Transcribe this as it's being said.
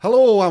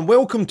Hello and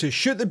welcome to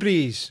Shoot the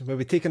Breeze, where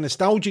we take a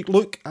nostalgic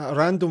look at a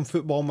random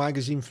football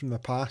magazine from the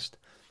past.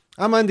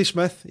 I'm Andy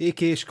Smith,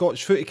 aka Scott's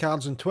Footy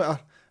Cards on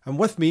Twitter, and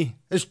with me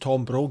is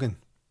Tom Brogan.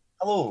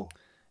 Hello.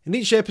 In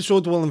each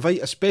episode we'll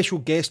invite a special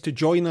guest to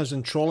join us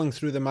in trawling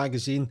through the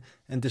magazine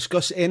and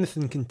discuss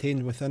anything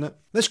contained within it.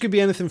 This could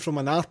be anything from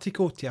an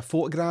article, to a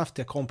photograph,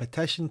 to a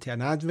competition, to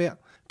an advert.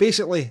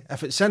 Basically,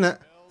 if it's in it,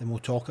 then we'll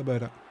talk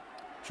about it.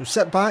 So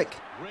sit back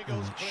and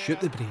let's shoot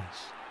the breeze.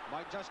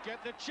 Might just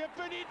get the chip,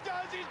 and he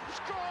does. He's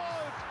scored!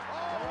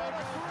 Oh, what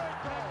a great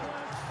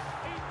backhand!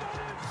 He's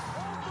done it!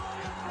 Oh,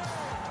 brilliant play!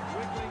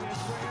 Wiggling his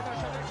way, and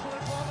that's an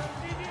excellent ball. And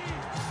Didi!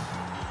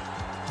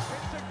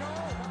 It's a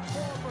goal.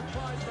 Four for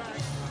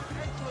Clydebank.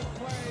 Excellent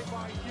play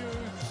by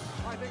Hughes.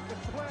 I think the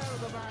player of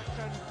the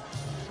match, and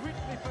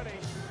sweetly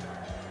finished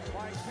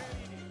by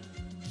Kenny.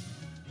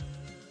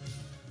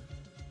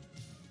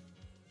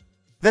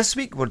 This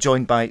week we're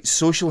joined by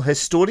social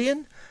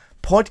historian,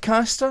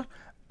 podcaster,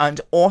 and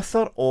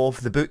author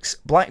of the books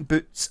Black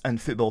Boots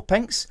and Football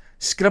Pinks,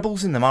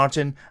 Scribbles in the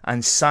Margin,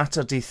 and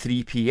Saturday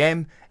 3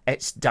 p.m.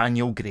 It's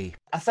Daniel Gray.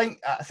 I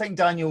think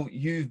Daniel,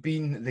 you've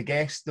been the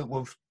guest that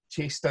we've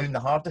chased down the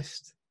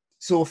hardest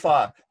so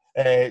far.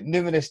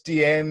 Numerous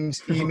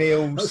DMs,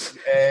 emails.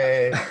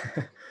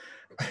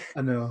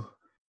 I know.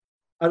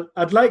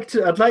 I'd like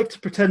to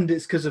pretend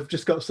it's because I've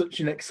just got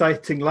such an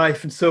exciting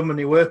life and so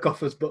many work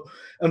offers, but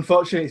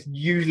unfortunately, it's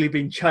usually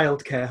been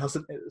childcare,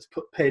 hasn't it? That's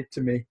paid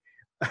to me.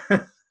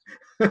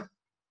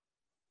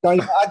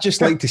 I'd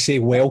just like to say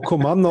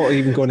welcome. I'm not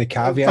even going to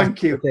caveat.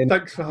 Thank you.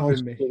 Thanks for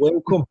having me.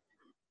 Welcome.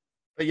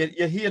 But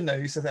you're here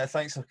now, so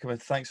thanks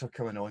for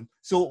coming on.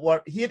 So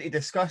we're here to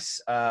discuss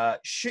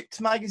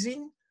Shoot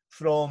magazine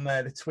from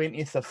the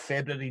 20th of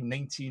February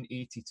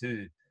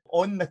 1982.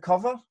 On the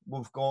cover,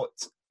 we've got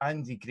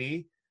Andy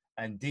Gray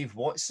and Dave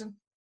Watson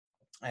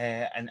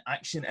in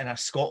action in a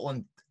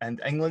Scotland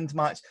and England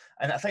match.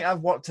 And I think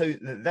I've worked out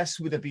that this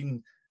would have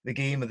been the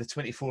game of the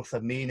 24th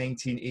of May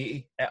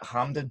 1980 at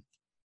Hampden.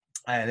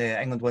 And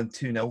England won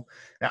 2-0.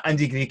 Now,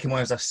 Andy Gray came on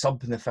as a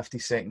sub in the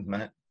 52nd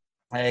minute.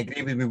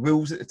 Gray was with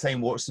Wolves at the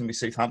time, Watson with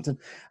Southampton.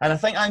 And I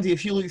think, Andy,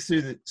 if you look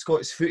through the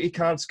Scott's Footy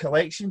Cards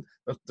collection,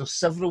 there's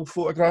several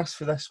photographs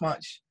for this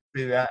match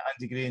with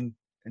Andy Gray and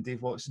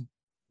Dave Watson.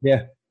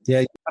 Yeah.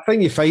 I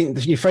think you find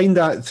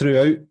that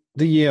throughout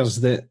the years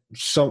that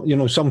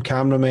some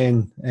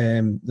cameramen,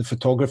 the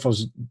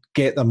photographers,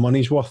 get their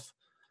money's worth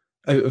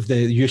out of the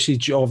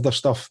usage of their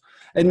stuff.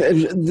 And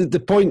the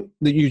point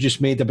that you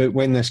just made about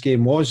when this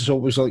game was, so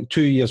it was like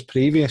 2 years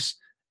previous,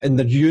 and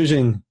they're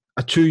using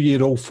a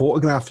 2-year-old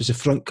photograph as a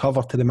front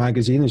cover to the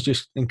magazine is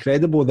just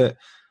incredible. That,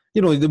 they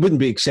wouldn't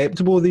be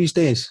acceptable these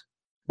days.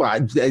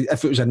 Well,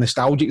 if it was a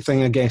nostalgic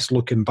thing, I guess,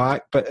 looking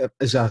back, but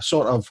as a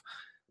sort of,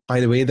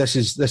 by the way, this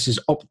is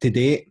up to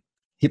date,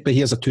 but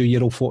here's a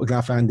 2-year-old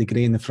photograph of Andy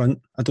Gray in the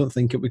front. I don't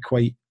think it would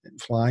quite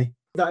fly.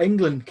 That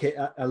England kit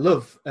I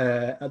love.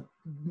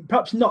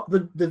 Perhaps not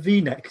the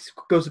V-neck,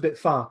 goes a bit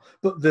far,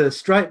 but the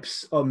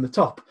stripes on the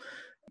top.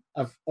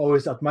 I've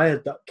always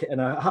admired that kit, and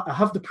I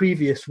have the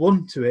previous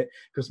one to it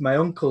because my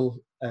uncle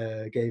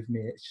gave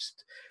me it.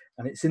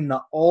 It's in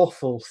that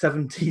awful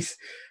 70s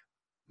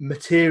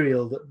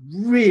material that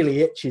really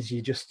itches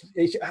you.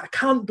 I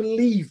can't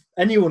believe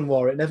anyone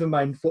wore it, never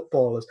mind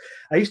footballers.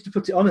 I used to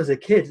put it on as a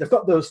kid. I've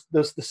got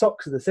the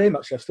socks are the same,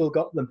 actually. I've still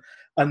got them,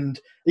 and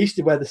I used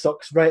to wear the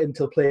socks right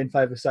until playing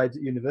five-a-sides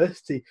at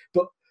university.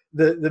 But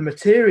the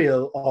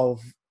material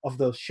of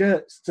those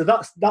shirts, so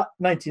that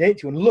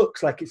 1981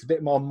 looks like it's a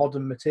bit more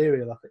modern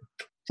material, I think.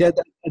 Yeah,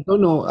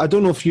 I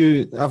don't know if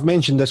I've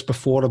mentioned this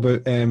before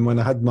about when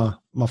I had my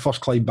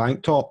first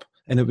Clydebank top,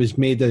 and it was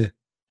made of,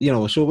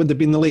 so it would have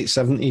been the late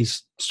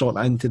 70s, sort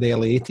of into the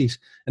early 80s,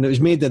 and it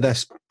was made of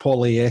this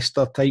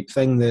polyester type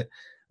thing that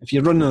if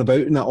you're running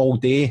about in it all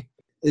day,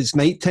 it's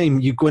night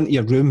time, you go into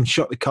your room,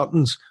 shut the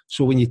curtains,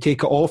 so when you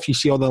take it off, you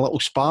see all the little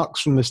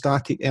sparks from the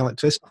static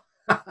electricity.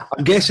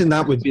 I'm guessing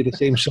that would be the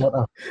same sort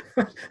of...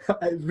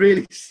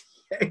 Really,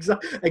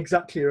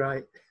 exactly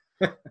right.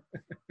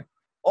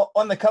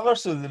 On the cover,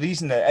 so the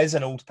reason it is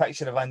an old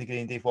picture of Andy Gray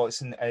and Dave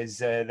Watson is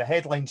the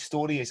headline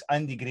story is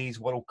Andy Gray's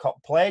World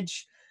Cup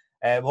pledge.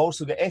 We've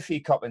also got FA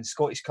Cup and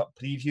Scottish Cup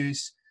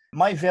previews.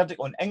 My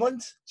verdict on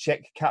England,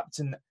 check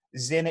captain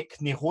Zdeněk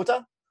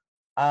Nehoda.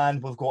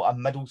 And we've got a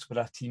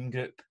Middlesbrough team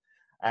group.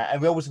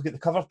 And we always look at the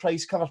cover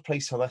price. Cover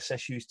price for this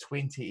issue is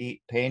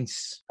 28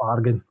 pence.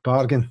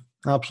 Bargain.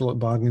 Absolute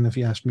bargain, if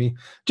you ask me.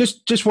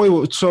 Just while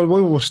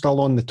we're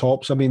still on the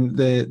tops, I mean,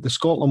 the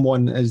Scotland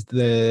one is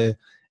the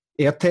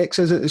Airtex,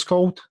 is it? It's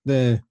called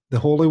the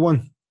Holy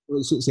one.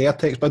 It's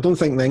Airtex, but I don't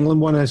think the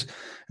England one is.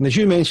 And as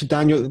you mentioned,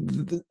 Daniel,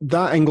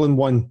 that England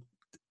one,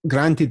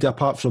 granted,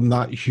 apart from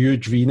that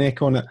huge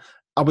V-neck on it,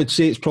 I would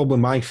say it's probably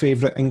my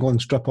favourite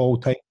England strip of all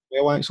time.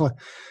 Well, actually,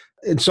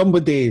 and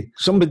somebody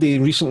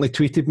recently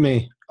tweeted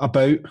me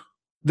about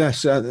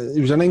this. It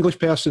was an English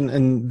person,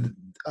 and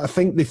I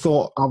think they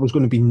thought I was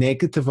going to be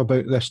negative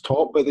about this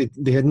top, but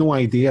they had no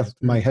idea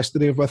my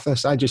history with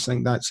this. I just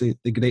think that's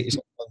the greatest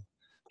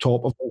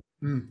top of all.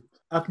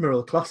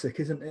 Admiral Classic,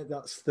 isn't it?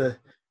 That's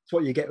It's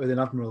what you get with an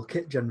Admiral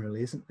kit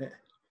generally, isn't it?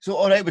 So,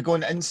 all right, we're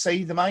going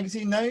inside the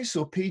magazine now.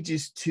 So,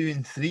 pages 2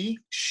 and 3.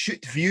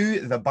 Shoot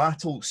view, the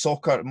battle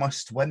soccer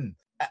must win.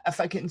 If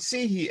I can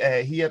say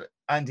here,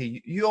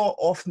 Andy, you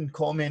often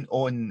comment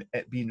on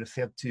it being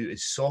referred to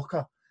as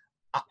soccer.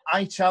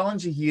 I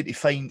challenge you here to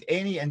find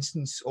any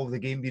instance of the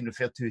game being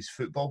referred to as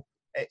football.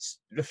 It's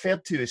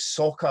referred to as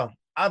soccer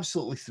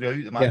absolutely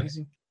throughout the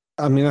magazine.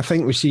 Yeah. I mean, I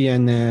think we see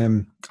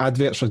in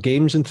adverts for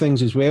games and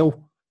things as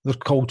well, they're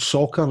called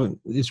soccer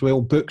as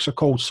well. Books are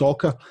called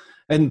soccer.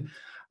 And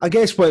I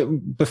guess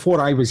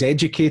before I was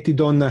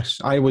educated on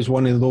this, I was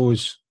one of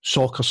those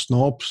soccer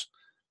snobs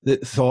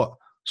that thought,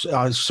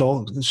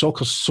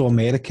 soccer's so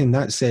American,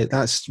 that's it.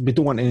 We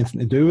don't want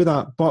anything to do with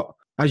that. But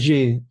as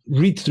you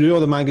read through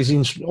all the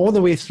magazines, all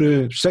the way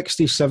through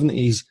 60s,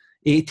 70s,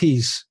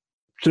 80s,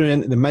 through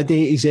into the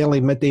mid-80s,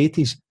 early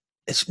mid-80s,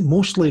 it's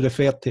mostly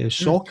referred to as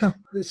soccer.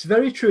 It's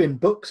very true in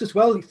books as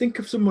well. You think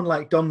of someone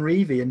like Don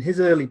Revie. In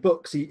his early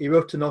books, he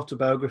wrote an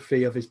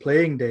autobiography of his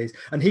playing days,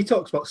 and he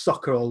talks about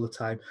soccer all the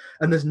time.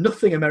 And there's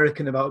nothing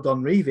American about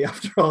Don Revie,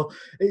 after all.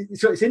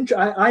 So it's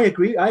interesting. I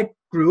agree. I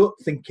grew up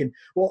thinking,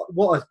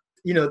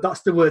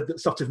 that's the word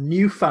that sort of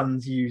new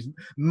fans use.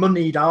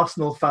 Moneyed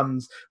Arsenal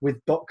fans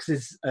with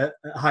boxes at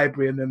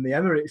Highbury and then the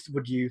Emirates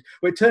would use.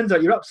 Well, it turns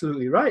out you're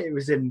absolutely right. It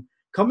was in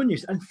common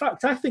use. In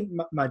fact, I think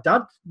my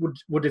dad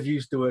would have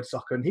used the word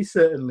soccer, and he's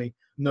certainly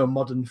no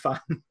modern fan.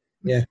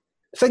 Yeah.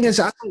 The thing is,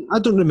 I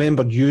don't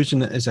remember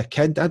using it as a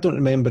kid. I don't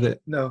remember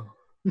it. No.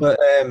 But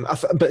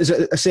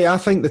as I say, I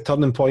think the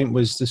turning point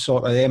was the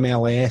sort of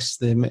MLS,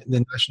 the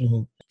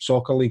National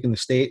Soccer League in the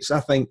States. I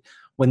think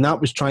when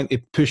that was trying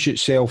to push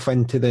itself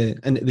into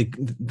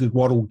the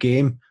world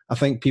game, I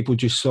think people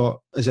just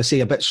thought, as I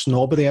say, a bit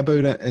snobbery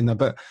about it and a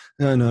bit,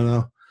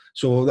 no.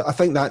 So I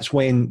think that's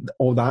when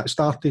all that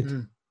started.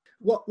 Mm.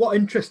 What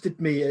interested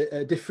me,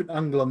 a different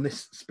angle on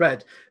this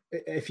spread,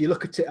 if you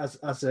look at it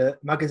as a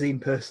magazine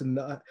person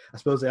that I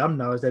suppose I am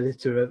now as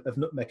editor of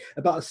Nutmeg,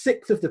 about a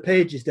sixth of the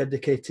page is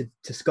dedicated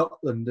to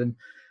Scotland, and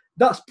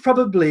that's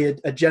probably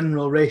a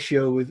general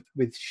ratio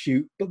with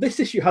Shoot, but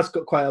this issue has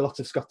got quite a lot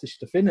of Scottish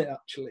stuff in it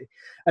actually,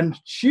 and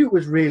Shoot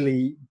was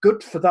really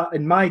good for that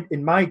in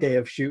my day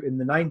of Shoot in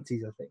the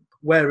 90s, I think.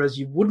 Whereas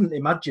you wouldn't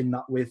imagine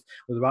that with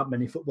there aren't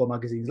many football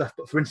magazines left.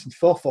 But for instance,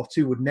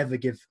 442 would never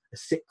give a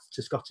sixth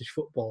to Scottish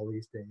football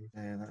these days.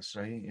 Yeah, that's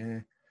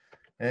right.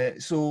 Yeah.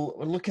 So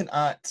we're looking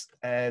at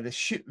the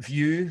Shoot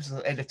View,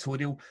 the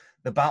editorial.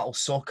 The battle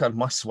soccer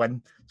must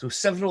win. So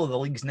several of the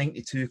league's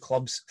 92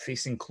 clubs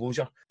facing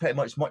closure, pretty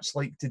much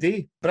like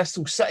today.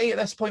 Bristol City at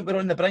this point were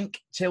on the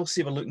brink.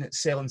 Chelsea were looking at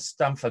selling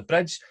Stamford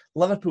Bridge.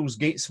 Liverpool's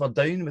gates were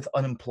down with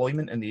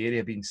unemployment in the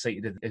area being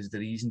cited as the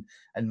reason.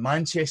 And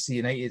Manchester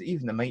United,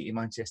 even the mighty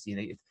Manchester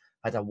United,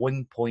 had a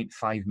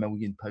 £1.5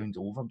 million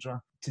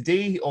overdraft.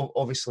 Today,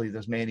 obviously,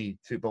 there's many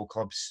football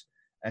clubs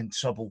in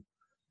trouble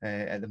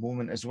at the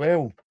moment as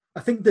well. I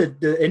think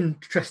the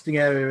interesting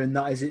area in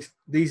that is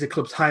these are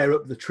clubs higher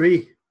up the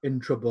tree in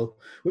trouble,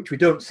 which we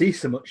don't see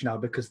so much now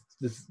because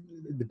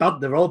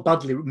they're all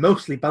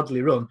mostly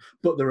badly run,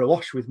 but they're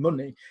awash with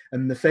money,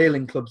 and the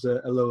failing clubs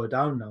are lower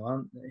down now,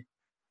 aren't they?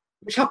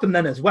 Which happened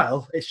then as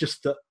well. It's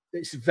just that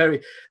it's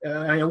very a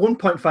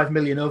 1.5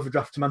 million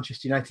overdraft to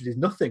Manchester United is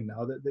nothing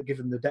now that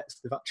given the debts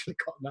they've actually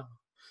got now.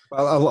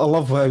 Well, I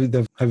love how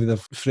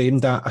they've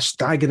framed that, a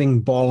staggering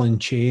ball and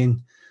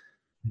chain.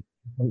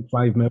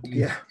 5 million.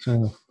 Yeah.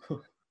 So.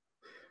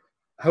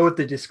 How would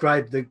they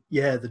describe the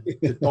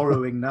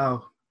borrowing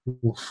now?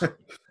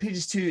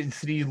 Pages 2 and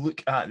 3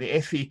 look at the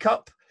FA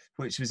Cup,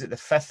 which was at the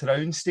 5th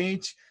round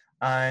stage,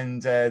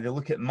 and they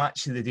look at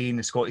match of the day in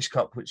the Scottish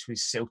Cup, which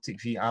was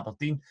Celtic v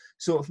Aberdeen.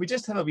 So if we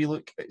just have a wee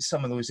look at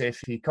some of those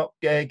FA Cup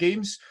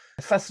games,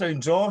 the 5th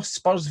round draw,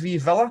 Spurs v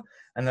Villa,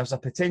 and there's a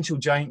potential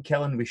giant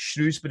killing with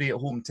Shrewsbury at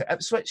home to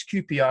Ipswich.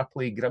 QPR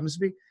play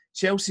Grimsby.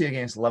 Chelsea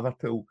against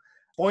Liverpool.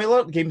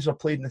 Spoiler, the games were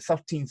played on the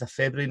 13th of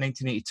February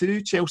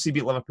 1982. Chelsea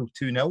beat Liverpool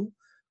 2-0.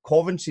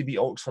 Coventry beat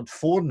Oxford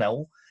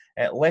 4-0.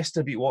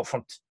 Leicester beat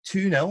Watford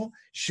 2-0.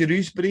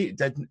 Shrewsbury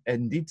did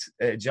indeed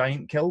a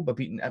giant kill by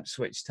beating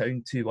Ipswich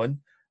Town 2-1.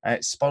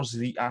 Spurs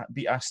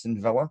beat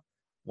Aston Villa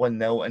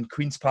 1-0. And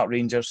Queen's Park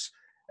Rangers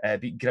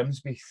beat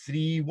Grimsby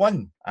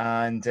 3-1.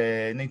 And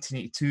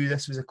 1982,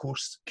 this was, of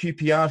course,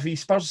 QPR v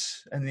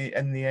Spurs in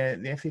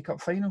the FA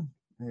Cup final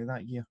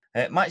that year.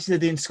 Match of the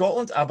day in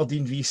Scotland,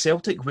 Aberdeen v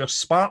Celtic, where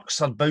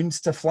sparks are bound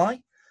to fly.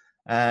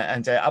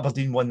 And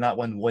Aberdeen won that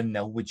one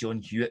 1-0 with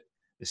John Hewitt,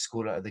 the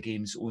scorer of the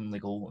game's only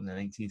goal in the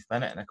 19th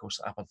minute. And of course,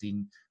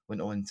 Aberdeen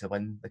went on to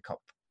win the cup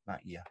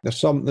that year.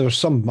 There were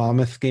some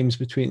mammoth games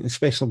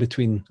especially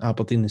between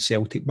Aberdeen and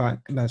Celtic back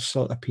in that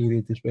sort of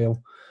period as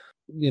well.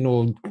 You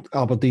know,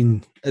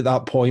 Aberdeen at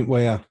that point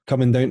were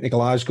coming down to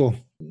Glasgow.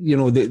 You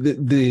know,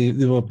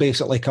 they were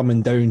basically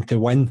coming down to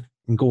win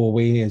and go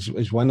away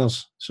as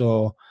winners.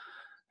 So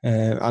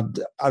I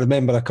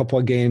remember a couple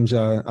of games,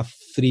 a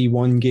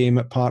 3-1 game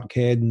at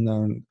Parkhead,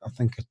 and I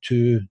think a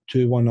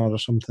 2-1 or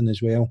something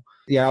as well.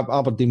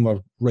 Aberdeen were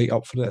right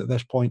up for it at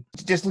this point.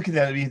 Just looking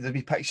at the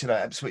wee picture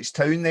at Ipswich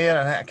Town there,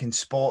 I think I can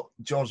spot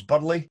George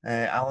Burley,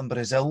 Alan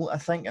Brazil, I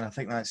think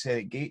that's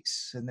Eric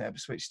Gates in the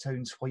Ipswich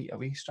Town's white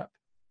away strip.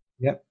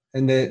 Yep.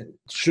 And the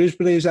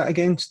Shrewsbury, is that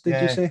against,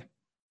 did you say?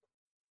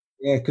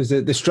 Yeah, because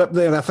the strip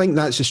there, I think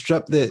that's a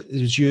strip that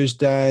was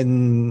used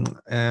in,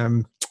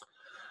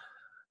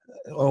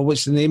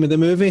 what's the name of the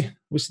movie?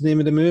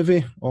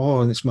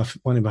 Oh, and it's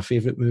one of my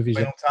favourite movies.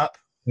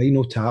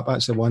 Final Tap,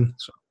 that's the one.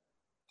 So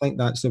I think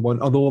that's the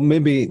one. Although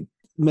maybe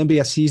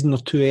a season or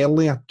two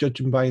earlier,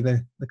 judging by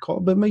the call,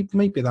 but might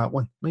be that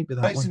one.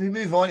 Right, so we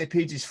move on to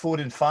pages 4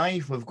 and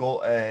 5. We've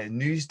got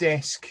News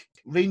Desk.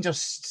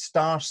 Rangers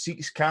star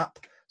seeks cap.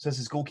 So this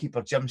is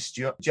goalkeeper Jim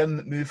Stewart.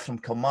 Jim moved from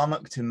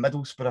Kilmarnock to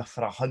Middlesbrough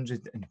for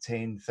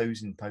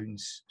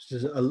 £110,000.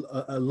 There's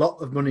a lot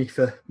of money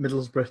for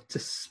Middlesbrough to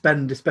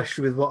spend,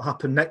 especially with what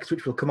happened next,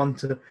 which we'll come on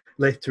to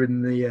later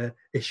in the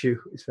issue,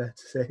 it's fair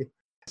to say.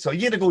 So a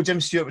year ago,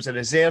 Jim Stewart was a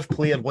reserve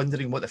player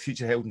wondering what the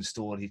future held in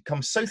store. He'd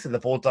come south of the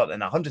border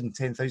in a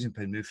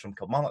 £110,000 move from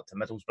Kilmarnock to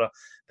Middlesbrough,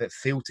 but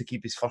failed to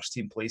keep his first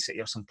team place at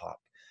Ayresome Park.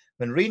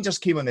 When Rangers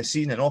came on the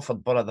scene and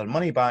offered Borough their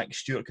money back,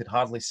 Stewart could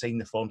hardly sign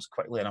the forms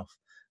quickly enough,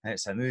 and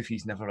it's a move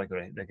he's never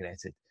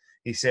regretted.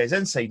 He says,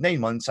 inside 9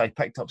 months, I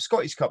picked up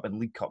Scottish Cup and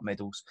League Cup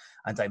medals,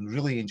 and I'm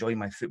really enjoying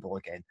my football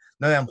again.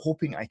 Now I'm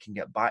hoping I can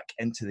get back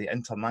into the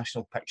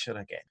international picture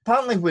again.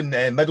 Apparently, when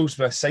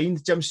Middlesbrough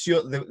signed Jim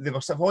Stewart, they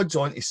were sort of odds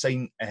on to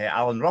sign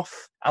Alan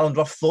Rough. Alan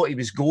Rough thought he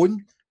was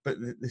going, but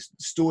the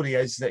story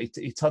is that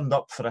he turned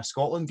up for a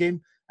Scotland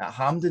game at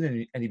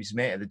Hampden, and he was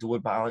met at the door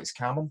by Alex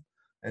Cameron,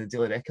 the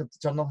Daily Record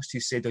journalist, who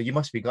said, "Oh, you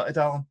must be gutted,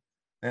 Alan."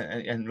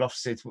 And Rough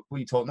said, "What are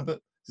you talking about?"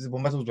 He said,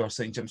 "Well, Middlesbrough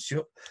signed Jim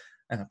Stewart."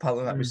 And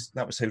apparently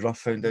that was how Rough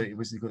found out he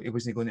wasn't going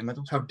to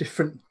Middlesbrough. How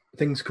different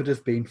things could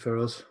have been for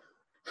us.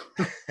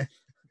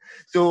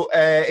 So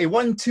he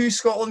won 2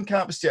 Scotland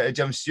caps,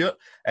 Jim Stewart.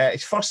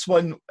 His first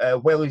one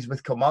while he was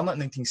with Kilmarnock in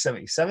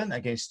 1977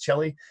 against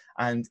Chile,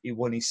 and he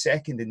won his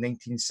second in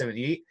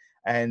 1978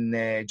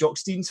 in Jock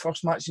Stein's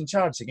first match in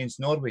charge against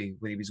Norway,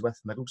 where he was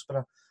with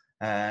Middlesbrough.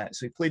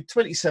 So he played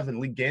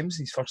 27 league games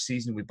his first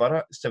season with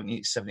Borough,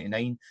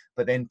 78-79,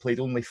 but then played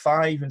only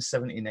 5 in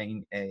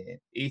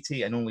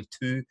 79-80 and only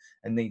 2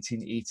 in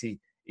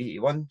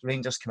 1980-81.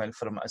 Rangers came in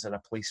for him as a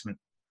replacement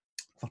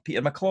for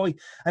Peter McCloy,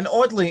 and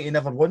oddly, he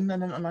never won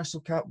an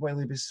international cap while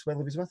he was with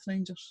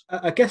Rangers.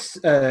 I guess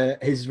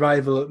his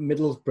rival at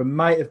Middlesbrough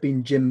might have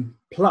been Jim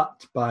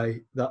Platt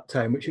by that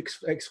time, which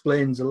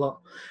explains a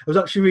lot. I was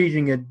actually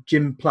reading a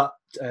Jim Platt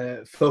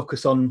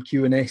focus on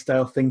Q&A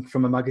style thing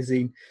from a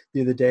magazine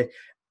the other day,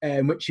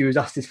 in which he was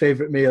asked his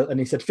favourite meal, and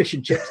he said fish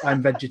and chips.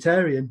 I'm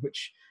vegetarian,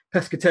 which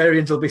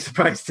pescatarians will be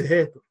surprised to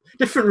hear.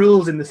 Different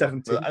rules in the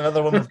 70s.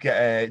 Another one, we've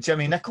got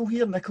Jimmy Nicholl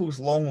here. Nicholl's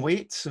long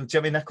wait. So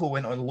Jimmy Nicholl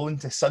went on loan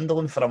to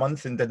Sunderland for a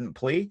month and didn't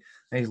play,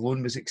 and his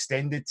loan was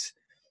extended.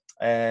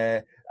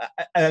 And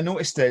I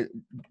noticed that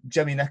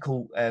Jimmy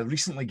Nicholl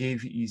recently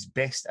gave his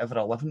best ever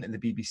 11 at the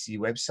BBC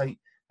website,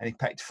 and he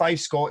picked 5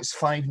 Scots,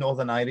 5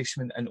 Northern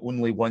Irishmen, and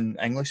only 1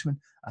 Englishman.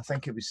 I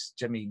think it was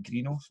Jimmy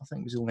Greenough, I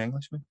think was the only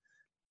Englishman.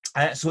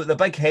 So the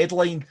big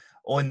headline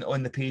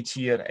on the page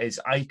here is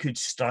 "I Could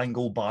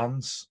Strangle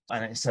Barnes,"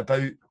 and it's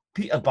about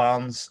Peter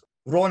Barnes,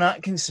 Ron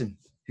Atkinson,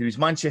 who was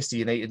Manchester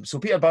United. So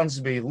Peter Barnes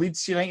was with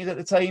Leeds United at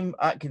the time.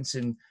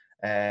 Atkinson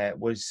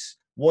was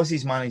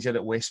his manager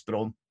at West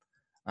Brom,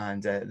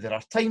 and there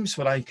are times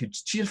when I could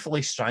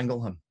cheerfully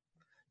strangle him.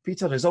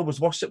 Peter has always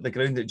worshipped the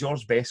ground that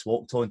George Best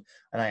walked on,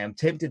 and I am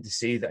tempted to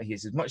say that he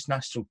has as much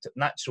natural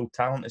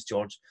talent as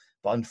George,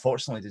 but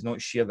unfortunately does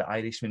not share the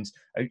Irishman's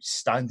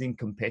outstanding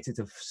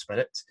competitive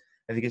spirit.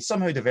 If he could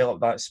somehow develop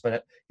that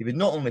spirit, he would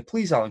not only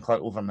please Alan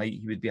Clark overnight,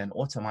 he would be an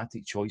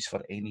automatic choice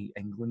for any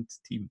England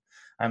team.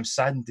 I'm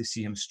saddened to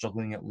see him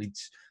struggling at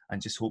Leeds, and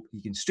just hope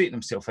he can straighten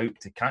himself out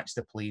to catch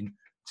the plane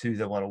to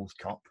the World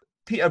Cup.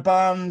 Peter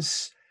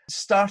Barnes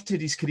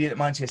started his career at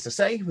Manchester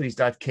City, where his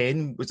dad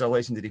Ken was a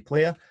legendary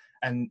player,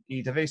 and he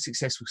had a very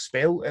successful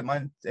spell at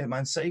Man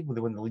City, where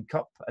they won the League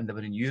Cup, and they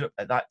were in Europe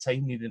at that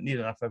time, near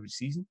enough every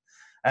season.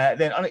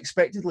 Then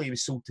unexpectedly, he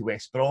was sold to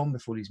West Brom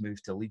before his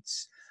move to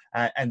Leeds.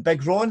 And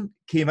Big Ron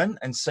came in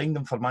and signed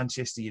him for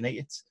Manchester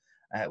United,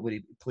 where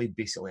he played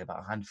basically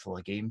about a handful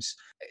of games.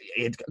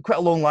 He had quite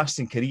a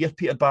long-lasting career,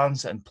 Peter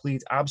Barnes, and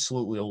played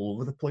absolutely all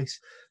over the place.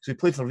 So he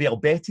played for Real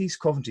Betis,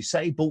 Coventry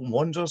City, Bolton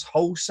Wanderers,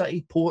 Hull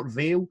City, Port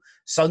Vale,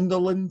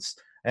 Sunderland,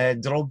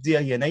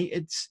 Drogdia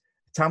United,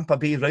 Tampa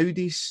Bay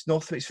Rowdies,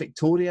 Northwich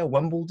Victoria,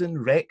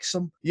 Wimbledon,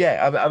 Wrexham.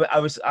 Yeah,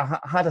 I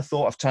had a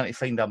thought of trying to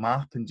find a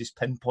map and just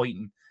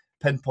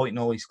pinpointing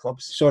all these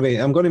clubs. Sorry,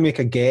 I'm going to make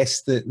a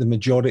guess that the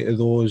majority of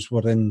those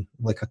were in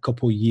like a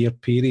couple-year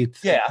period.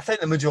 Yeah, I think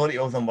the majority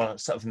of them were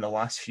sort of in the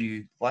last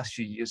few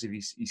years of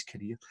his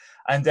career.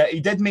 And he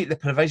did make the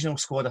provisional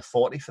squad of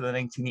 40 for the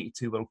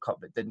 1982 World Cup,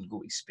 but didn't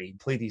go to Spain.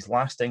 Played his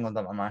last England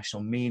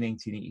international May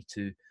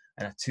 1982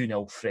 in a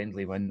 2-0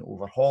 friendly win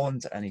over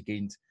Holland, and he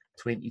gained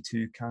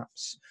 22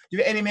 caps. Do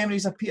you have any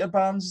memories of Peter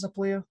Barnes as a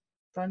player,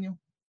 Daniel?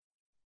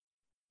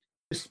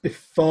 Just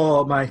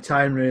before my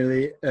time,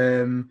 really.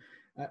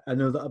 I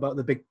know that about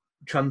the big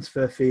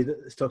transfer fee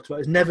that's talked about.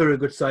 It's never a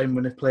good sign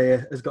when a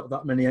player has got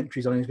that many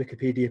entries on his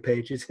Wikipedia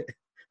page, is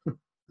it?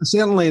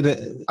 Certainly,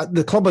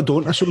 the club I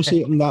don't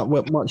associate him that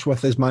much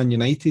with is Man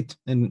United,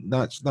 and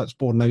that's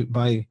borne out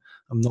by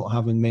him not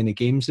having many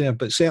games there.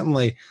 But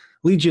certainly,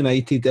 Leeds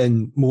United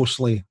and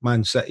mostly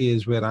Man City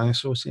is where I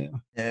associate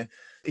him. Yeah,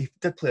 he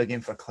did play a game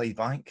for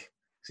Clydebank.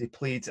 So he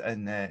played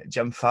in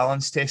Jim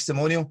Fallon's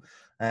testimonial,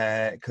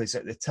 because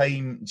at the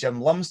time, Jim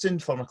Lumsden,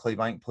 former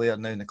Clydebank player,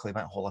 now in the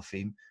Clydebank Hall of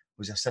Fame,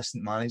 was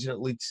assistant manager at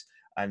Leeds.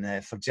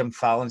 And for Jim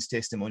Fallon's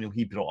testimonial,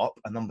 he brought up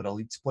a number of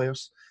Leeds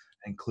players,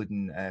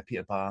 including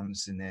Peter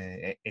Barnes and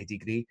Eddie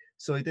Gray.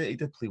 So he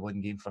did play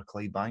one game for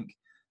Clydebank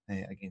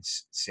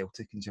against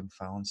Celtic in Jim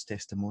Fallon's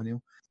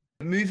testimonial.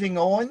 Moving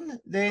on,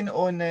 then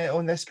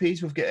on this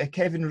page, we've got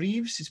Kevin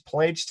Reeves, his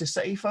pledge to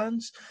City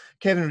fans.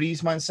 Kevin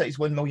Reeves, Man City's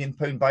 £1 million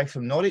buy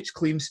from Norwich,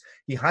 claims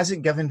he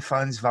hasn't given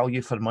fans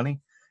value for money.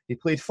 He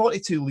played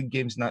 42 league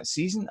games in that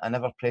season, and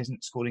ever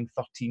present, scoring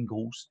 13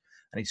 goals.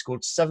 And he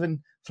scored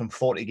 7 from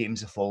 40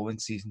 games the following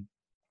season.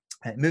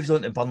 It moved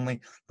on to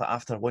Burnley, but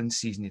after one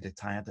season he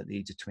retired at the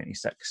age of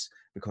 26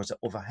 because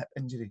of a hip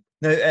injury.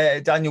 Now,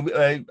 Daniel,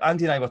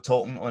 Andy and I were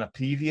talking on a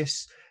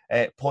previous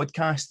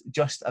podcast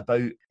just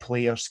about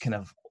players' kind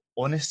of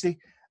honesty,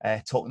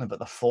 talking about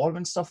their form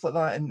and stuff like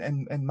that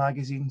in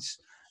magazines.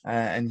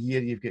 And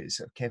here you've got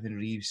sort of Kevin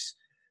Reeves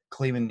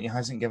claiming he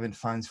hasn't given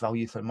fans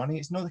value for money.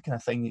 It's not the kind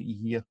of thing that you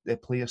hear the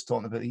players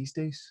talking about these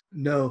days.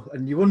 No,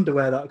 and you wonder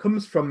where that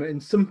comes from.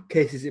 In some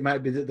cases, it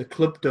might be that the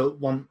club don't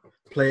want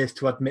players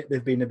to admit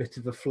they've been a bit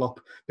of a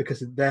flop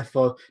because it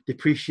therefore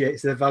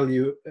depreciates their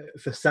value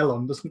for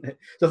sell-on, doesn't it?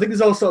 So I think there's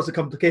all sorts of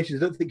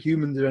complications. I don't think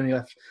humans are any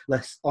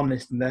less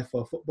honest and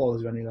therefore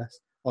footballers are any less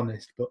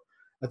honest. But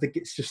I think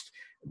it's just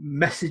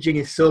messaging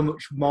is so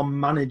much more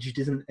managed,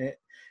 isn't it?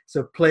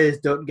 So players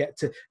don't get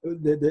to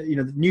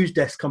the news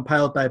desk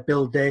compiled by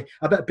Bill Day.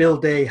 I bet Bill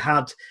Day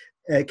had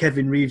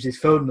Kevin Reeves'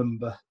 phone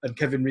number, and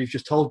Kevin Reeves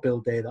just told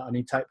Bill Day that, and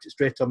he typed it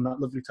straight on that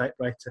lovely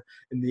typewriter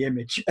in the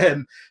image.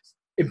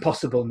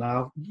 Impossible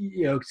now.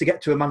 To get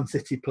to a Man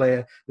City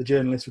player, the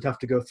journalist would have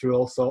to go through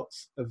all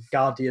sorts of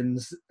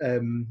guardians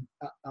at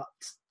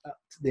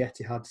the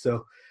Etihad.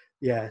 So,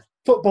 yeah,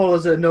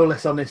 footballers are no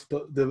less honest,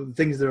 but the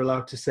things they're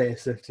allowed to say are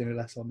certainly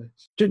less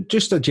honest.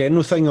 Just a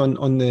general thing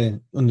on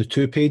the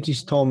 2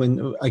 pages, Tom,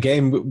 and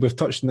again we've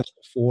touched on this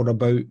before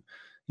about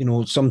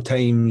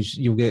sometimes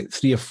you'll get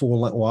 3 or 4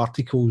 little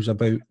articles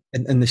about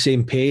in the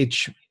same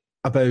page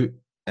about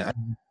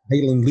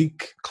Highland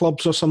League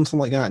clubs or something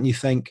like that, and you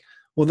think,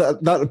 well,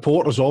 that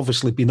reporter's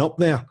obviously been up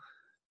there,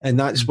 and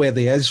that's where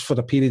they is for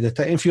a period of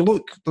time. If you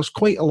look, there's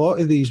quite a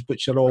lot of these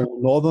which are all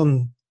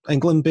Northern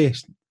England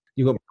based.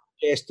 You've got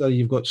Manchester,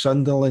 you've got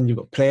Sunderland, you've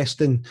got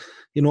Preston,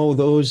 all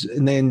those,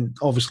 and then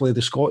obviously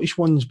the Scottish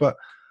ones. But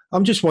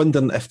I'm just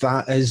wondering if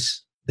that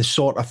is the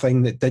sort of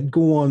thing that did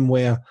go on,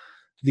 where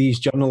these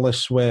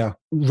journalists were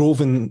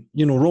roaming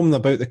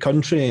about the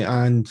country,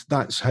 and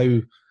that's how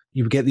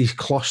you get these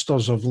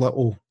clusters of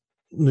little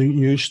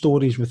news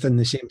stories within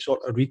the same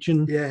sort of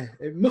region. Yeah,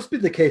 it must be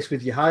the case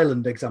with your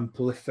Highland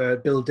example if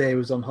Bill Day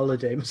was on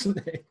holiday,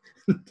 mustn't he?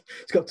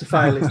 He's got to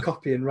file his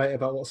copy and write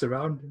about what's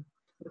around him.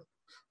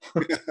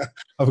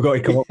 I've got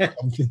to come up with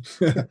something.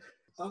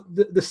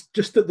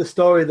 Just the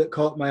story that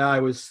caught my eye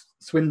was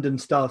Swindon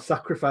Star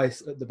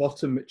Sacrifice at the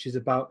bottom, which is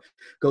about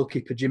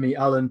goalkeeper Jimmy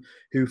Allen,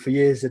 who for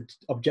years had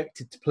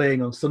objected to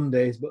playing on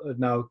Sundays, but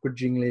had now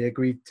grudgingly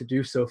agreed to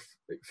do so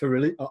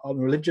on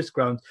religious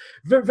grounds.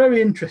 Very,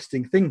 very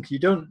interesting thing. You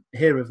don't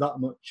hear of that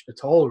much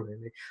at all,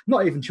 really. I'm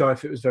not even sure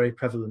if it was very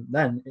prevalent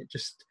then. It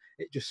just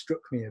struck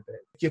me a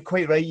bit. You're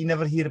quite right. You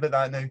never hear about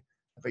that now,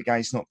 about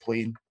guys not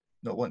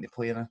wanting to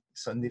play on a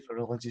Sunday for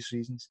religious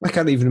reasons. I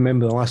can't even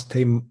remember the last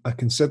time I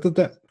considered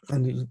it,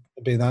 and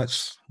maybe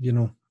that's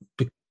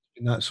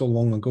that's so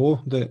long ago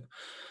that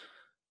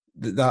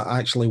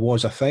actually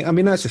was a thing. I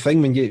mean, that's the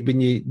thing when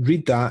you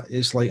read that,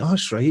 it's like, oh,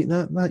 that's right,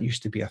 that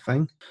used to be a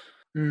thing.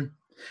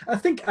 I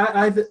think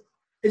either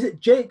is it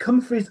Jake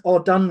Humphries or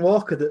Dan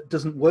Walker that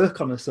doesn't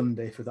work on a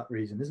Sunday for that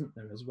reason, isn't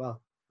there as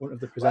well? One of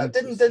the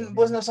presenters. Well,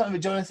 wasn't there something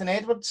with Jonathan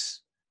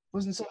Edwards?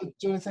 Wasn't something with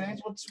Jonathan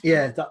Edwards?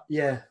 Yeah.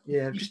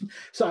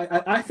 So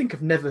I think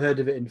I've never heard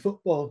of it in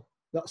football.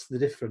 That's the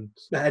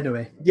difference. But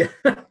anyway, yeah,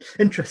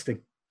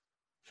 interesting.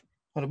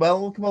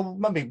 Well,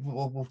 maybe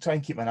we'll try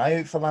and keep an eye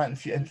out for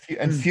that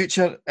in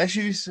future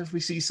issues if we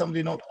see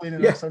somebody not playing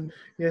on a Sunday.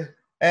 Yeah.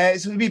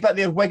 So a wee bit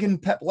there, Wigan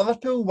Pip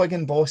Liverpool.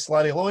 Wigan boss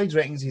Larry Lloyd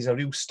reckons he's a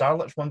real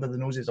starlet from under the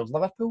noses of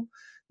Liverpool.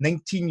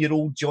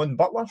 19-year-old John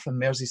Butler from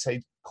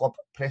Merseyside club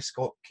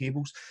Prescott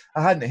Cables.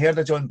 I hadn't heard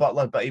of John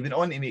Butler, but he went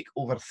on to make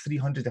over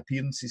 300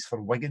 appearances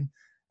for Wigan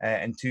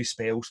in 2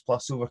 spells,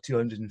 plus over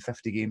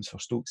 250 games for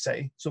Stoke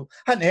City. So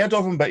hadn't heard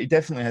of him, but he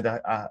definitely had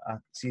a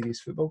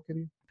serious football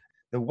career.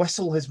 The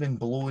whistle has been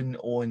blown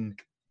on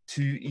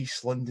 2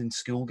 East London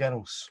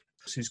schoolgirls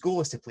whose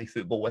goal is to play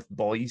football with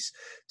boys.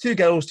 Two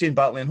girls, Jane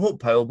Bartley and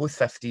Hope Powell, both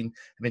 15, have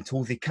been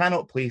told they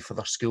cannot play for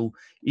their school,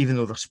 even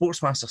though their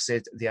sportsmaster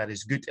said they are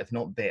as good, if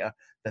not better,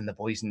 than the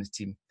boys in the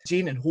team.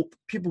 Jane and Hope,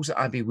 pupils at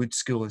Abbey Wood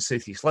School in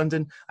South East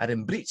London, are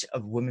in breach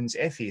of women's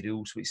FA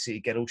rules which say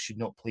girls should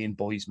not play in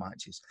boys'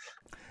 matches.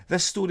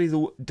 This story,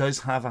 though, does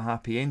have a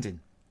happy ending.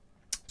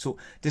 So,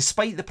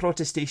 despite the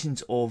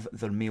protestations of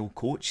their male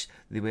coach,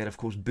 they were, of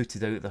course,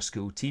 booted out of their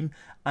school team,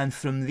 and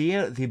from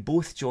there they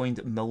both joined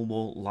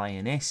Millwall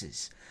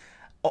Lionesses.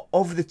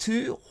 Of the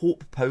two,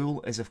 Hope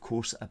Powell is, of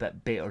course, a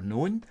bit better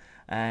known.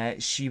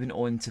 She went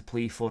on to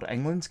play for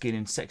England,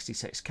 gaining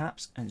 66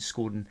 caps and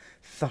scoring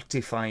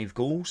 35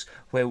 goals,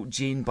 while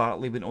Jane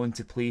Bartley went on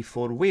to play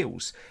for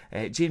Wales.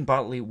 Jane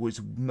Bartley was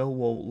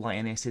Millwall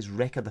Lionesses'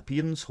 record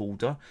appearance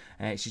holder.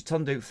 She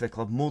turned out for the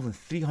club more than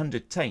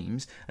 300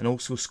 times and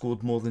also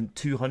scored more than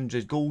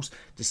 200 goals,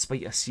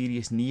 despite a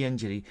serious knee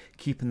injury,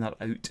 keeping her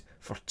out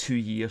for 2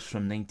 years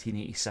from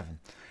 1987.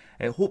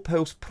 Hope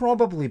Powell's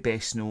probably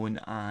best known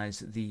as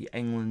the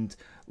England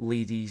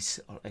ladies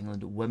or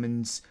England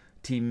women's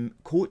team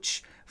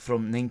coach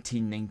from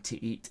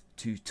 1998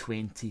 to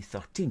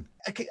 2013.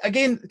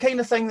 Again, the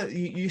kind of thing that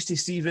you used to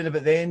see around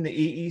about then,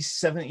 the 80s,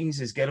 70s,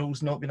 is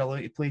girls not being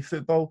allowed to play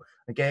football.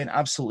 Again,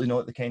 absolutely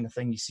not the kind of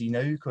thing you see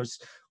now, because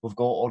we've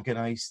got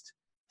organised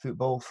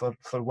football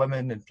for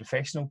women and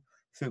professional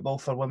football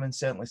for women,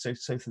 certainly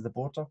south of the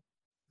border.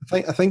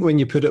 I think when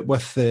you put it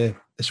with the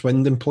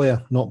Swindon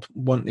player not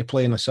wanting to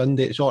play on a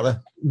Sunday, it sort of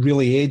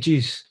really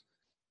ages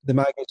the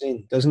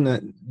magazine, doesn't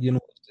it? You know,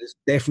 it's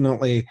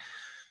definitely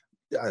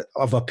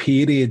of a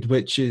period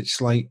which it's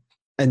like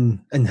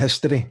in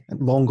history,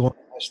 long gone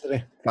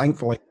history,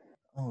 thankfully.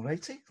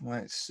 Alrighty,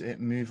 let's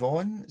move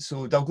on.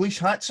 So Dalglish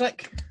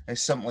hat-trick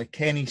is something like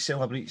Kenny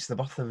celebrates the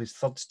birth of his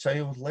third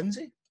child,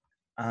 Lindsay.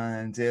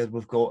 And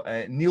we've got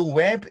Neil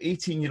Webb,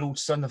 18-year-old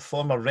son of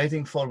former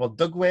Reading forward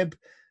Doug Webb,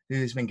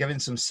 who's been given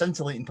some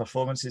scintillating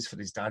performances for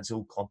his dad's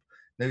old club.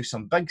 Now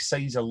some big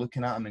sides are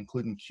looking at him,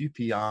 including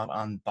QPR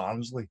and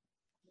Barnsley.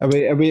 Are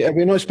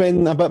we not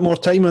spending a bit more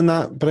time on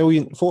that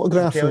brilliant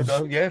photograph of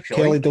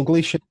Kelly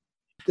Dalglish?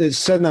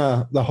 It's in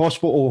the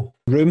hospital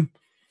room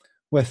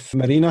with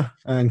Marina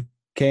and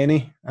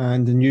Kenny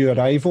and the new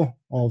arrival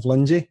of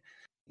Lindsay.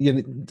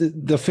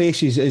 The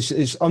face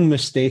is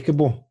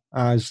unmistakable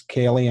as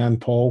Kelly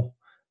and Paul.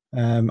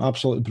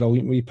 Absolutely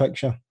brilliant wee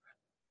picture.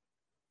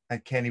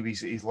 And Kenny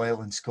was his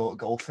Lyle and Scott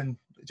golfing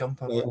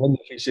jumper. I wonder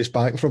if he's just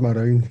back from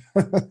around.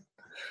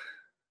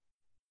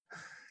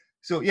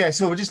 So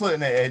we're just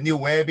looking at Neil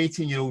Webb,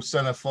 18-year-old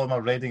son of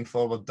former Reading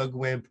forward Doug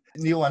Webb.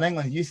 Neil, an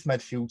England youth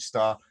midfield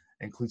star,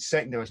 includes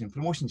second division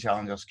promotion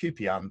challengers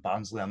QPR and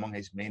Barnsley among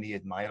his many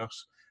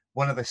admirers.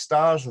 One of the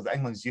stars of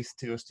England's youth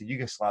tours to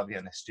Yugoslavia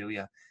and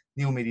Australia,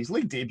 Neil made his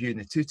league debut in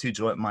the 2-2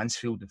 draw at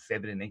Mansfield in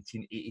February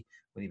 1980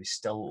 when he was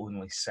still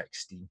only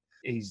 16.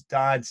 His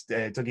dad,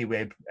 Dougie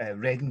Webb,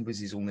 Reading was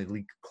his only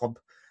league club.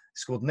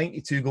 Scored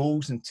 92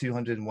 goals in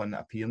 201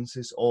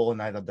 appearances, all in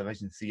either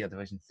Division 3 or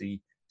Division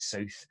 3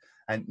 South.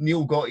 And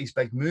Neil got his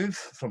big move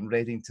from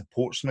Reading to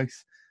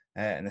Portsmouth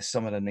in the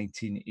summer of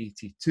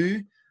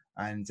 1982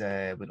 and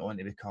went on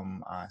to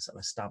become a sort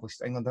of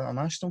established England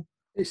international.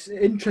 It's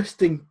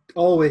interesting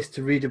always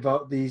to read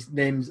about these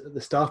names at the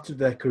start of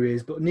their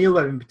careers, but Neil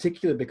Webb in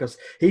particular, because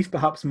he's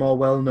perhaps more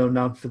well known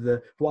now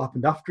for what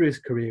happened after his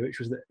career, which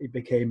was that he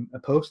became a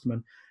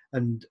postman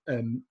and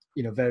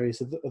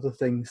various other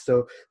things.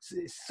 So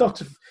it's sort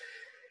of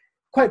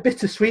quite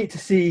bittersweet to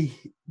see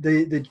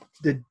the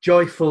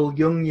joyful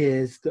young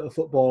years that a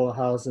footballer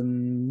has,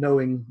 and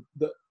knowing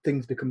that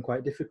things become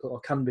quite difficult,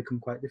 or can become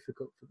quite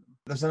difficult for them.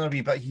 There's another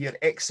wee bit here,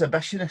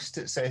 exhibitionist.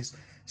 It says,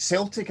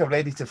 Celtic are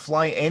ready to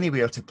fly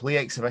anywhere to play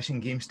exhibition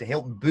games to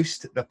help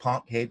boost the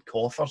Parkhead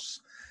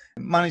coffers.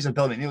 Manager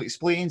Bill McNeil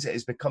explains it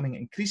is becoming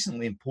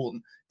increasingly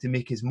important to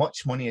make as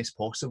much money as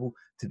possible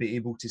to be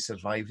able to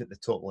survive at the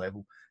top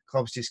level.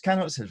 Clubs just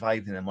cannot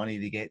survive in the money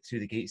they get through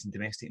the gates in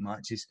domestic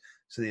matches,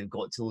 so they've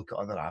got to look at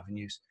other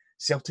avenues.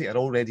 Celtic are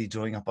already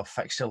drawing up a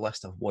fixture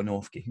list of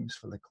one-off games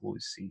for the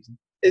closed season.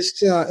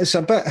 It's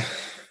a bit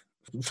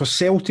for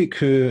Celtic,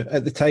 who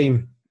at the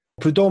time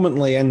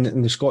predominantly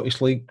in the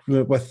Scottish League,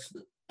 with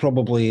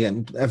probably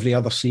every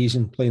other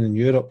season playing in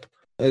Europe.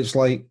 It's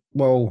like,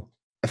 well,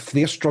 if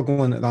they're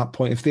struggling at that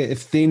point,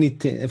 if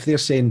they're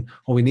saying,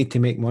 "Oh, we need to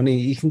make money,"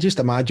 you can just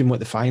imagine what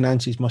the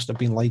finances must have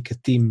been like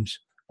of teams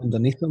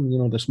underneath them. You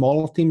know, the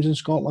smaller teams in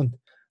Scotland.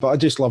 But I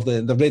just love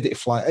they're ready to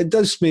fly. It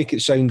does make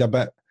it sound a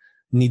bit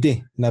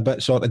needy and a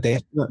bit sort of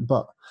desperate,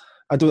 but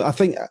I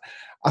think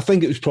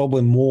it was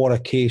probably more a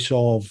case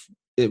of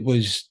it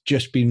was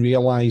just being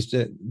realised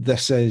that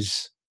this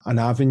is an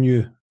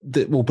avenue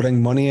that will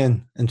bring money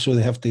in, and so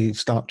they have to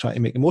start trying to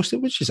make the most of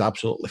it, which is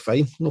absolutely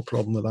fine. No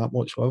problem with that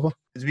whatsoever.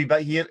 There's a wee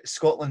bit here,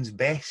 Scotland's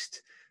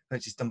best,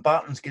 which is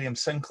Dumbarton's Graham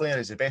Sinclair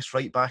is the best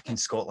right-back in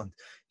Scotland.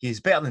 He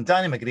is better than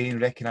Danny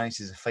McGrain,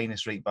 recognised as the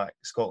finest right-back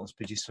Scotland's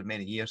produced for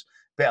many years,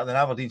 better than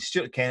Aberdeen's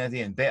Stuart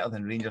Kennedy, and better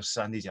than Rangers'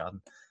 Sandy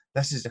Jardine.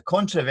 This is the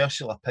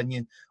controversial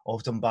opinion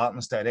of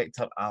Dumbarton's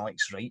director,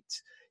 Alex Wright.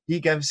 He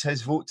gives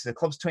his vote to the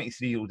club's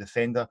 23-year-old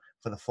defender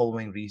for the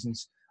following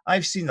reasons.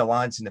 I've seen the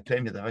lads in the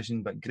Premier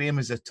Division, but Graham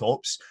is the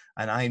tops,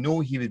 and I know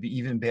he would be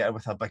even better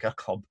with a bigger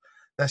club.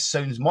 This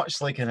sounds much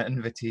like an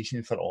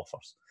invitation for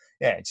offers.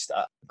 Yeah, just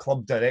a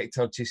club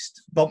director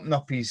just bumping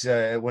up his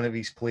one of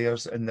his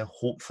players in the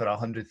hope for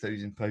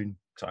 £100,000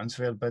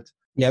 transfer bid.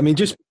 Yeah, I mean,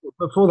 just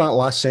before that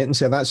last sentence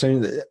there, that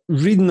sounded,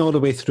 reading all the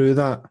way through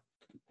that,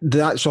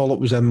 that's all that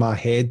was in my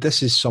head.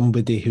 This is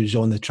somebody who's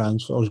on the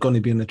transfer, or is going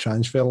to be on the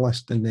transfer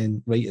list, and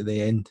then right at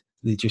the end,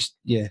 they just,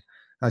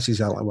 that's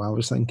exactly what I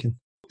was thinking.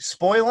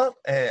 Spoiler,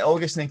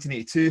 August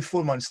 1982,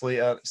 4 months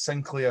later,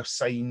 Sinclair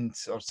signed,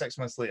 or 6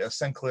 months later,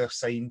 Sinclair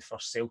signed for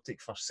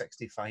Celtic for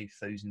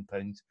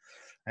 £65,000.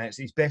 It's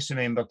he's best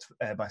remembered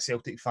by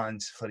Celtic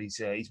fans for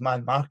his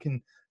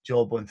man-marking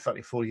job on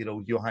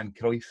 34-year-old Johan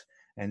Cruyff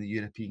in the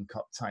European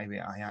Cup tie with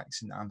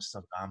Ajax in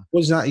Amsterdam.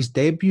 Was that his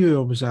debut,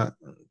 or was that...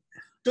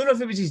 Don't know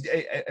if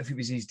it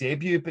was his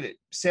debut, but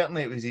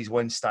certainly it was his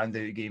one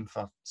standout game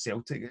for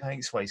Celtic. I think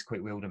it's why he's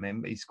quite well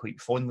remembered. He's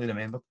quite fondly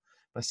remembered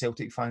by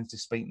Celtic fans,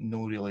 despite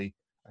no really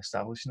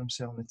establishing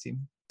himself in the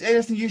team.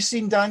 Anything you've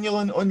seen, Daniel,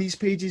 on these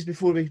pages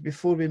before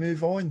we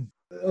move on?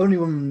 The only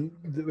one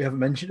that we haven't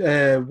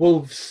mentioned,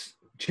 Wolves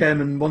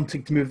chairman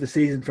wanting to move the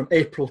season from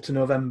April to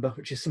November,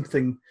 which is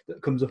something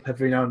that comes up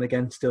every now and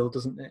again still,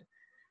 doesn't it?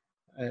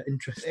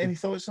 Interesting. Any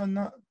thoughts on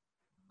that?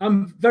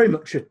 I'm very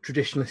much a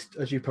traditionalist,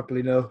 as you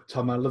probably know,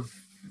 Tom. I love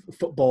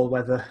football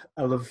weather.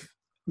 I love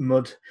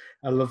mud.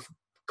 I love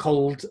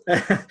cold.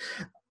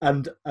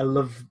 And I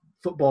love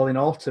football in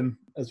autumn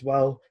as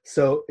well.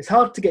 So it's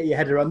hard to get your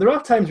head around. There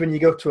are times when you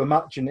go to a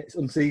match and it's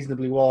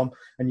unseasonably warm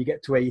and you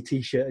get to wear your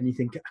T-shirt and you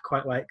think, I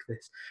quite like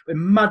this. But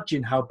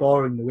imagine how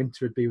boring the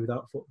winter would be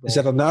without football. Is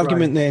there an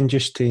argument then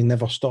just to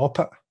never stop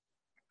it?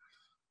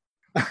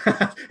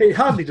 It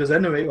hardly does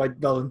anyway,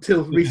 well,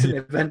 until recent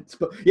events.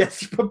 But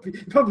yes, you're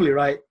probably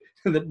right.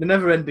 The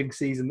never-ending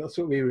season, that's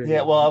what we really...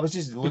 Yeah, well, I was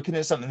just looking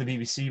at something on the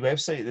BBC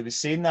website that was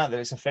saying that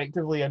it's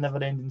effectively a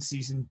never-ending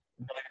season.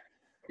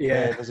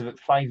 Yeah, there's about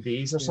 5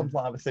 days or something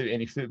like that without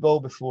any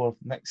football before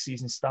next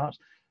season starts.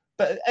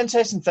 But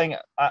interesting thing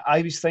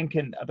I was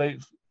thinking about,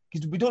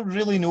 because we don't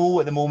really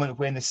know at the moment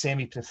when the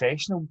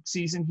semi-professional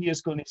season here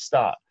is going to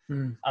start.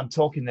 I'm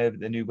talking now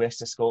about the new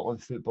West of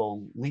Scotland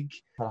Football League,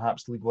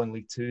 perhaps League 1,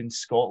 League 2 in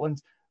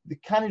Scotland. They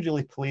can't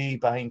really play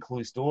behind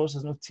closed doors.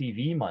 There's no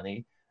TV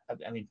money.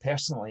 I mean,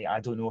 personally, I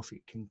don't know if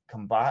it can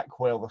come back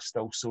while there's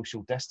still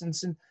social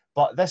distancing,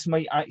 but this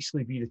might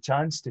actually be the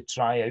chance to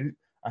try out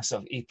a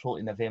sort of April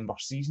to November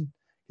season,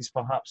 because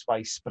perhaps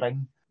by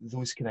spring,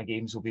 those kind of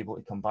games will be able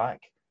to come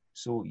back.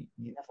 So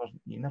you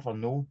never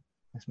know.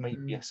 This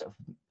might be a sort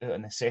of a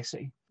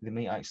necessity. They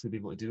might actually be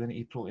able to do an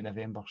April to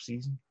November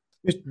season.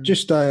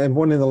 Just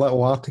one of the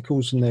little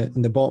articles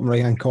in the bottom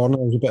right-hand corner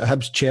was about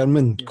Hibs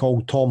chairman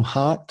called Tom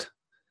Hart.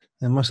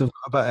 He must have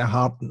got a bit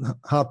of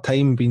hard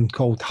time being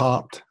called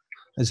Hart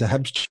as a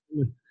Hibs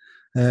chairman.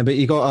 But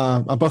he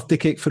got a birthday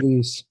cake for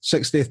his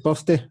 60th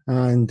birthday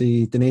and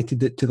he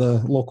donated it to the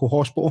local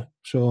hospital.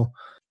 So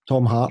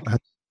Tom Hart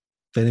had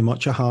very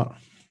much a heart.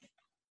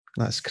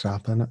 That's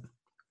crap, isn't it?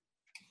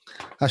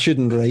 I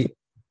shouldn't write.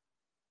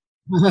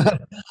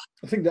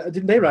 I think that,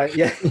 didn't they write?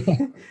 Yeah.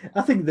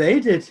 I think they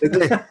did.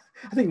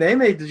 I think they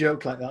made the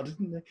joke like that,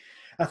 didn't they?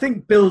 I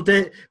think Bill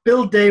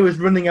Day was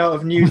running out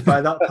of news by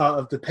that part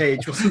of the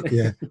page, wasn't he?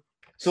 Yeah.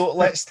 So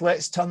let's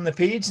turn the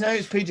page now.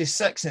 It's pages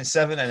 6 and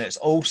 7, and it's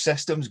all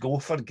systems go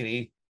for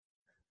Gray.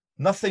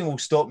 Nothing will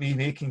stop me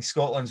making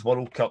Scotland's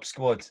World Cup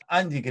squad.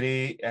 Andy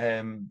Gray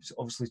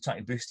obviously trying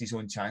to boost his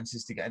own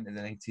chances to get into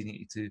the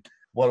 1982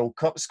 World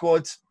Cup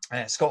squad.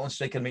 Scotland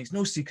striker makes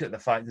no secret of the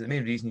fact that the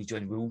main reason he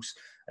joined Wolves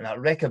and that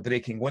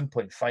record-breaking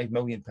 £1.5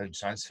 million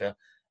transfer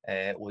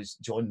was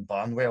John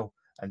Barnwell,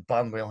 and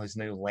Barnwell has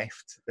now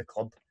left the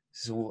club.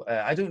 So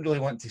I don't really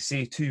want to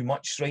say too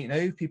much right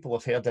now. People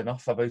have heard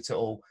enough about it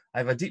all. I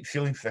have a deep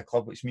feeling for the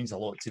club, which means a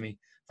lot to me.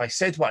 If I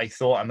said what I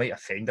thought, I might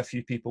offend a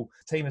few people.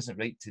 Time isn't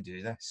right to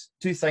do this.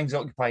 2 things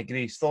occupy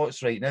Gray's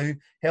thoughts right now: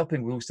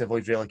 helping Wolves to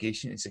avoid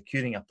relegation and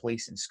securing a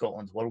place in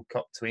Scotland's World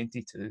Cup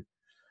 22.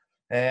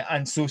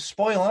 And so,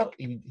 spoiler,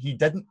 he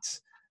didn't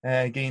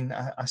gain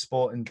a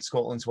spot in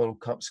Scotland's World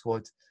Cup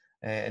squad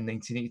in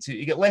 1982.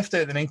 He got left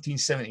out of the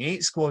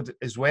 1978 squad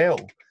as well,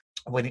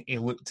 when he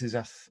looked as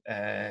if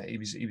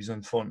he was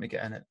on form to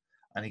get in it,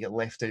 and he got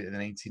left out of the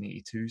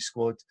 1982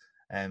 squad,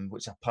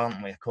 which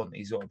apparently, according to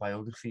his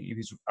autobiography, he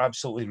was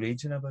absolutely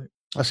raging about.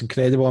 That's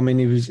incredible. I mean,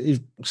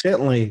 he's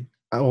certainly,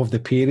 of the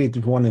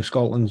period, one of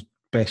Scotland's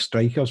best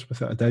strikers,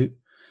 without a doubt.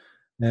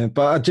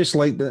 But I just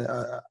like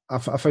that. I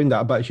found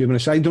that a bit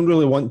humorous. I don't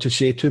really want to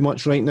say too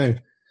much right now,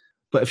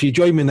 but if you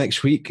join me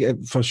next week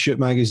for Shoot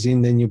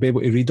Magazine, then you'll be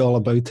able to read all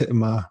about it in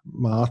my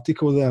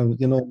article there.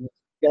 You know,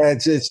 yeah,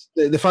 it's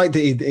the fact that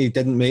he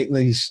didn't make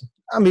these.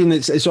 I mean,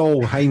 it's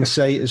all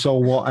hindsight. It's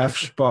all what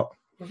ifs. But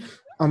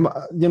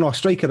a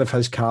striker of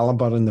his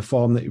calibre and the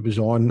form that he was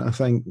on, I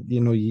think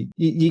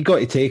you got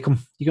to take him.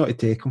 You got to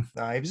take him.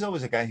 He was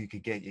always a guy who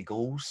could get you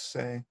goals,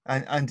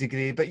 Andy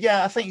Gray. But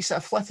yeah, I think he sort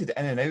of flitted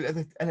in and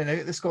out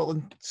of the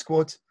Scotland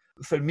squad.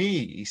 for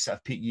me, his sort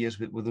of peak years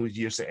were those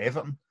years at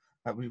Everton,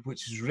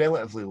 which was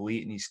relatively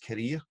late in his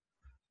career.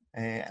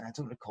 And I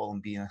don't recall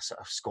him being a sort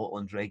of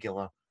Scotland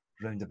regular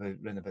round about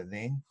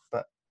then.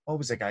 But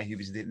always a guy who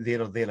was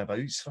there or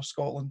thereabouts for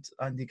Scotland,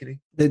 Andy Gray.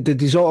 Did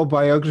his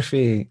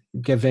autobiography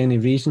give any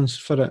reasons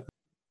for it?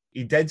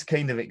 He did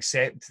kind of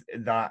accept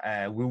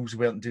that Wolves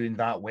weren't doing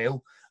that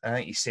well. I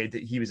think he said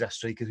that he was a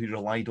striker who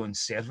relied on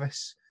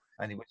service,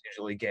 and he was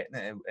usually getting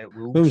it at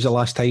Wolves. When was the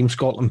last time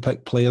Scotland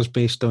picked players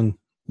based on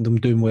them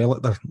doing well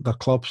at their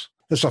clubs?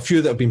 There's a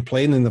few that have been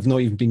playing and they've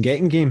not even been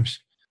getting games.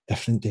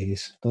 Different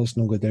days. Let's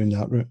not go down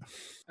that route.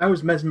 I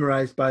was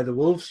mesmerised by the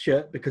Wolves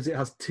shirt because it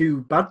has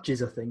 2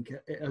 badges, I think.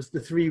 It has the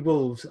 3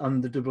 Wolves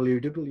and the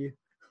WW.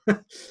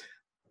 Not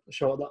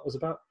sure what that was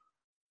about.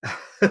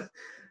 I've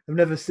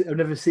never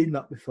seen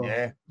that before.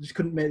 Yeah. Just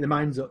couldn't make the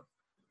minds up.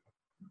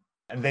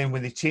 And then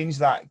when they changed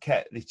that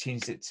kit, they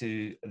changed it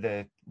to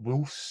the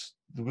Wolves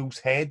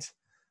head.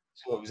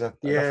 So it was a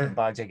different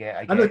badge I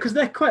get. I know, because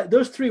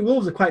those 3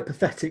 wolves are quite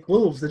pathetic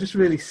wolves. They're just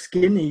really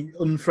skinny,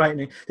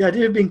 unfrightening. The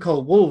idea of being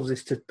called wolves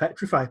is to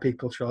petrify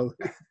people, surely.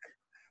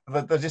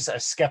 They're just sort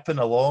of skipping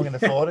along in the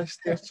forest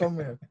there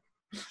somewhere.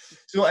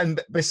 So, and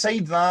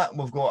beside that,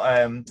 we've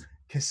got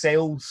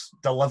Cassell's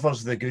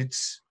delivers the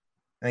goods.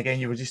 And again,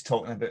 you were just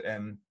talking about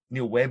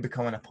Neil Webb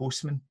becoming a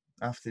postman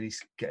after his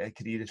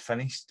career had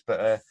finished.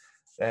 But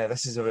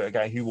this is about a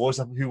guy who was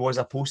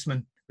a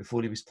postman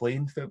before he was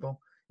playing football.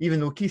 Even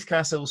though Keith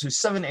Cassells, whose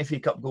 7 FA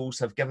Cup goals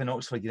have given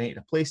Oxford United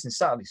a place in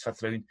Saturday's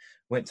 5th round,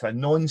 went to a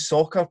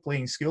non-soccer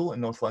playing school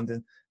in North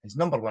London, his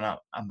number one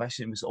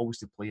ambition was always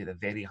to play at the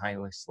very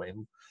highest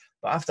level.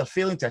 But after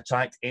failing to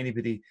attract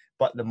anybody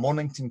but the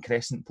Mornington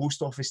Crescent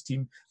post office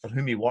team for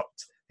whom he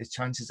worked, his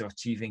chances of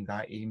achieving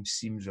that aim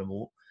seems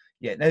remote.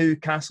 Yet now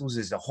Castles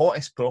is the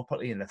hottest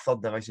property in the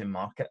 3rd Division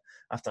market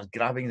after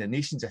grabbing the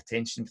nation's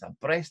attention with a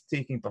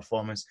breathtaking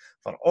performance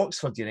for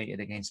Oxford United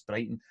against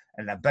Brighton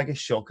in the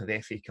biggest shock of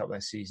the FA Cup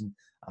this season,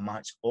 a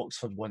match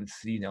Oxford won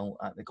 3-0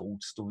 at the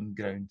Goldstone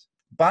ground.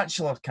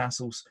 Bachelor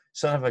Castles,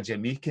 son of a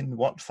Jamaican,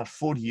 worked for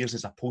 4 years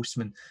as a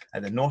postman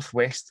at the North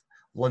West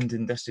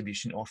London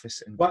distribution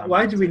office.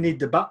 Why do we need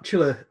the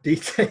bachelor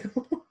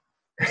detail?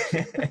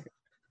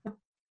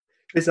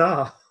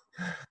 Bizarre.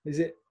 Is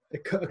it a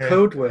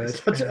code word?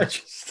 I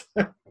just...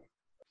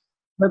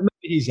 Maybe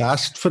he's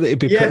asked for it to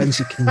be put in,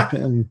 so he can put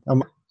in.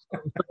 I'm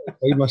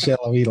made myself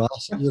a wee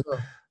lass.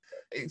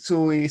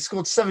 So he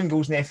scored 7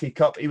 goals in the FA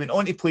Cup. He went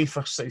on to play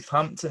for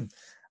Southampton,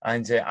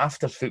 and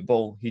after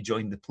football he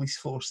joined the police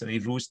force and he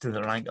rose to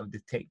the rank of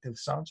detective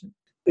sergeant.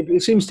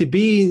 It seems to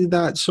be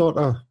that sort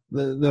of,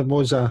 there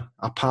was a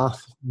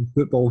path in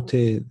football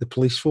to the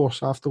police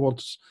force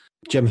afterwards.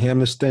 Jim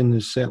Hermiston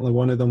is certainly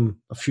one of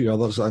them. A few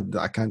others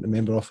I can't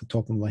remember off the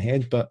top of my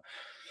head, but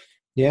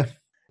yeah.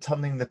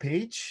 Turning the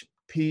page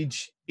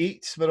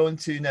 8 we're on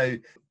to now.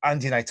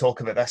 Andy and I talk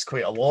about this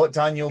quite a lot,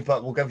 Daniel,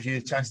 but we'll give you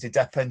a chance to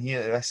dip in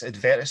here to this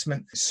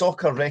advertisement.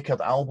 Soccer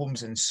record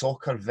albums and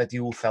soccer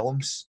video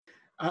films.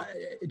 I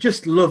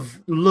just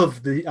love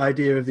the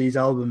idea of these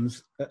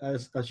albums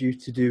as you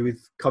to do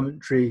with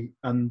commentary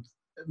and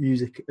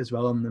music as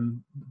well on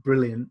them.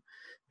 Brilliant.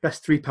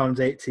 Best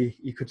 £3.80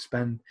 you could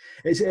spend.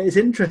 It's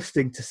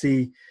interesting to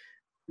see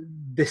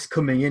this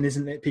coming in,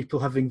 isn't it? People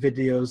having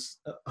videos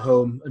at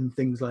home and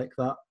things like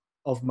that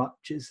of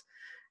matches.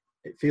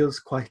 It feels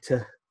quite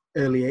a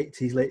early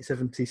 80s, late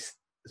 70s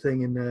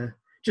thing, and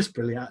just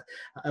brilliant.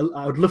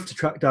 I would love to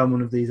track down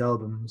one of these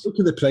albums. Look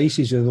at the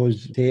prices of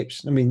those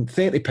tapes. I mean,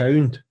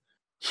 £30.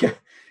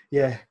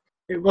 Yeah.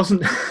 It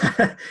wasn't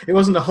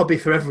a hobby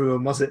for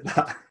everyone, was it?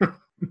 That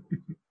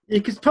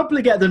you could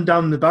probably get them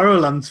down the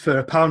Barrowlands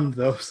for £1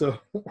 though. So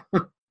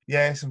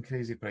yeah, some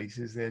crazy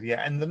prices there.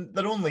 Yeah, and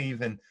they're only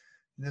even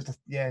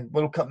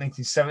World Cup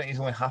 1970 is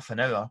only half an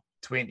hour.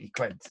 20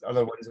 quid.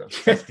 Other ones are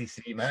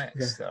 53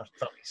 minutes. That are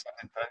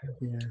 37 pounds.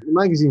 Yeah. The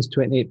magazine's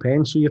 28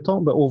 so you're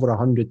talking about over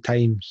 100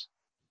 times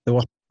the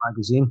worth of the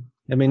magazine.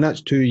 I mean,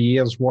 that's 2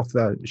 years worth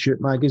of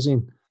Shoot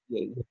magazine.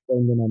 You're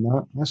spending on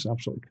that. That's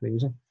absolutely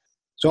crazy.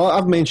 So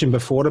I've mentioned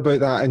before about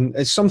that, and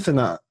it's something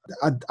that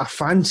I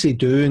fancy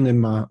doing in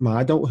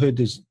my adulthood,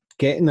 is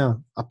getting a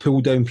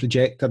pull-down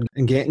projector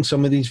and getting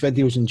some of these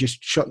videos and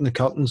just shutting the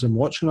curtains and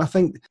watching. I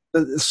think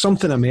there's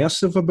something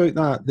immersive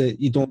about that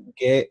you don't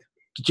get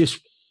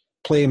just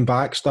playing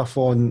back stuff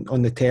on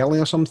the telly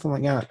or something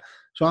like that.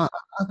 So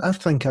I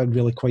think I'd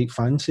really quite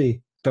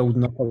fancy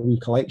building up a wee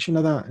collection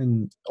of that,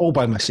 and all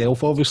by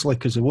myself, obviously,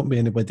 because there won't be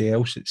anybody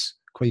else. It's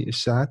quite as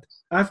sad.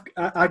 I've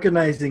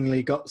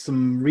agonisingly got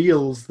some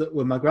reels that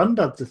were my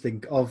granddad's, I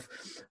think, of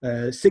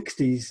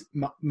 60s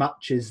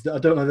matches that I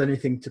don't have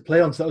anything to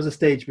play on. So that was a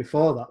stage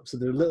before that. So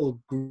they're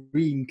little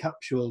green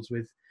capsules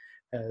with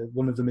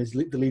one of them is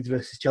the Leeds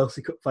versus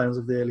Chelsea Cup finals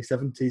of the early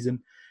 70s. And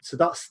so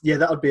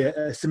that would be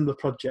a similar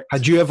project.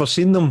 Had you ever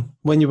seen them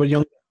when you were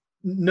young?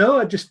 No,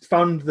 I just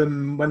found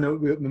them when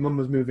my mum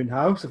was moving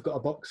house. I've got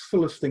a box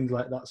full of things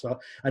like that. So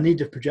I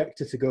need a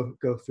projector to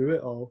go through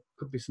it, or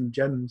could be some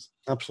gems.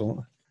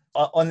 Absolutely.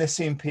 On the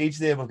same page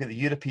there, we've got the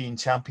European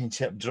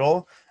Championship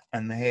draw.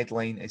 and the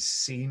headline is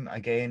Same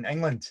Again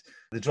England.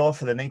 The draw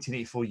for the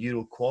 1984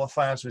 Euro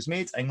qualifiers was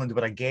made. England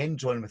were again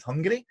drawn with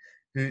Hungary,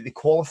 who they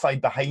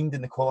qualified behind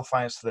in the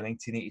qualifiers for the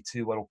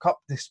 1982 World Cup,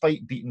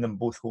 despite beating them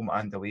both home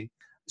and away.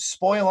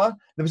 Spoiler,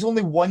 there was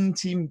only one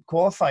team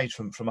qualified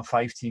from a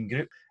 5-team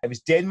group. It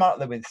was Denmark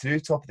that went through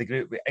top of the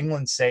group, with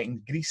England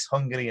second, Greece,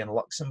 Hungary and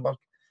Luxembourg.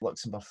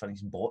 Luxembourg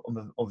finished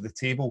bottom of the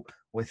table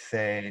with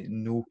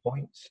no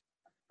points.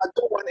 I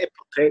don't want to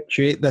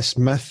perpetuate this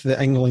myth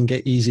that England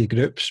get easy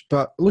groups,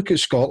 but look at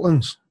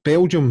Scotland's.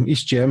 Belgium,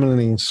 East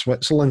Germany and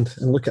Switzerland,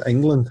 and look at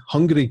England.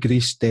 Hungary,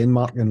 Greece,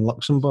 Denmark and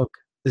Luxembourg.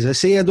 As I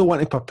say, I don't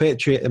want to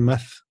perpetuate the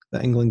myth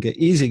that England get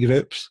easy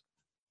groups,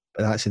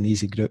 but that's an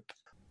easy group.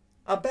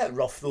 A bit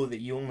rough though that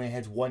you only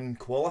had one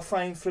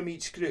qualifying from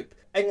each group.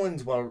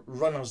 England were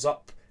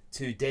runners-up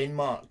to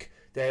Denmark.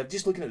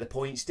 Just looking at the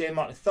points,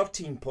 Denmark had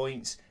 13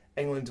 points,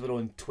 England were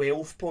on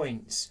 12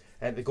 points.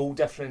 The goal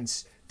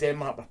difference,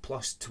 Denmark were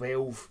plus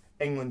 12,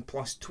 England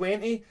plus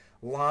 20,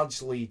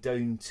 largely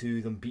down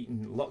to them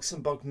beating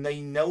Luxembourg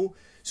 9-0.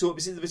 So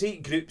there was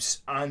 8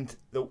 groups and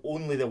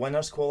only the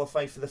winners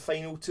qualified for the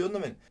final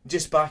tournament.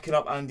 Just backing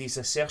up Andy's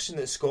assertion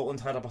that Scotland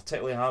had a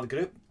particularly hard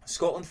group,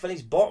 Scotland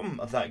finished bottom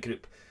of that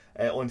group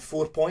on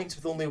 4 points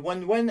with only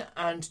 1 win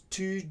and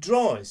 2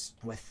 draws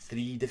with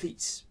 3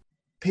 defeats.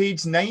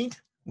 Page 9,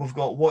 we've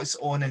got what's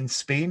on in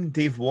Spain,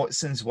 Dave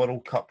Watson's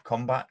World Cup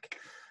comeback.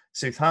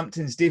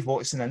 Southampton's Dave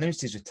Watson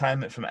announced his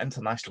retirement from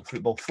international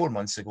football 4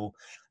 months ago,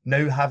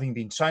 now having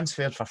been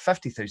transferred for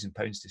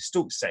 £50,000 to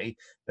Stoke City.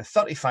 The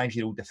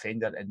 35-year-old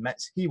defender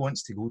admits he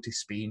wants to go to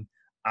Spain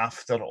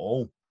after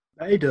all.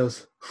 He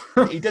does.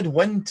 He did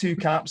win 2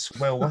 caps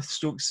while with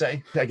Stoke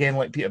City. Again,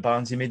 like Peter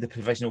Barnes, he made the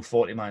provisional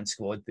 40-man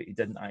squad, but he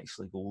didn't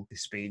actually go to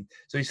Spain.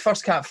 So his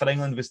first cap for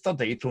England was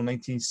 3rd April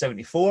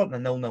 1974, a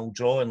 0-0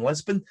 draw in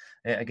Lisbon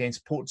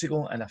against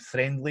Portugal in a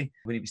friendly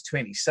when he was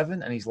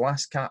 27, and his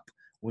last cap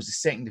was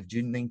the 2nd of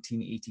June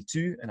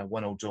 1982 in a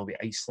 1-0 draw with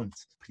Iceland,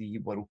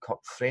 pre-World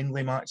Cup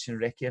friendly match in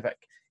Reykjavik,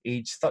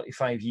 aged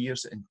 35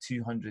 years and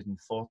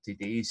 240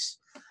 days.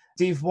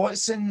 Dave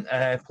Watson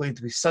played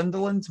with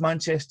Sunderland,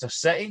 Manchester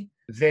City,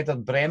 Werder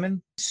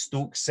Bremen,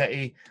 Stoke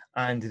City,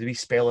 and the wee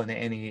spell in the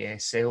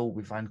NASL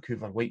with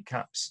Vancouver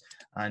Whitecaps,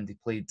 and he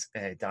played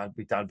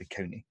Derby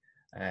County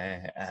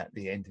at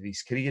the end of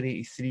his career,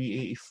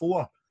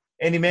 83-84.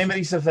 Any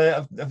memories of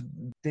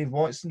Dave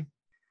Watson?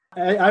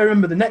 I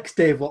remember the next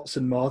Dave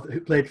Watson more, who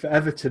played for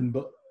Everton,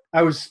 but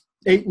I was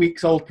 8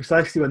 weeks old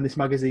precisely when this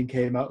magazine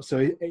came out,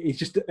 so he's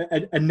just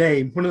a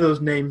name, one of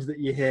those names that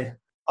you hear.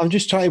 I'm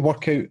just trying to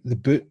work out the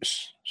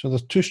boots. So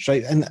there's 2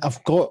 stripes, and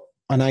I've got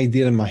an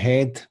idea in my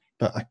head,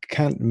 but I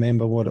can't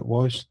remember what it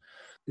was.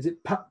 Is it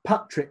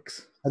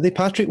Patrick's? Are they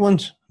Patrick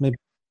ones? Maybe.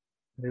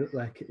 They look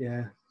like it,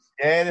 yeah.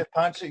 Yeah, the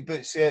Patrick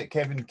boots, yeah,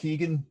 Kevin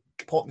Keegan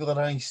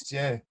popularised,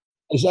 yeah.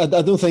 I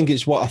don't think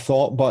it's what I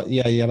thought, but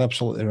yeah, you're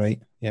absolutely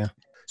right, yeah.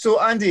 So,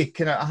 Andy,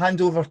 can I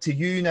hand over to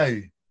you now?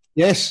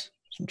 Yes.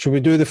 Shall we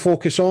do the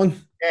focus on?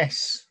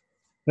 Yes.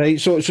 Right.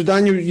 So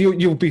Daniel,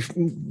 you'll be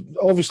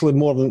obviously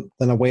more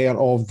than aware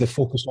of the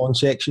focus on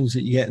sections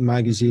that you get in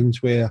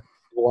magazines where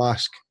we'll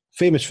ask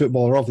famous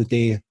footballer of the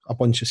day a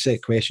bunch of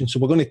set questions. So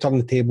we're going to turn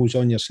the tables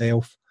on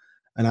yourself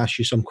and ask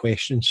you some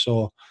questions.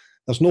 So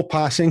there's no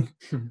passing.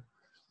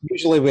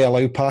 Usually we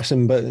allow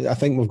passing, but I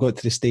think we've got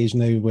to the stage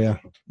now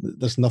where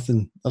there's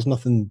nothing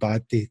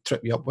bad to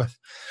trip you up with.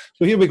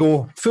 So here we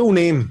go. Full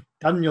name.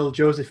 Daniel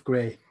Joseph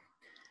Gray.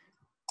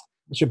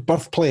 What's your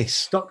birthplace?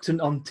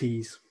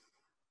 Stockton-on-Tees.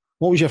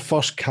 What was your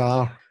first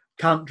car?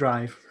 Can't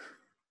drive.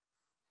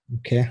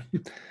 Okay.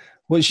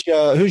 Who's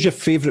your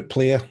favourite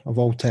player of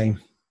all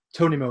time?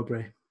 Tony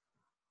Mowbray.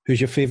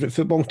 Who's your favourite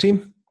football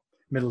team?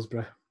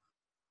 Middlesbrough.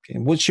 Okay.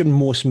 What's your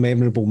most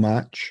memorable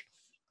match?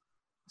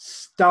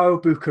 Steaua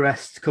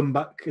Bucharest come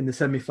back in the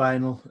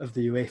semi-final of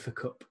the UEFA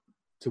Cup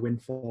to win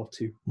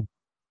 4-2.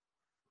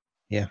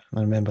 Yeah, I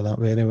remember that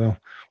very well.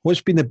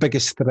 What's been the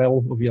biggest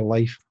thrill of your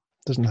life?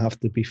 Doesn't have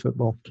to be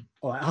football.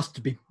 Oh, it has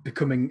to be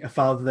becoming a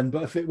father then,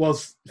 but if it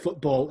was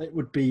football, it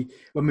would be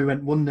when we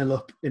went 1-0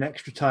 up in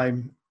extra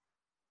time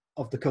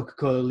of the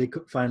Coca-Cola League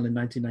Cup final in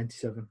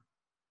 1997.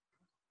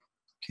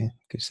 Okay,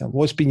 good stuff.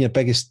 What's been your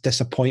biggest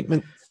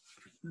disappointment?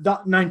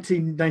 That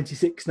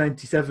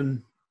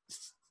 1996-97,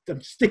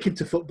 I'm sticking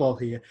to football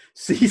here,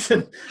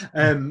 season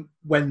when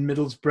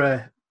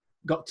Middlesbrough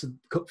got to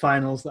cup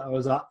finals that I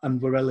was at and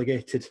were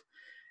relegated.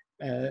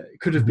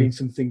 Could have been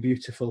something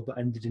beautiful, but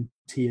ended in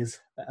tears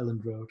at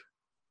Elland Road.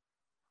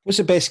 What's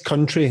the best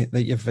country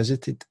that you've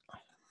visited?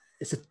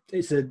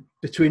 It's a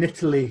between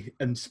Italy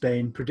and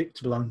Spain.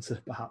 Predictable answer,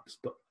 perhaps,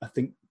 but I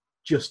think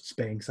just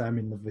Spain, because I'm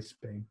in love with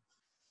Spain.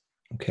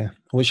 Okay.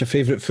 What's your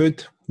favourite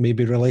food?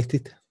 Maybe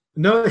related?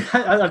 No,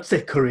 I'd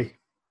say curry.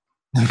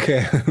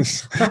 Okay.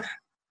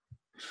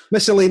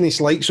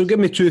 Miscellaneous like. So give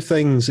me 2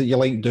 things that you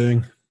like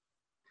doing.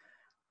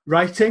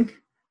 Writing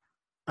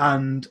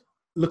and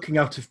looking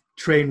out of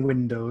train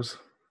windows.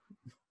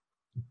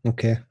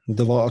 Okay. Did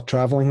a lot of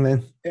travelling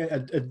then?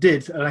 I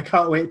did, and I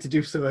can't wait to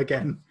do so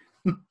again.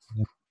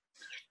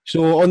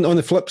 So on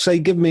the flip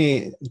side, give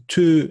me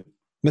 2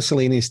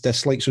 miscellaneous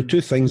dislikes. So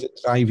 2 things that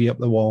drive you up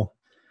the wall.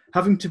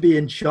 Having to be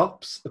in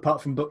shops,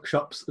 apart from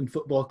bookshops and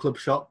football club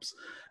shops,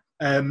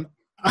 and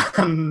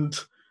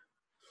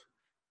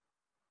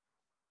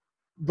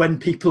when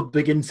people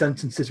begin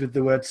sentences with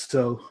the word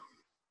 "so."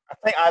 I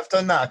think I've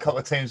done that a couple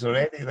of times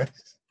already. This.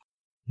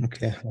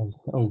 Okay,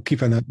 I'll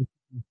keep an eye.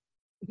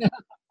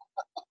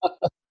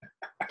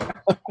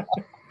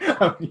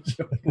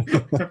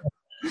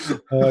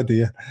 Oh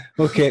dear.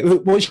 Okay,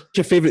 what's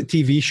your favourite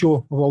TV show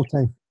of all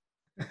time?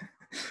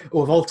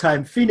 Of all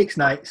time, Phoenix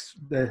Nights,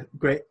 the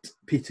great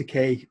Peter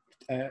Kay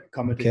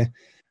comedy. Okay.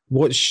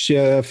 What's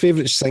your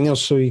favourite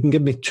singers? So you can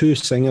give me 2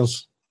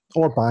 singers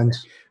or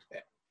bands.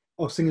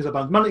 Or singers or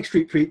bands. Manic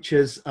Street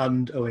Preachers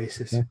and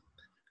Oasis. Okay.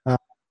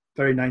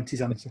 Very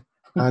 90s answer.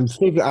 And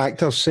favourite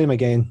actors, same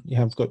again. You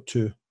have got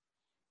 2.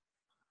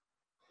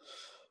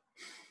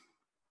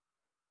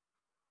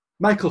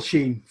 Michael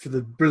Sheen for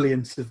the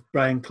brilliance of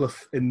Brian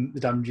Clough in The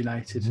Damned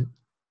United. Mm-hmm.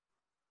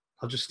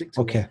 I'll just stick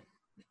to Okay.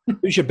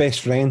 Who's your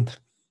best friend?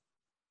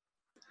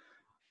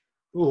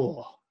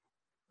 Oh,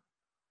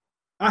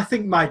 I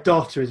think my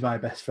daughter is my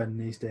best friend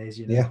these days.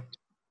 You know, Yeah.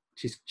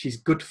 She's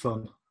good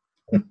fun.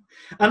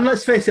 And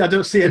let's face it, I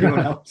don't see anyone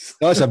else.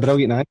 That's a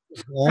brilliant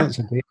actor. Yeah, that's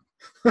a great.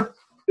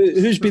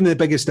 Who's been the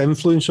biggest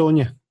influence on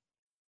you?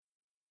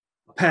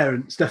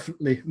 Parents,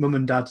 definitely. Mum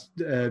and dad.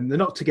 They're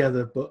not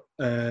together, but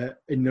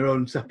in their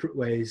own separate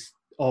ways,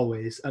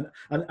 always.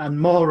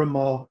 And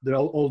more, the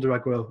older I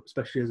grow,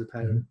 especially as a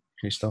parent.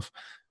 Great stuff.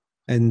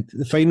 And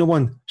the final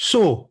one.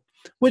 So,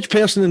 which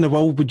person in the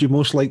world would you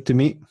most like to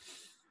meet?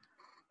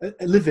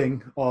 A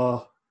living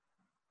or...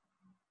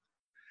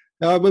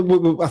 I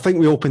think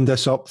we opened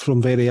this up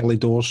from very early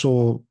doors,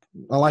 so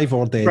alive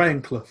or dead?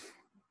 Brian Clough,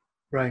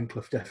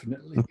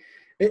 definitely.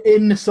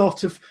 In the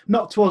sort of,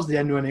 not towards the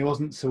end when he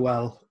wasn't so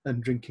well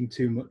and drinking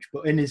too much,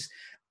 but in his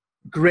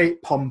great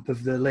pomp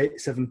of the late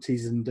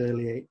 70s and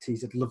early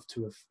 80s, I'd love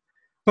to have,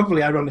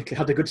 probably ironically,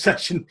 had a good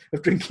session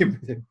of drinking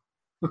with him.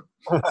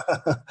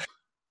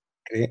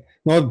 Great.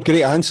 No,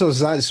 great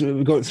answers.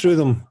 We got through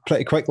them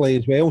pretty quickly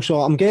as well.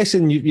 So I'm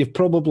guessing you've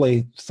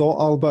probably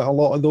thought about a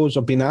lot of those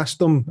or been asked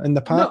them in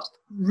the past.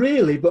 Not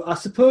really, but I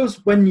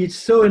suppose when you're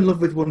so in love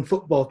with one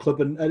football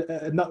club, and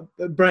that,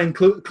 Brian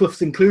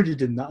Clough's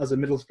included in that as a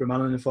Middlesbrough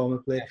man and a former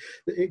player,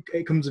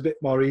 it comes a bit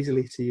more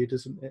easily to you,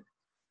 doesn't it?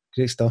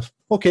 Great stuff.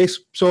 Okay,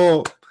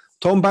 so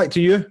Tom, back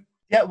to you.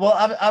 Yeah, well,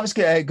 I was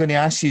going to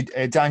ask you,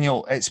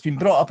 Daniel, it's been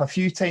brought up a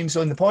few times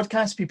on the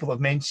podcast. People have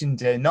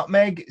mentioned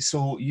Nutmeg,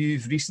 so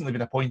you've recently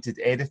been appointed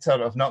editor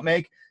of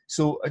Nutmeg.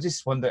 So I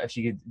just wonder if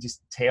you could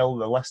just tell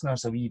the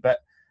listeners a wee bit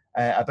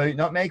about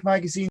Nutmeg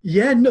magazine.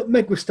 Yeah,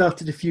 Nutmeg was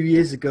started a few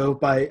years ago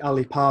by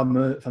Ali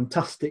Palmer,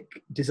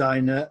 fantastic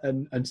designer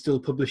and still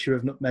publisher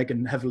of Nutmeg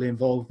and heavily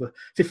involved. We're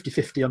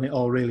 50-50 on it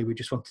all, really. We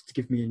just wanted to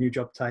give me a new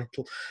job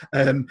title.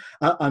 And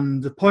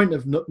the point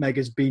of Nutmeg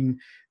has been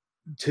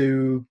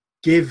to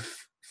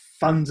give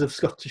fans of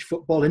Scottish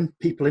football and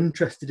people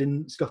interested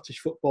in Scottish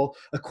football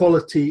a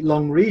quality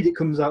long read. It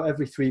comes out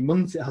every 3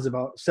 months. It has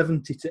about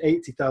 70 to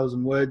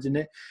 80,000 words in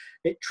it.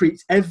 It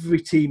treats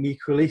every team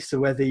equally. So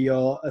whether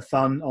you're a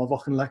fan of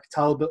Auchinleck,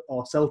 Talbot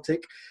or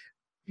Celtic,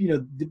 you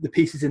know, the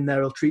pieces in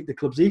there will treat the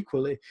clubs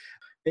equally.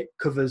 It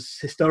covers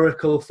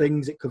historical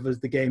things. It covers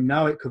the game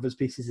now. It covers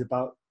pieces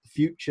about the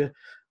future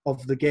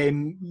of the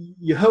game.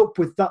 You hope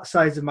with that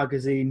size of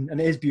magazine,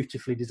 and it is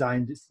beautifully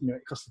designed, it's, you know,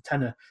 it costs a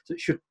tenner, so it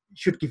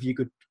should give you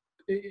good,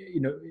 you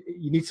know,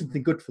 you need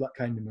something good for that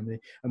kind of money,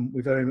 and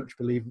we very much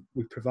believe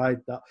we provide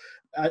that.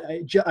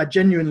 I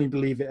genuinely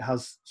believe it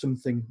has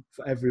something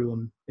for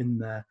everyone in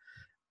there,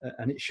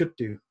 and it should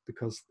do,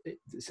 because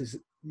this is,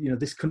 you know,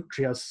 this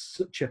country has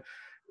such a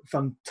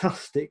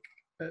fantastic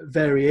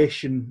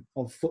variation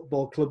of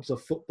football clubs,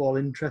 of football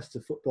interests,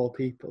 of football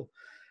people.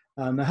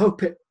 And I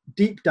hope it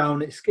deep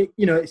down, it's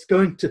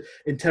going to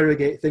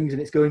interrogate things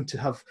and it's going to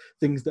have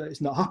things that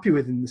it's not happy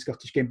with in the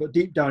Scottish game. But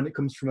deep down, it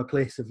comes from a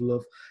place of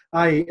love.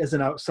 I, as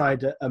an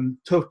outsider, am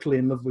totally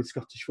in love with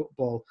Scottish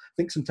football. I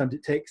think sometimes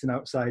it takes an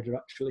outsider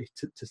actually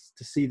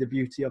to see the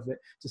beauty of it,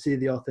 to see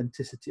the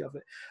authenticity of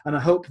it. And I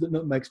hope that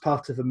Nutmeg's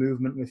part of a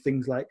movement with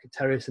things like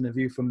Terrace and A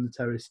View from the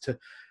Terrace to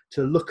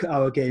look at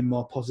our game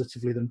more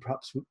positively than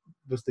perhaps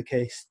was the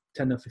case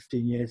 10 or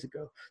 15 years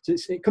ago. So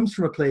it comes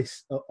from a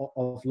place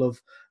of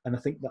love, and I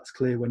think that's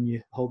clear when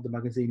you hold the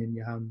magazine in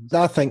your hands.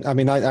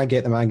 I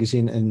get the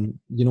magazine, and,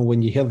 you know,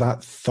 when you hear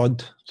that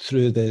thud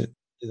through the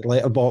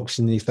letterbox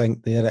and you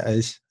think, there it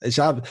is. It's,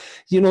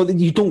 you know,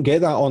 you don't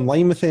get that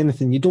online with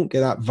anything. You don't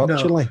get that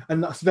virtually. No,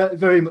 and that's very,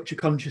 very much a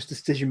conscious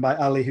decision by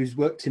Ali, who's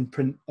worked in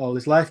print all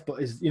his life,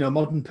 but is, you know, a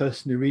modern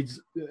person who reads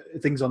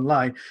things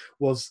online,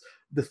 was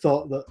the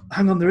thought that,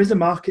 hang on, there is a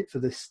market for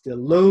this still.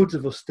 Loads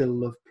of us still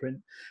love print.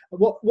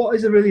 What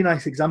is a really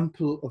nice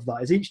example of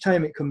that is each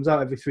time it comes out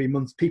every 3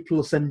 months, people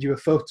will send you a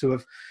photo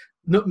of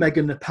Nutmeg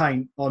and a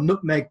pint, or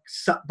Nutmeg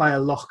sat by a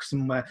loch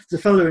somewhere.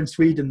 There's a fellow in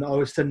Sweden that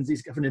always sends,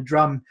 he's having a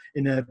dram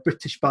in a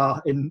British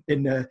bar in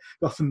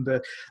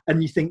Gothenburg,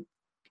 and you think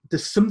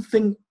there's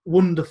something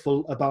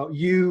wonderful about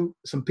you,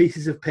 some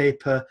pieces of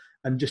paper,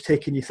 and just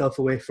taking yourself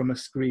away from a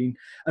screen.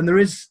 And there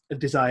is a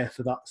desire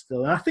for that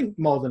still. And I think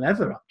more than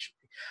ever, actually.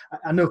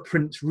 I know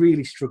print's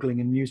really struggling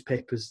and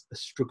newspapers are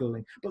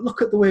struggling, but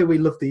look at the way we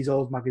love these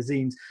old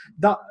magazines.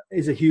 That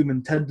is a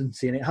human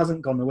tendency and it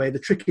hasn't gone away. The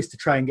trick is to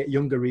try and get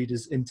younger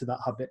readers into that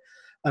habit.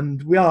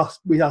 And we are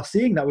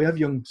seeing that. We have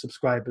young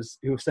subscribers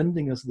who are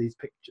sending us these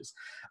pictures.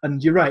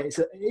 And you're right,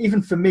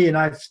 even for me, and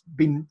I've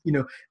been,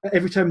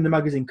 every time the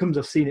magazine comes,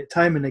 I've seen it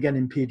time and again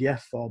in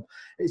PDF form.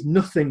 It's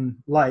nothing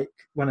like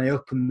when I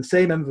open the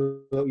same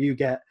envelope you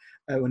get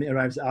when it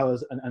arrives at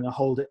ours, and I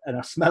hold it and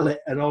I smell it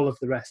and all of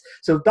the rest.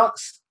 So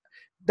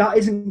that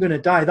isn't going to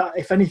die. That,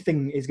 if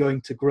anything, is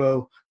going to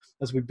grow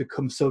as we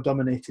become so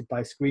dominated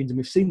by screens. And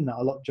we've seen that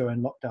a lot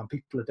during lockdown.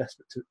 People are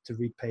desperate to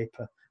read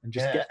paper and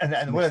just get.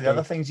 And one of the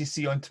other ththings you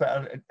see on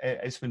Twitter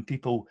is when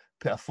people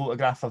put a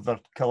photograph of their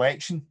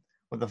collection,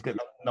 where they've got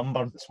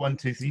numbers 1,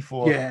 2, 3,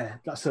 4. Yeah,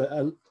 that's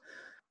a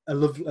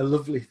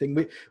lovely thing.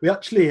 We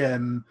actually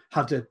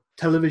had a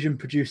television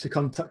producer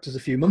contact us a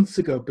few months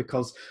ago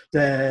because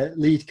their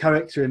lead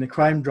character in a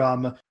crime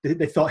drama,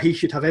 they thought he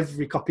should have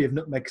every copy of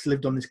Nutmegs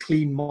lived on this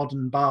clean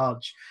modern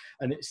barge,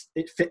 and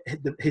it fit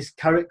his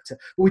character.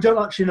 But we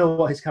don't actually know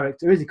what his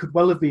character is. He could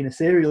well have been a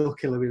serial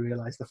killer, we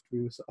realised after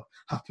we were sort of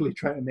happily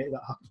trying to make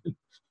that happen.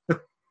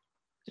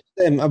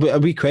 A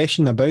wee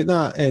question about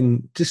that,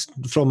 and just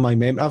from my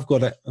memory, I've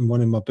got it on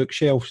one of my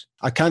bookshelves.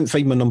 I can't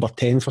find my number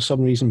 10 for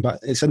some reason, but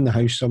it's in the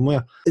house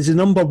somewhere. Is the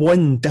number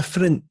 1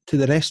 different to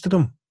the rest of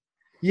them?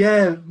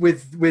 Yeah,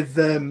 with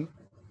you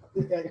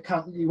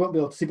won't be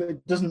able to see, but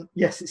it doesn't.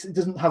 Yes, it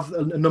doesn't have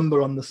a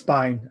number on the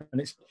spine,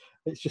 and it's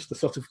just a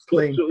sort of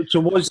plain. So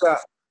was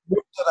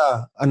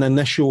there an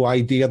initial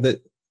idea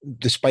that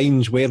the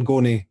spines were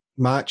going to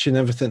match and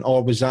everything,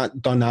 or was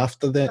that done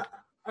after that?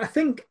 I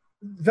think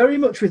very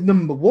much with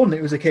number 1,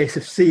 it was a case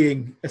of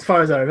seeing, as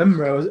far as I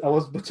remember, I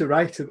was but a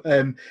writer,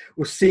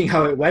 was seeing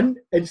how it went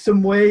in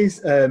some ways,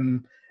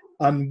 and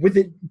with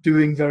it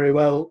doing very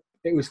well.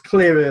 It was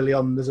clear early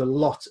on there's a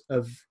lot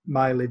of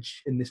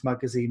mileage in this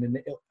magazine, and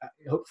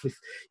hopefully,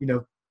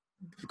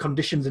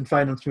 conditions and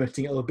finance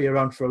permitting, it'll be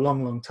around for a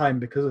long, long time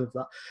because of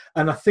that.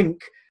 And I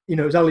think, it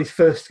was Ali's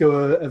first go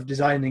of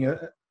designing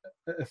a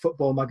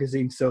football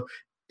magazine, so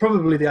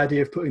probably the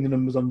idea of putting the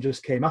numbers on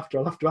just came after.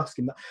 I'll have to ask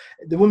him that.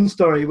 The one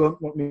story you won't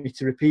want me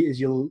to repeat is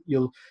you'll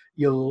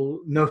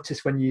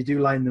notice when you do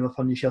line them up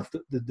on your shelf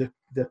that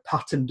the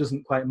pattern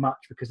doesn't quite match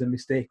because a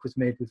mistake was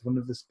made with one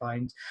of the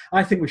spines.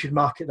 I think we should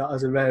market that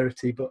as a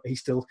rarity, but he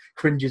still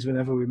cringes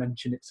whenever we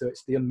mention it, so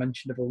it's the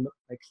unmentionable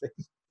Nutmeg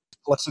thing.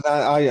 Listen,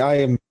 I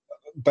am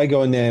big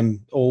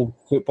on old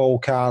football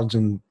cards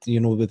and,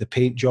 with the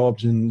paint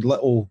jobs and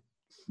little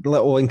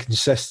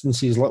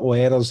inconsistencies, little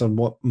errors are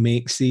what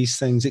makes these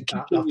things.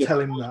 I'll tell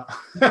him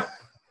that.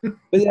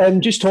 But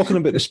just talking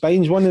about the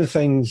spines, one of the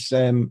things,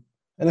 and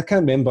I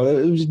can't remember,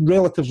 it was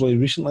relatively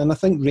recently, and I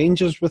think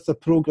Rangers with the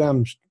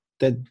programmes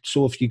did,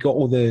 so if you got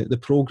all the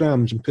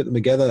programmes and put them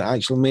together, it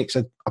actually makes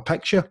a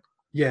picture.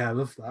 Yeah, I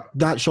love that.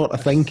 That sort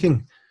of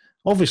thinking.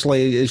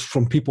 Obviously, it's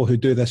from people who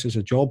do this as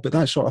a job, but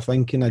that sort of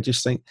thinking, I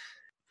just think,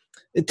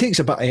 it takes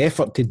a bit of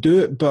effort to do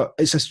it, but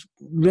it's a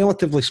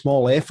relatively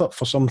small effort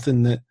for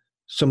something that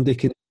somebody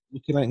can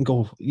look at it and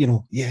go,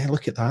 yeah,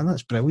 look at that,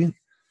 that's brilliant.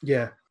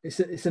 Yeah,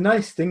 it's a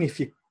nice thing if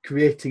you're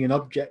creating an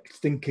object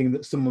thinking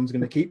that someone's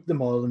going to keep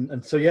them all,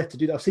 and so to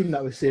do that. I've seen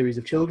that with a series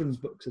of children's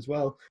books as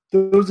well.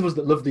 Those of us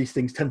that love these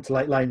things tend to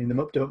like lining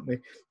them up, don't we?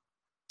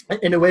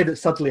 In a way that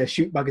sadly a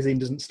Shoot magazine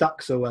doesn't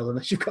stack so well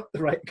unless you've got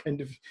the right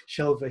kind of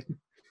shelving.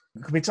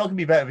 Can we talk a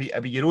bit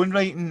about your own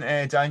writing,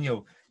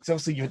 Daniel?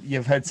 Because obviously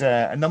you've had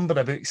a number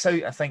of books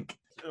out, I think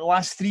the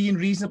last 3 in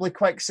reasonably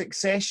quick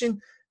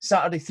succession.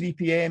 Saturday 3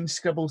 p.m,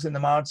 Scribbles in the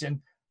Margin,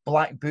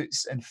 Black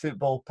Boots and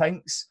Football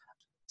Pinks.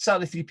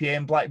 Saturday 3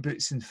 p.m, Black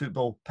Boots and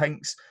Football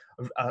Pinks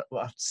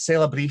are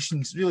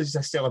celebrations, really just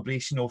a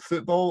celebration of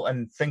football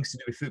and things to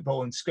do with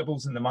football, and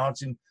Scribbles in the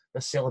Margin,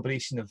 a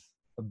celebration of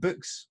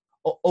books.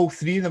 All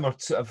 3 of them are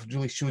sort of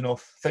really showing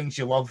off things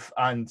you love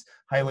and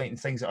highlighting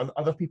things that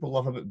other people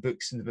love about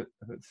books and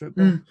about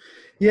football.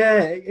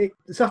 Yeah,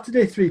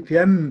 Saturday 3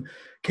 p.m.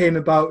 came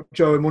about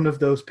during one of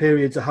those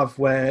periods I have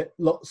where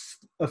lots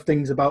of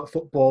things about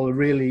football are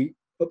really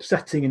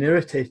upsetting and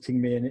irritating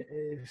me. And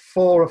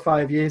 4 or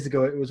 5 years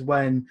ago, it was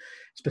when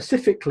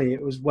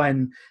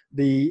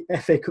the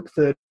FA Cup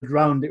third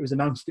round, it was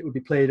announced it would be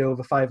played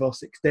over 5 or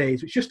 6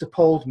 days, which just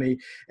appalled me.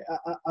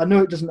 I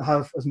know it doesn't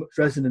have as much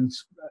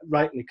resonance,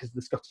 rightly, because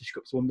the Scottish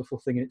Cup's a wonderful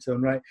thing in its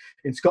own right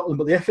in Scotland,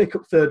 but the FA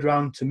Cup third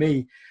round to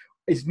me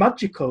is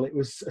magical. It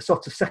was a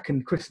sort of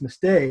second Christmas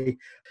Day.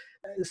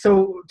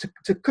 So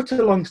to cut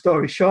a long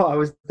story short, I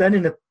was then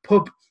in a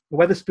pub,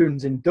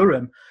 Wetherspoons in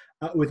Durham,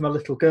 with my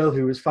little girl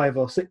who was 5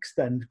 or 6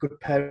 then. Good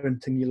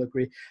parenting, you'll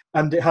agree.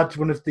 And it had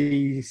one of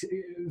these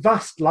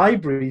vast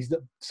libraries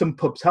that some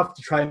pubs have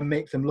to try and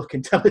make them look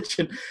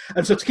intelligent.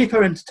 And so to keep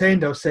her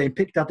entertained, I was saying,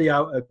 pick Daddy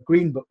out a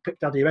green book, pick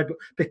Daddy a red book,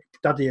 pick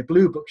Daddy a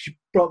blue book. She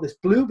brought this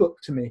blue book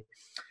to me.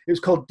 It was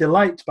called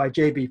Delight by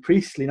J.B.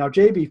 Priestley. Now,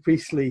 J.B.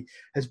 Priestley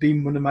has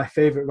been one of my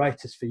favourite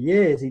writers for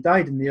years. He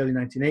died in the early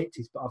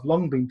 1980s, but I've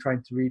long been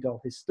trying to read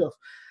all his stuff.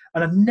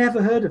 And I've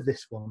never heard of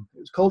this one. It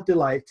was called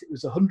Delight. It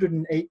was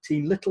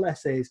 118 little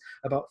essays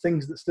about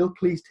things that still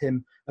pleased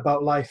him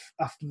about life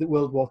after the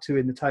World War II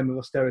in the time of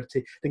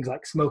austerity. Things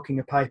like smoking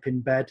a pipe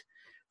in bed,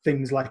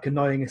 things like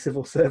annoying a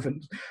civil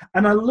servant.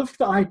 And I loved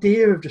the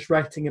idea of just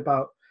writing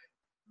about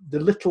the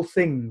little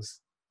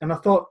things. And I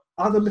thought,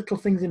 are the little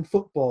things in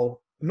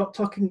football? I'm not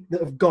talking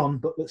that have gone,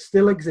 but that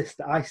still exist,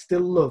 that I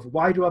still love.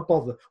 Why do I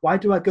bother? Why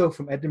do I go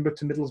from Edinburgh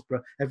to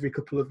Middlesbrough every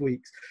couple of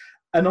weeks?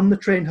 And on the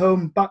train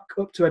home back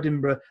up to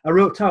Edinburgh, I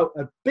wrote out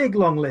a big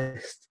long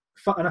list,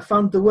 and I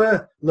found there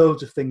were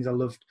loads of things I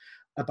loved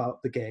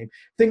about the game.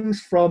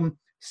 Things from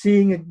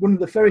seeing, one of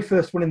the very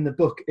first one in the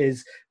book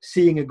is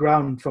seeing a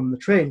ground from the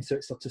train. So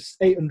it's sort of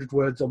 800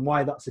 words on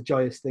why that's a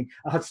joyous thing.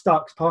 I had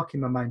Starks Park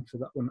in my mind for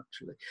that one,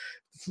 actually.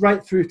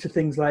 Right through to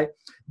things like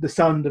the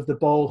sound of the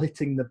ball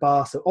hitting the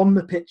bar. So on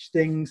the pitch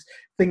things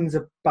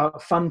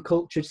about fan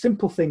culture,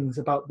 simple things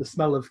about the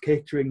smell of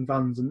catering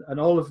vans and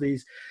all of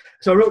these.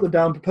 So I wrote them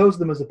down, proposed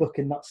them as a book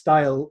in that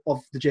style of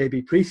the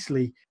J.B.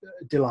 Priestley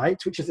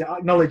Delight, which is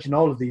acknowledged in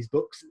all of these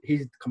books.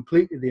 He's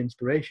completely the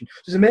inspiration.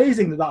 It's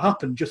amazing that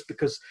happened just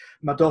because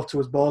my daughter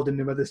was bored in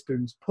the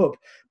Wetherspoons pub.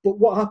 But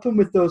what happened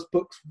with those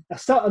books, I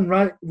sat and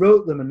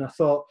wrote them and I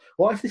thought,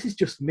 what if this is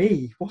just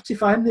me? What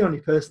if I'm the only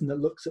person that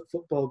looks at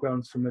football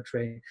grounds from a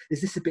train? Is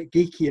this a bit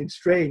geeky and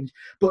strange?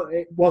 But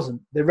it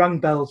wasn't. They rang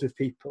bells with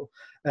people.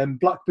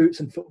 Black Boots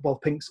and Football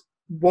Pinks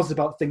was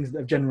about things that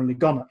have generally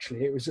gone,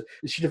 actually.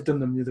 It should have done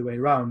them the other way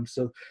around.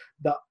 So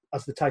that,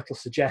 as the title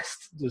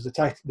suggests,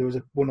 there was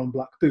a one on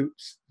Black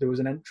Boots, there was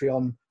an entry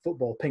on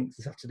Football Pinks,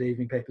 the Saturday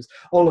evening papers,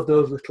 all of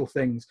those little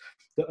things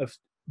that have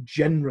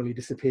generally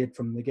disappeared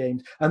from the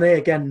games. And they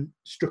again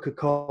struck a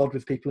chord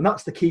with people. And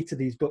that's the key to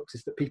these books,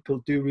 is that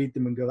people do read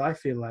them and go, I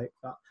feel like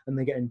that, and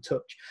they get in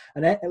touch.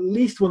 And at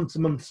least once a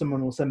month,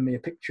 someone will send me a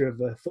picture of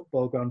a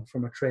football ground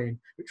from a train,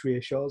 which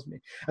reassures me.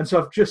 And so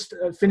I've just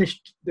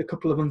finished a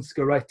couple of months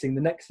ago writing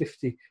the next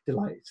 50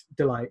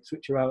 delights,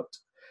 which are out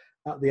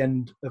at the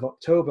end of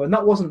October. And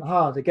that wasn't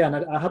hard. Again,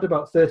 I had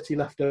about 30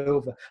 left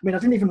over. I mean, I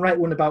didn't even write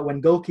one about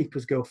when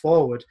goalkeepers go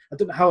forward. I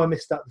don't know how I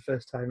missed that the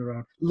first time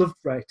around. Loved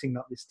writing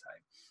that this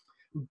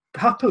time.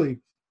 Happily,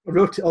 I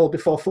wrote it all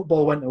before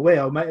football went away.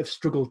 I might have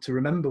struggled to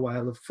remember why I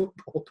love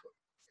football, but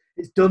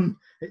it's done.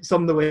 It's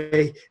on the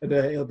way, and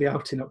it'll be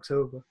out in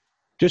October.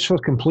 Just for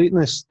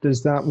completeness,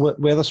 does that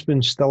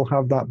Wetherspoons still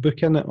have that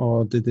book in it,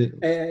 or did it?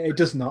 It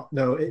does not.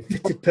 No, it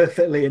fitted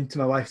perfectly into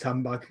my wife's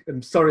handbag.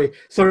 I'm sorry,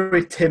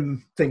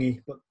 Tim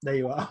thingy, but there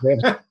you are.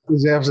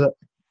 Deserves it.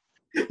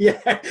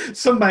 Yeah,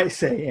 some might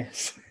say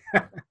yes.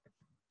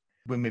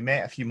 When we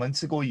met a few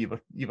months ago, you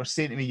were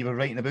saying to me you were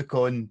writing a book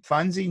on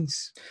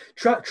fanzines.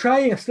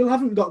 Trying. I still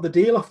haven't got the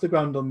deal off the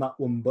ground on that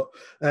one, but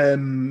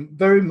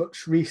very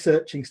much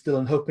researching still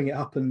and hoping it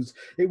happens.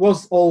 It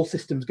was all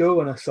systems go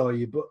when I saw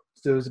you, but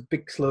there was a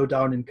big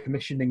slowdown in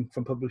commissioning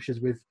from publishers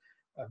with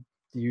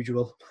the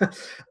usual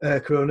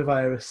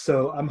coronavirus.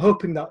 So I'm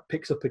hoping that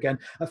picks up again.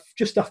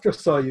 Just after I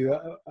saw you,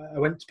 I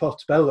went to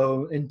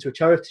Portobello into a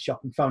charity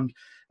shop and found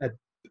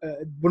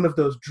one of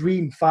those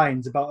dream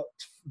finds, about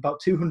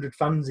 200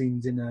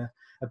 fanzines in a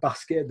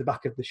basket at the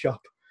back of the shop.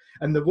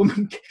 And the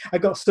woman, I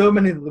got so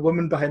many that the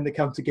woman behind the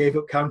counter gave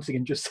up counting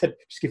and just said,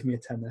 just give me a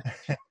tenner.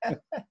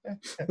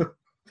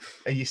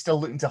 Are you still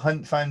looking to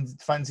hunt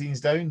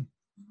fanzines down?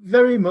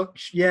 Very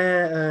much,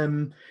 yeah.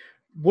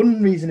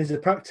 One reason is a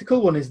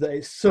practical one, is that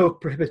it's so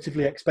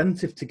prohibitively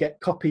expensive to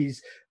get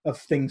copies of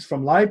things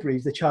from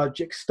libraries. They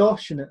charge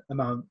extortionate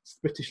amounts,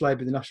 the British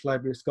Library, the National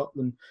Library of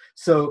Scotland.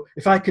 So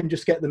if I can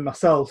just get them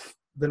myself,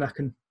 then I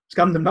can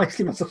scan them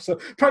nicely myself.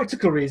 So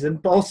practical reason,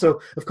 but also,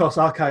 of course,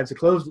 archives are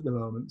closed at the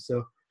moment.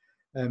 So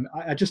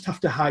I just have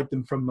to hide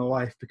them from my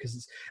wife,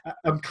 because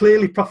I'm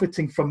clearly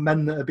profiting from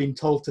men that are being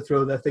told to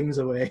throw their things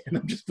away, and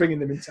I'm just bringing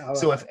them into our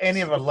So house. if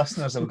any of our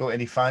listeners have got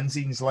any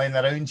fanzines lying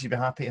around, you'd be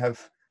happy to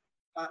have...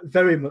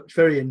 Very much,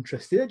 very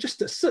interested. It's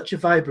just such a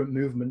vibrant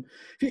movement.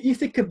 If you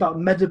think about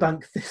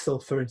Meadowbank Thistle,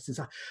 for instance,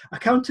 I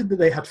counted that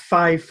they had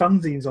 5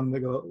 fanzines on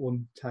the go at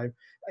one time.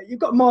 You've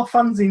got more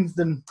fanzines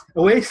than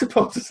away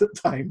supporters at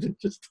times.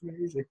 It's just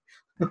amazing.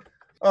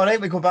 All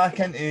right, we go back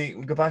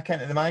into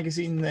the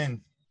magazine then.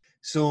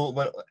 So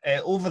we're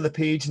over the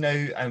page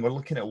now, and we're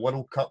looking at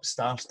World Cup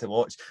stars to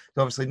watch.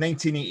 So obviously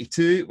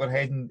 1982, we're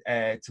heading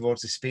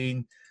towards the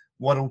Spain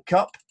World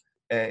Cup.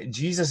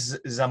 Jesus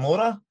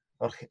Zamora,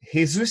 or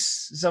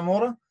Jesus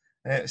Zamora,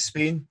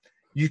 Spain.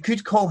 You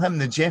could call him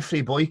the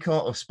Jeffrey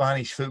Boycott of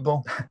Spanish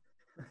football.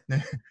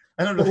 I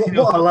don't really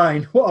know. What a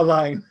line. What a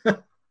line.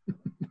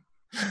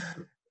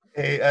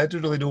 I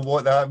don't really know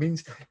what that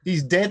means.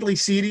 He's deadly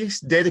serious,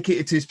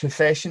 dedicated to his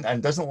profession,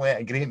 and doesn't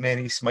let a great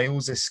many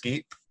smiles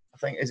escape.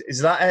 think is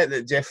that it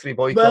that Geoffrey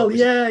Boycott? Well, was-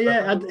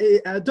 yeah.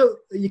 I don't.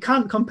 You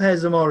can't compare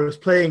Zamora's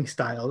playing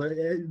style.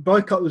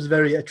 Boycott was a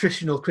very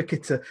attritional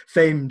cricketer,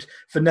 famed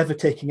for never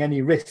taking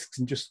any risks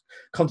and just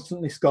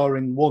constantly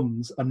scoring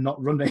ones and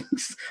not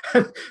runnings.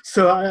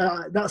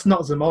 So that's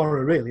not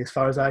Zamora, really, as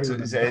far as I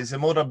remember.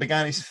 Zamora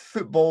began his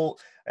football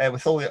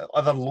with all the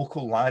other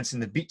local lads in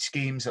the beach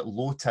games at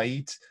low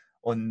tide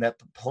on the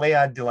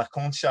Playa de la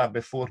Concha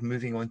before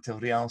moving on to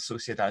Real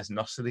Sociedad's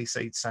nursery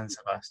side, San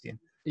Sebastian.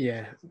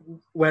 Yeah,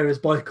 whereas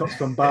Boycott's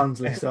from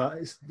Barnsley, so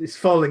it's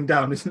falling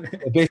down, isn't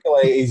it?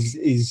 Basically,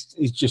 he's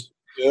just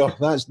pure.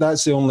 That's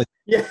the only.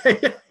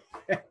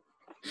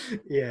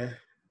 Yeah.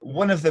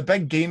 One of the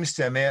big names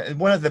to emerge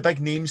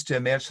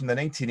from the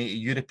 1980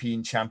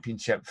 European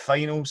Championship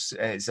finals,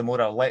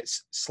 Zamora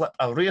lets slip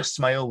a rare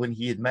smile when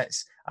he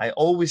admits, "I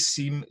always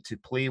seem to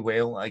play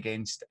well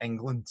against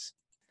England."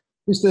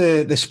 Just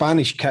the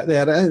Spanish kit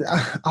there.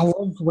 I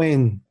love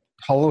when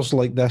colours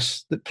like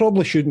this that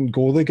probably shouldn't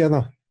go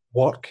together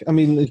work. I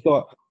mean, they've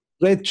got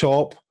red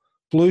top,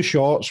 blue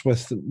shorts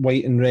with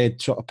white and red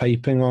sort of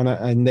piping on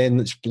it, and then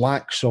it's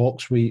black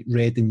socks with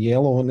red and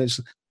yellow, and it's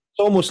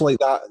almost like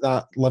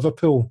that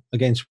Liverpool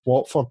against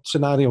Watford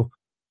scenario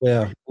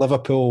where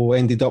Liverpool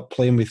ended up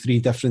playing with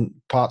 3 different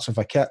parts of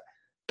a kit,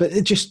 but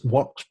it just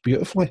works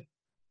beautifully.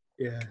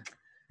 Yeah,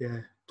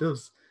 it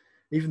does.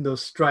 Even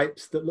those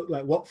stripes that look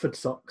like Watford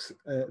socks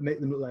make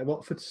them look like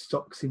Watford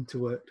socks seem to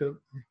work, don't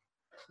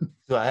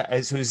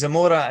they? So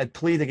Zamora had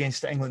played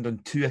against England on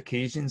 2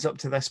 occasions up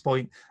to this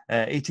point.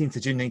 18th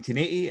of June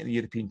 1980 at the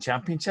European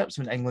Championships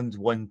when England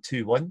won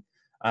 2-1.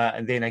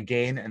 And then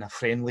again in a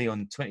friendly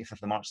on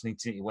 25th of March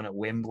 1981 at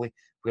Wembley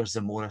where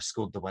Zamora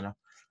scored the winner.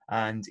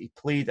 And he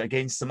played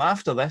against them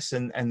after this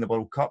in the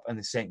World Cup in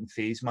the second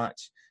phase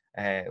match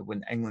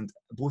when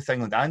both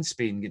England and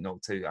Spain get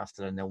knocked out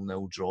after a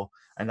 0-0 draw.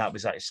 And that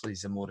was actually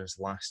Zamora's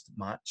last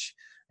match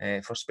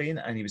for Spain.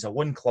 And he was a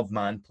one-club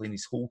man playing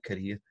his whole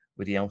career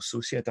with Real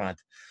Sociedad.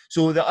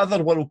 So the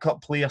other World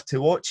Cup player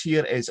to watch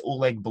here is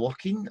Oleg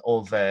Blokhin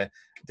of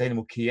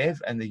Dynamo Kiev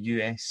in the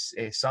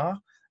USSR,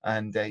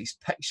 and he's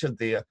pictured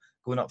there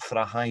going up for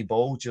a high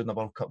ball during the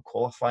World Cup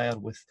qualifier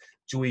with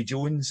Joey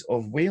Jones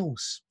of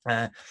Wales.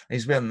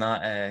 He's wearing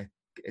that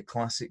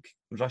classic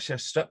Russia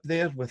strip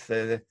there with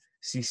the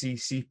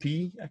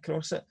CCCP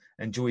across it,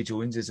 and Joey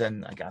Jones is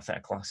in I think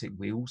a classic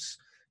Wales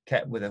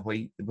kit with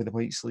the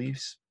white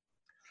sleeves.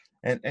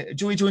 And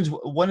Joey Jones,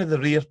 one of the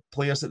rare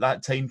players at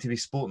that time to be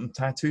sporting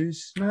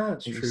tattoos. No,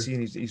 that's true. You've seen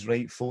his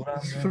right forearm.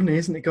 It's funny,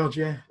 isn't it, God?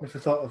 Yeah, never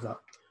thought of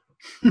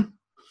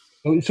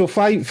that. So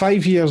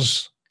five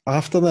years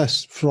after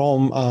this,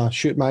 from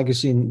Shoot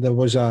magazine, there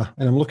was and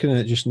I'm looking at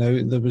it just now,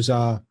 there was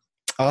a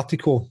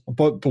article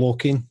about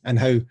Blokhin and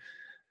how,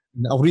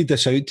 I'll read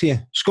this out to you.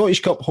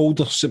 Scottish Cup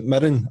holder St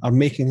Mirren are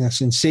making a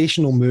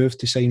sensational move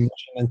to sign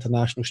Russian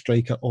international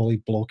striker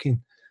Oleg Blokhin.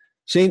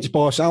 Saints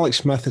boss Alex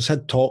Smith has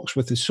had talks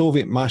with the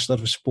Soviet master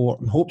of sport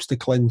and hopes to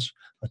clinch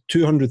a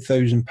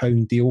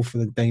 £200,000 deal for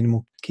the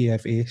Dynamo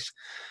Kiev ace.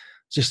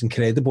 It's just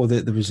incredible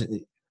that there was,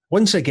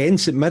 once again,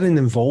 St Mirren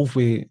involved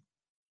with,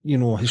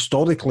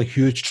 historically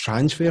huge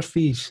transfer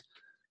fees.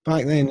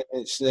 Back then,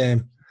 it's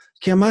can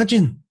you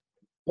imagine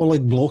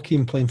Oleg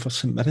Blokhin playing for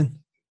St Mirren?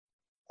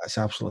 That's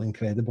absolutely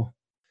incredible.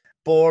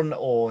 Born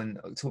on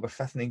October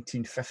 5th,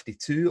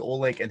 1952,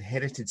 Oleg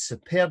inherited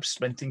superb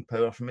sprinting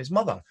power from his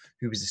mother,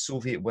 who was the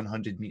Soviet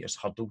 100 metres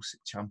hurdles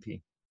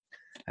champion.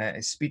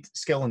 His speed,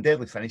 skill and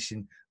deadly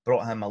finishing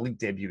brought him a league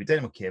debut with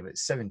Dynamo Kiev at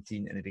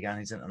 17, and he began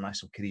his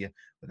international career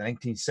with the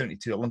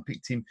 1972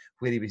 Olympic team,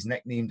 where he was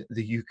nicknamed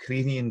the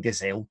Ukrainian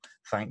Gazelle,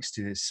 thanks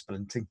to his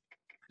sprinting.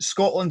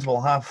 Scotland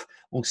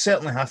will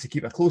certainly have to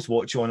keep a close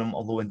watch on him,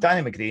 although in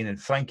Danny McGrain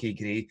and Frankie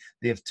Gray,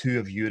 they have 2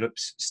 of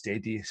Europe's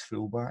steadiest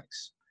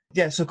fullbacks.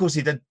 Yes, of course,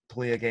 he did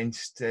play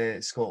against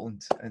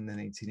Scotland in the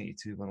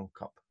 1982 World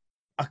Cup.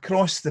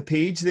 Across the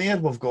page there,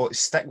 we've got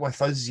Stick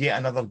With Us, yet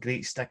another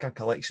great sticker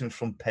collection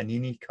from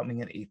Panini coming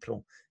in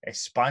April.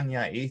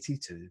 España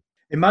 82.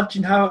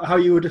 Imagine how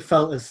you would have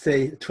felt as,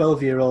 say, a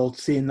 12-year-old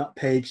seeing that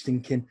page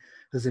thinking,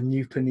 there's a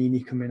new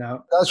Panini coming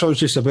out. That's what I was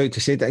just about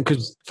to say,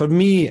 because for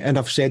me, and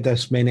I've said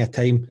this many a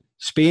time,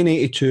 Spain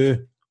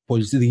 82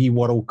 was the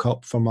World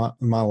Cup for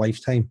my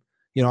lifetime.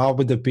 I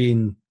would have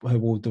been, how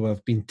old do I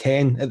have been,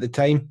 10 at the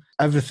time.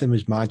 Everything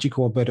was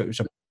magical about it.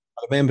 I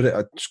remember it,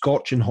 a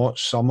scorching hot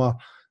summer,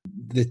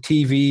 the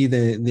TV,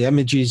 the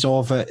images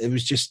of it. It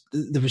was just,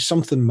 there was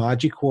something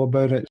magical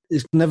about it.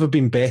 It's never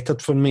been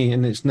bettered for me,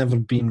 and it's never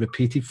been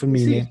repeated for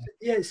me.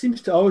 It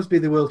seems to always be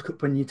the World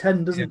Cup when you're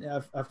 10, doesn't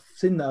it? I've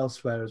seen that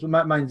elsewhere as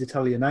well. Mine's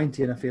Italia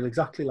 90, and I feel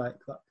exactly like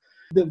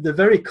that. The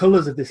very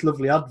colours of this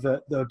lovely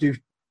advert, though, do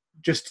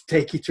just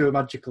take you to a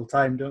magical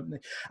time, don't they?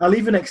 I'll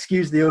even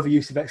excuse the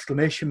overuse of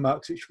exclamation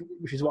marks,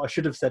 which is what I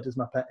should have said as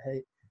my pet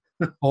hate.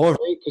 All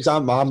right, because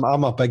I'm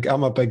a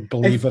big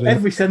believer in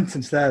every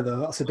sentence there,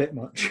 though. That's a bit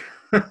much.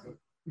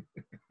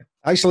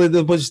 Actually,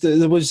 there was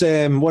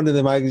one of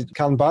the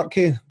Karen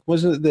Barkey,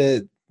 wasn't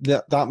it?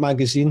 That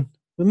magazine.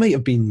 It might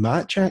have been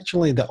Match,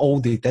 actually. That all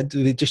they did,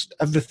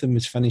 everything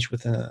was finished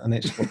with an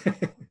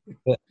exclamation.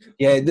 But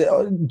yeah,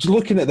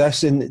 looking at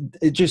this, and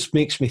it just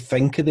makes me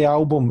think of the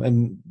album,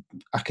 and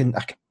I can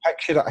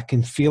picture it, I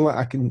can feel it,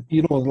 I can,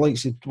 like I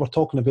said, we're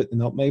talking about the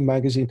Nutmeg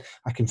magazine,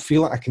 I can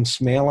feel it, I can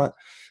smell it.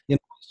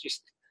 It's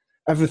just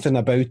everything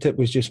about it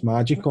was just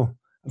magical.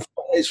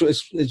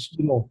 It's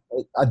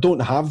I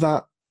don't have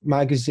that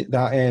magazine,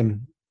 that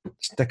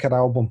sticker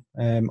album,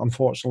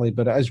 unfortunately,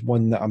 but it is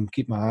one that I'm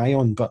keeping my eye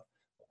on. But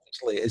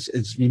actually,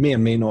 it's you may or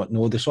may not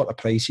know the sort of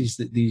prices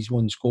that these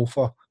ones go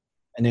for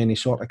in any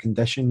sort of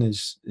condition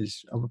is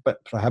a bit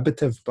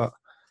prohibitive. But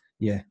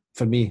yeah,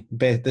 for me,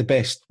 the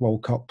best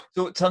World Cup.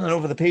 So turning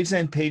over the page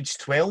then, page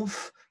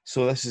 12.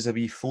 So this is a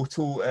wee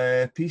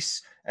photo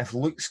piece. If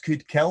looks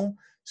could kill.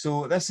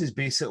 So this is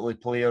basically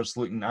players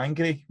looking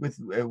angry with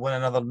one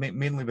another,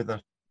 mainly with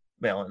their,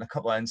 well, in a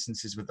couple of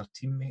instances with their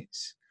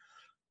teammates.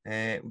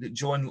 We've got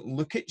John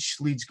Lukic,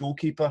 Leeds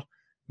goalkeeper,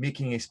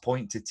 making his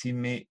point to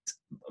teammate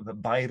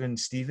Byron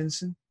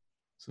Stevenson.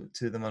 So the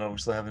two of them are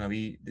obviously having a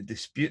wee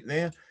dispute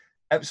there.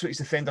 Ipswich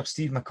defender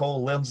Steve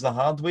McCall learns the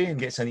hard way and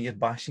gets an ear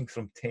bashing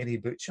from Terry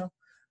Butcher.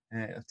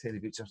 Terry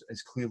Butcher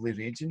is clearly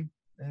raging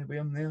with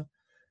him there.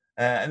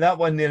 And that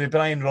one there,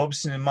 Brian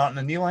Robson and Martin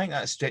O'Neill, I think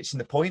that's stretching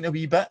the point a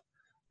wee bit.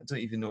 I don't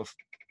even know if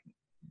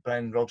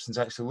Brian Robson's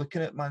actually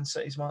looking at Man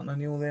City's Martin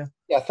O'Neill there.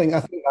 Yeah, I think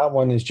that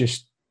one is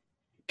just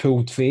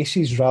pulled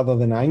faces rather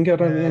than anger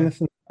or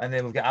anything. And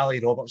then we've got Ali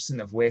Robertson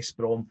of West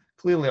Brom,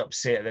 clearly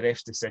upset at the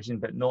ref's decision,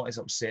 but not as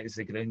upset as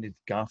the grounded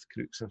Garth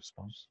Crooks of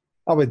Spurs.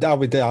 I would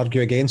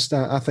argue against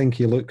that. I think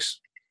he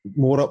looks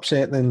more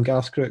upset than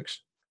Garth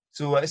Crooks.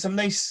 So some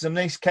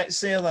nice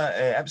kits there.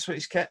 That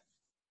Ipswich kit,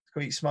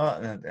 quite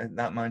smart, and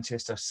that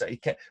Manchester City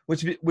kit,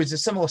 which was a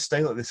similar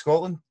style of the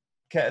Scotland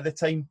kit at the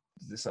time,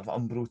 the sort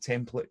of Umbro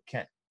template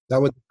kit.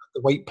 That would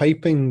the white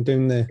piping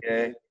down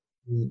the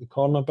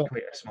corner bit.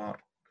 Quite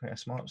a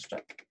smart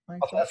strip.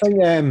 I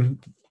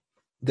think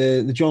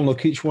the John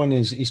Lukic one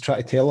is he's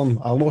trying to tell him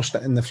I lost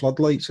it in the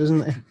floodlights,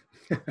 isn't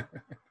it?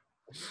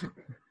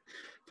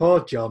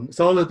 Poor John. It's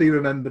all he'll be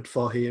remembered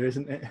for here,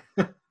 isn't it?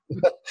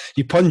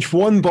 You punch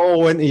one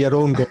ball into your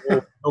own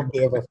goal,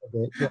 nobody ever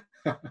forgets it.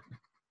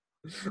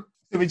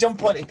 So we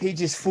jump on to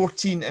pages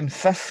 14 and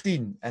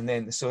 15, and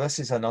then so this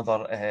is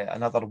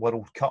another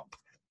World Cup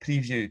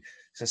preview.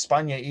 So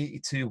Spania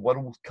 82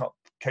 World Cup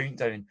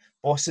countdown.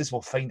 Bosses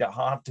will find it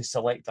hard to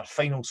select their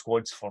final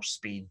squads for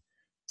Spain.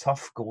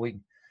 Tough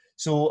going.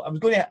 So I'm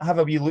going to have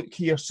a wee look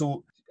here.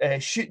 So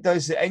Shoot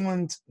does the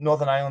England,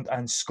 Northern Ireland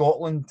and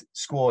Scotland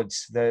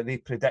squads. They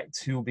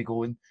predict who will be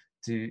going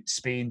to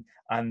Spain,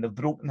 and they've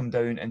broken them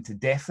down into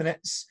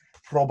definites,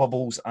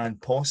 probables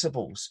and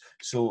possibles.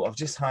 So I've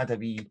just had a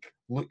wee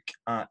look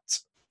at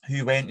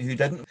who went, who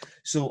didn't.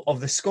 So of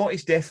the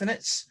Scottish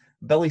definites,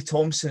 Billy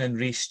Thompson and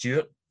Ray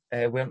Stewart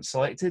weren't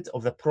selected.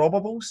 Of the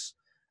probables,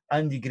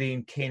 Andy Gray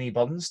and Kenny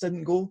Burns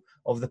didn't go.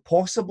 Of the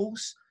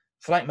possibles,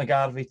 Frank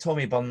McGarvey,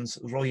 Tommy Burns,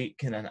 Roy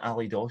Aitken and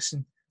Ali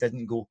Dawson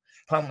didn't go.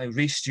 Apparently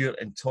Ray Stewart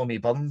and Tommy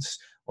Burns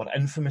were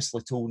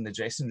infamously told in the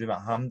dressing room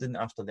at Hampden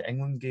after the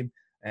England game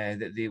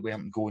that they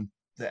weren't going.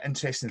 The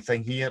interesting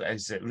thing here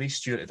is that Ray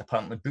Stewart had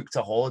apparently booked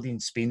a holiday in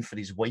Spain for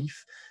his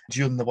wife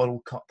during the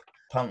World Cup.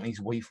 Apparently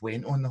his wife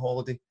went on the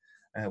holiday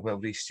while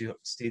Ray Stewart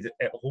stayed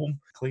at home,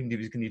 claimed he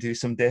was going to do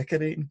some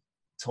decorating.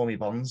 Tommy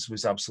Burns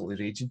was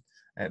absolutely raging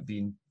at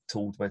being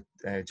told by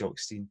Jock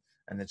Stein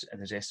in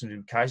the dressing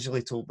room,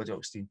 casually told by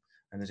Jock Stein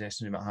in the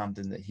dressing room at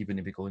Hampden that he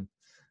wouldn't be going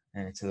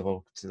to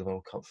the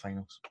World Cup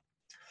finals.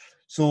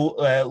 So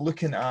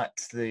looking at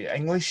the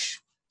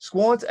English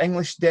squad,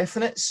 English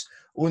definites,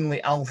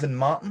 only Alvin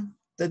Martin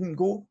didn't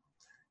go.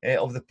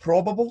 Of the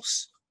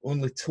probables,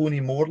 only Tony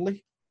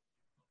Morley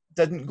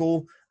didn't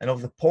go. And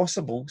of the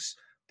possibles,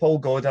 Paul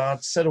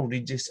Goddard, Cyril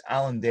Regis,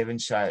 Alan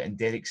Devonshire and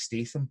Derek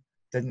Statham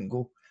didn't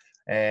go.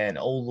 And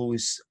all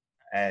those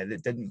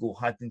that didn't go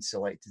had been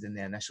selected in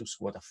the initial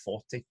squad of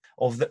 40.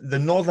 Of the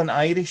Northern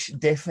Irish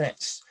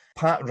definites,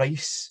 Pat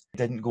Rice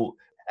didn't go.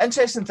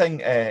 Interesting thing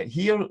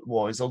here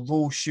was,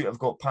 although Shoot have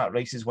got Pat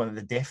Rice as one of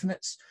the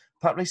definites,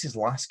 Pat Rice's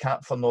last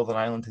cap for Northern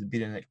Ireland had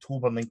been in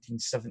October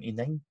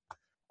 1979.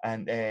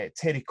 And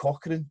Terry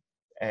Cochrane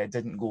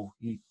didn't go.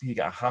 He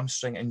got a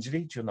hamstring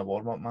injury during the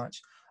warm-up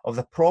match. Of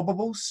the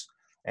probables,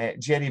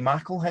 Jerry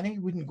McElhinney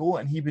wouldn't go,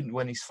 and he wouldn't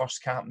win his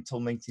first cap until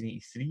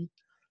 1983.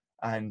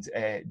 And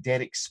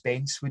Derek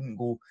Spence wouldn't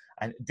go.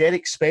 And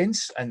Derek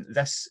Spence, and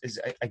this is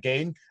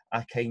again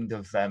a kind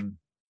of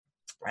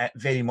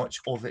very much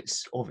of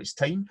its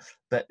time,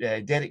 but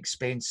Derek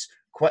Spence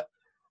quit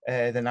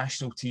the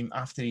national team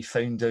after he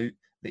found out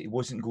that he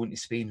wasn't going to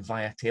Spain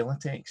via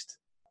teletext.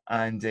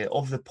 And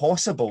of the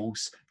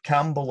possibles,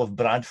 Campbell of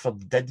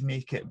Bradford did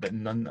make it, but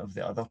none of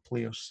the other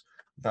players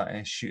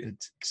that Shoot had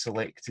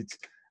selected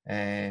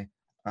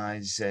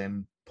as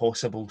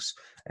possibles.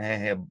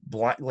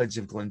 Blackledge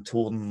of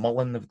Glentoran,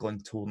 Mullen of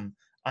Glentoran,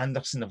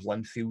 Anderson of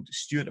Linfield,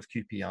 Stewart of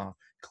QPR,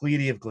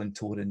 Cleary of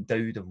Glentoran,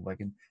 Dowd of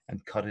Wigan,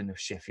 and Curran of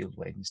Sheffield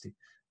Wednesday.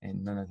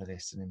 And none of the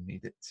rest of them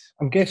made it.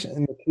 I'm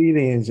guessing the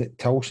Cleary is at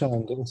Tulsa,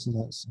 I'm guessing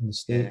that's in the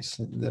States.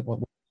 Yeah.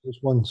 Those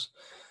ones.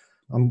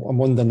 I'm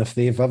wondering if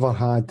they've ever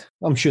had.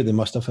 I'm sure they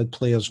must have had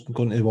players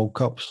going to the World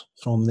Cups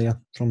from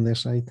their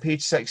side.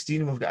 Page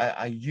 16, we've got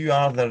a You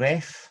Are the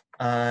Ref,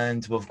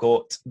 and we've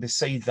got,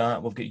 beside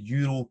that, we've got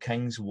Euro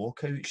Kings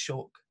walkout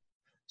shock.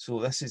 So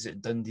this is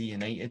at Dundee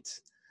United.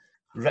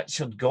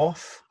 Richard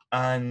Gough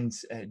and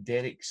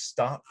Derek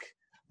Stark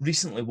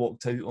recently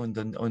walked out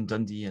on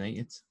Dundee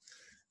United.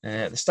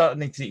 At the start of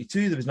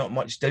 1982, there was not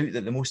much doubt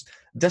that the most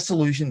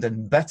disillusioned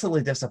and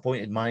bitterly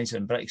disappointed manager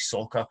in British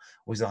soccer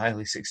was the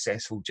highly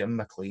successful Jim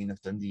McLean of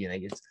Dundee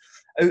United.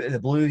 Out of the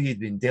blue, he had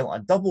been dealt a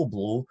double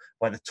blow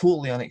by the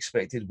totally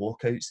unexpected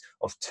walkouts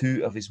of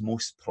two of his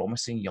most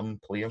promising young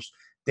players,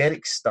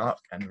 Derek Stark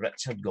and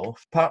Richard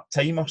Gough.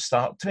 Part-timer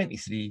Stark,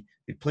 23,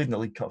 who played in the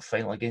League Cup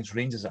final against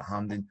Rangers at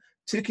Hampden,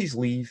 took his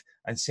leave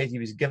and said he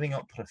was giving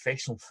up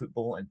professional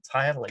football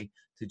entirely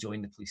to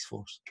join the police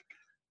force.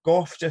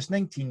 Gough, just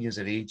 19 years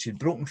of age, who'd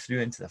broken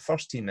through into the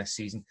first team this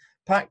season,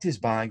 packed his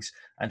bags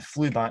and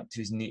flew back to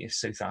his native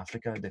South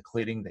Africa,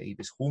 declaring that he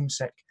was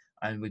homesick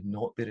and would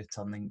not be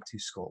returning to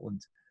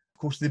Scotland. Of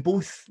course, they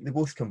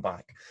both come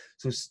back.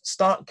 So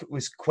Stark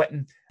was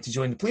quitting to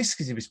join the police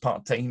because he was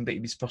part-time, but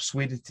he was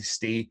persuaded to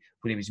stay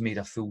when he was made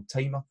a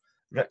full-timer.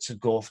 Richard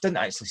Gough didn't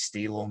actually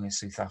stay long in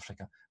South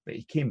Africa, but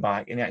he came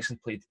back and he actually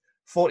played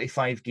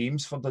 45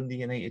 games for Dundee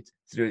United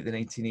throughout the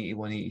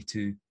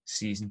 1981-82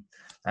 season.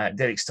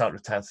 Derek Stark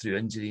retired through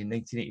injury in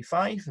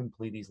 1985 and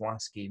played his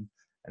last game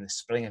in the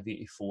spring of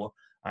 84.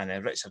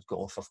 And Richard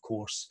Gough, of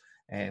course,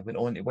 went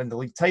on to win the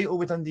league title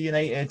with Dundee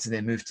United and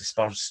then moved to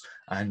Spurs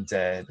and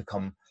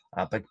become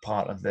a big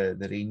part of the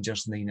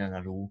Rangers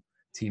 9-in-a-row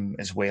team,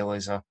 as well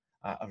as a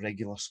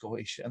regular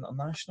Scottish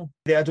international.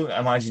 I don't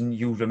imagine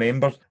you'll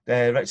remember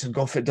Richard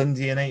Gough at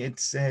Dundee United,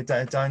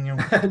 Daniel.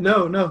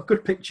 No,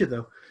 good picture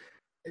though.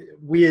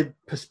 Weird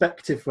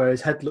perspective where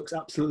his head looks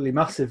absolutely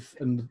massive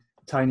and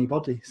tiny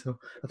body. So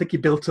I think he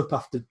built up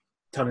after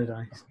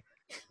Tannadice.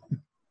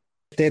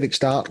 Derek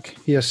Stark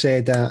here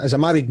said, as a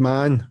married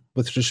man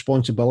with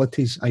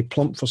responsibilities, I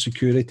plumped for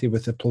security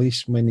with the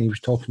police when he was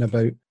talking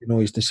about,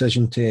 his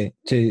decision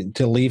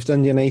to leave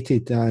Dundee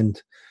United.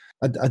 And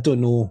I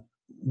don't know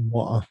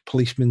what a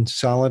policeman's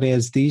salary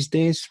is these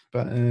days,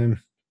 but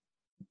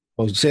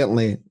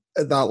certainly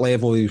at that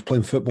level he was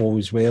playing football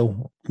as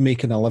well,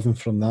 making a living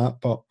from that.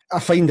 But I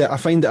find it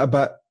a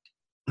bit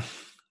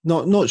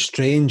not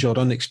strange or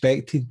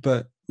unexpected,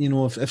 but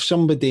if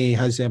somebody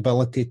has the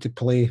ability to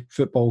play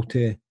football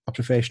to a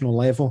professional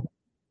level,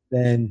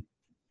 then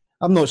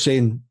I'm not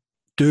saying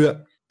do it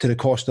to the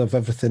cost of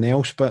everything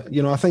else, but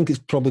I think it's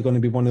probably going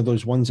to be one of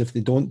those ones, if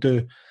they don't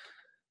do,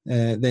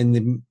 then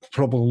they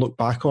probably look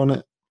back on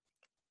it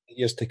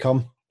years to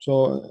come.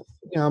 So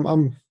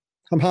I'm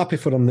happy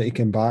for him that he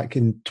came back,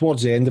 and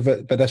towards the end of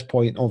it, by this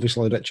point,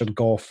 obviously Richard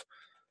Gough,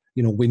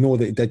 we know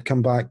that he did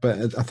come back,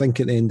 but I think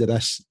at the end of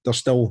this, they're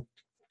still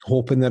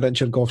hoping that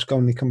Richard Gough's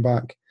going to come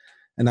back,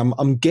 and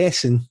I'm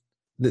guessing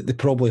that they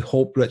probably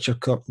hope Richard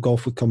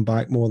Gough would come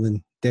back more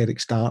than Derek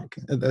Stark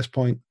at this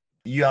point.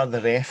 You Are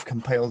the Ref,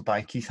 compiled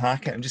by Keith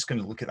Hackett. I'm just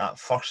going to look at that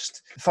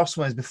first. The first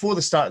one is, before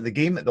the start of the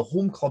game, the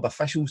home club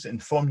officials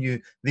inform you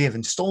they have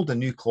installed a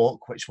new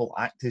clock which will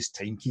act as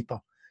timekeeper.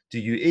 Do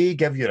you A,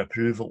 give your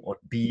approval, or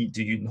B,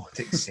 do you not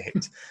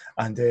accept?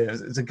 And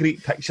there's a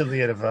great picture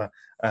there of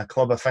a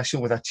club official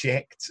with a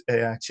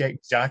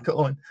checked jacket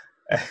on,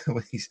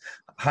 with his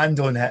hand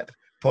on hip,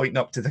 pointing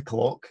up to the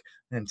clock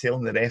and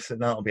telling the ref that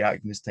that'll be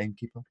acting as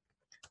timekeeper.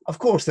 Of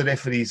course, the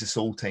referee is the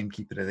sole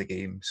timekeeper of the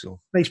game. So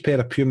nice pair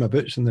of Puma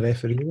boots in the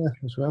referee there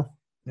as well.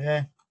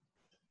 Yeah.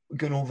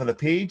 Going over the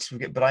page, we've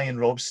got Brian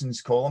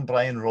Robson's column.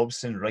 Brian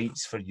Robson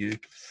writes for you.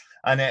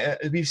 And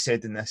we've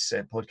said in this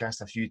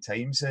podcast a few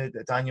times,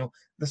 Daniel,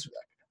 this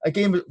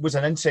again was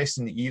an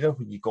interesting era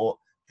when you got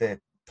the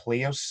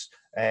players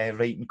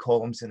writing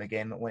columns, and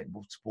again, like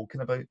we've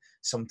spoken about,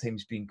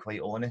 sometimes being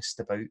quite honest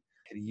about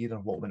career or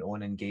what went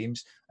on in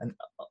games. And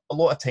a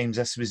lot of times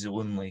this was the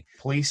only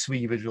place where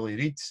you would really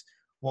read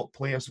what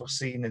players were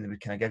saying, and they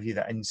would kind of give you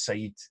the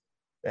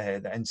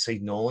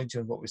inside knowledge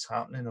of what was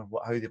happening, or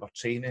how they were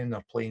training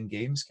or playing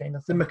games, kind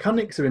of thing. The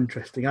mechanics are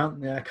interesting,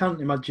 aren't they? I can't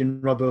imagine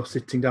Robbo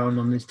sitting down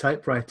on his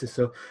typewriter,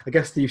 so I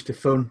guess they used to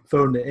phone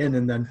it in,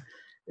 and then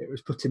it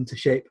was put into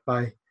shape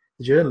by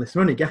the journalists.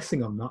 I'm only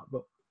guessing on that,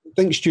 but I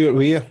think Stuart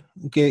Weir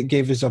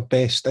gave us our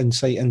best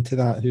insight into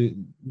that.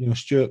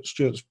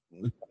 Stuart's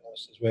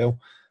as well.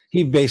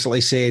 He basically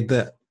said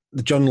that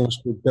the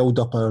journalists would build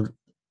up a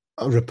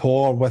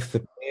rapport with the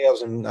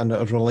players and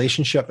a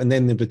relationship, and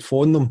then they would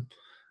phone them,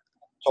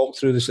 talk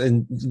through this,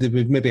 and they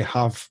would maybe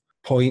have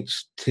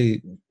points to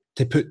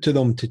put to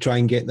them to try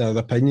and get their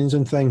opinions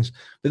on things.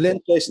 But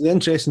the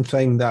interesting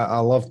thing that I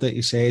loved that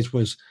he says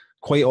was,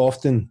 quite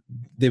often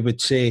they would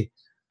say,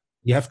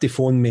 you have to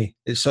phone me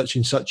at such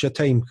and such a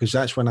time, because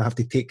that's when I have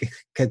to take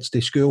kids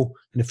to school,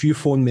 and if you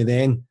phone me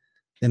then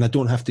I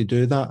don't have to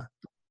do that.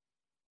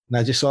 And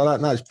I just saw that,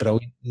 and that's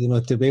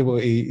brilliant. To be able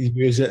to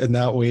use it in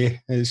that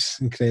way is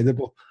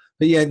incredible.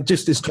 But yeah,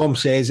 just as Tom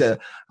says,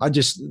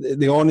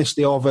 the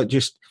honesty of it,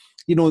 just,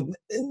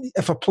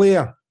 if a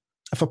player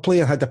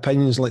had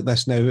opinions like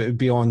this now, it would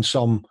be on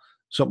some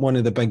one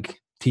of the big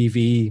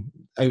TV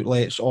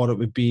outlets, or it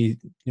would be,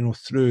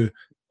 through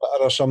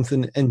Twitter or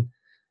something, and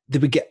they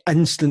would get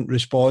instant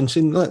response.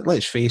 And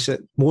let's face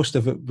it, most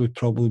of it would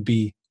probably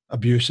be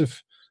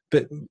abusive,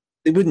 but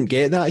they wouldn't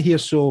get that here,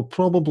 so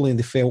probably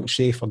they felt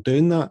safer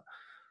doing that.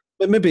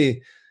 But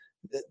maybe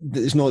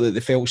it's not that they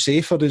felt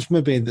safer, it's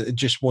maybe that it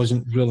just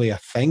wasn't really a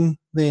thing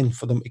then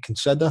for them to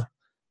consider.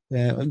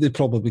 They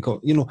probably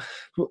got,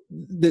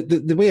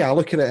 the way I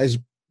look at it is,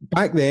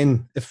 back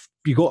then, if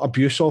you got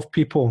abuse off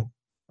people,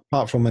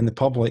 apart from in the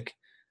public,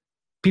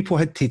 people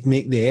had to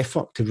make the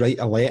effort to write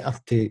a letter,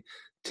 to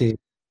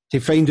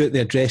find out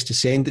the address to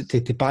send it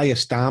to buy a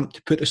stamp,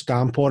 to put a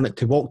stamp on it,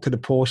 to walk to the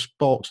post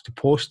box to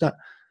post it.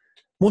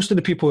 Most of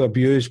the people who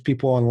abuse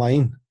people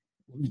online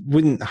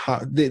wouldn't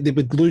have, they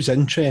would lose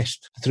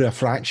interest through a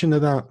fraction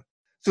of that.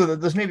 So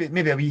there's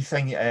maybe a wee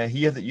thing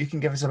here that you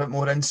can give us a bit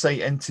more insight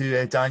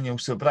into, Daniel.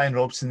 So Brian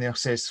Robson there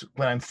says,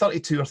 when I'm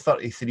 32 or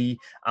 33,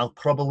 I'll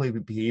probably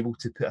be able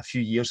to put a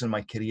few years in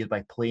my career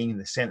by playing in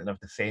the centre of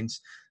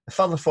defence. The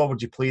further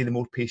forward you play, the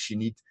more pace you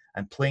need,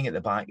 and playing at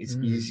the back is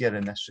easier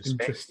in this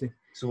respect. Interesting.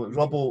 So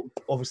Robbo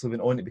obviously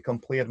went on to become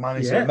player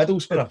manager at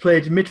Middlesbrough.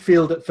 Played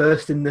midfield at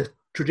first in the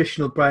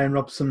traditional Brian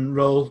Robson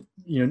role.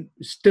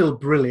 Still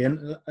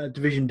brilliant. A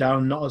division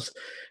down, not as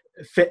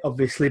fit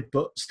obviously,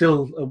 but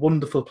still a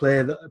wonderful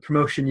player. That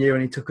promotion year,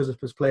 and he took us up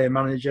as player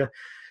manager.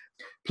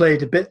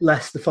 Played a bit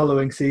less the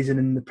following season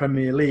in the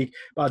Premier League,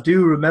 but I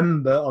do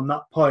remember on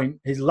that point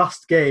his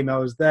last game. I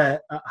was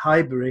there at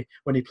Highbury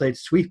when he played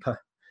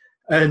sweeper,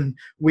 and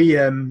we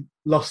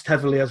lost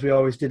heavily, as we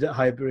always did at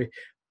Highbury.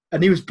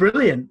 And he was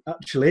brilliant,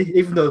 actually,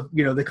 even though,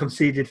 they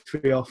conceded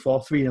 3 or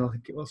 4-3, I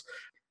think it was.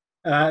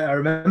 I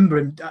remember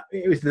him.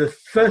 It was the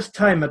first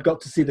time I'd got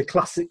to see the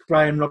classic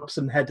Brian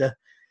Robson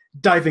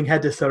diving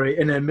header,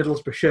 in a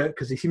Middlesbrough shirt,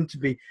 because he seemed to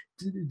be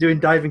doing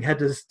diving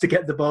headers to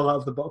get the ball out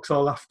of the box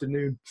all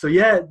afternoon. So,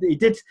 yeah, he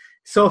did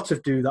sort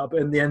of do that,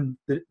 but in the end,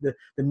 the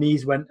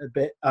knees went a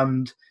bit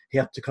and he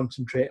had to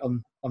concentrate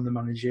on the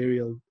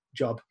managerial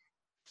job.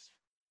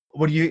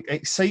 Were you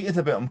excited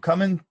about him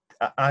coming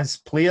as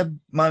player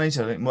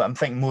manager? I'm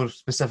thinking more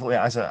specifically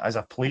as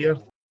a player.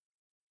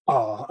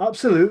 Oh,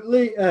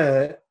 absolutely.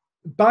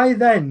 By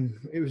then,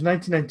 it was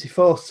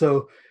 1994,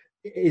 so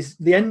is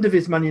the end of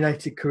his Man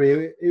United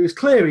career. It was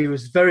clear he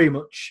was very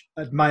much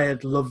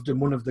admired, loved,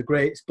 and one of the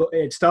greats, but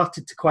it had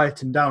started to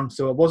quieten down,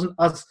 so I wasn't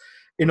as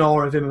in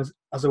awe of him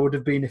as I would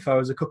have been if I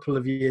was a couple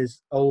of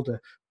years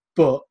older.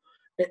 But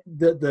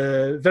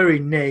the very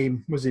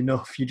name was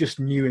enough. You just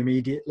knew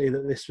immediately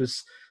that this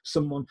was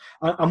someone.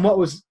 And what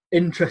was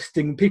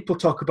interesting, people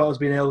talk about us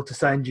being able to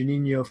sign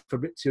Juninho,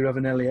 Fabrizio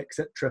Ravanelli,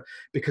 etc.,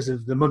 because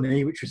of the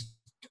money, which was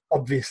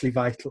obviously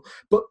vital.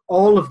 But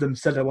all of them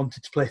said I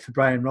wanted to play for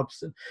Brian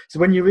Robson. So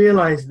when you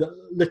realise that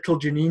little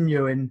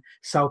Juninho in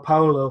Sao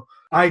Paulo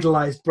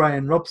idolised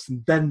Brian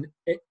Robson, then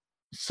it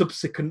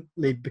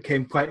subsequently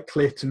became quite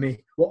clear to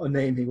me what a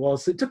name he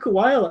was. It took a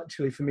while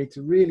actually for me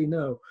to really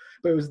know,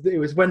 but it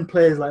was when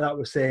players like that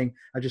were saying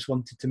I just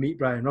wanted to meet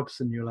Brian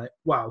Robson, you're like,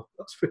 wow,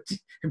 that's pretty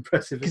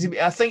impressive. Because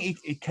I think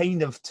he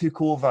kind of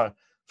took over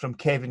from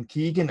Kevin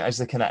Keegan as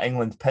the kind of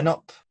England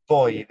pin-up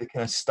boy, the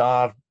kind of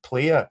star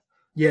player.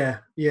 Yeah.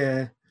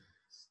 It's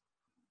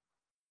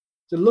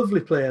a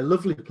lovely player.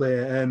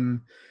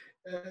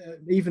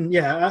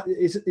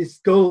 His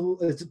goal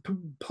is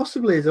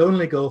possibly his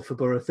only goal for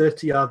Borough,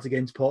 30 yards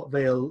against Port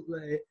Vale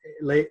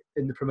late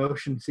in the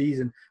promotion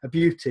season, a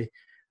beauty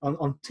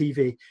on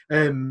TV.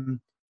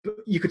 But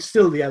you could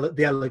still the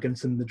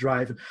elegance and the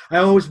drive. And I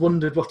always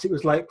wondered what it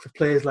was like for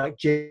players like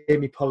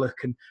Jamie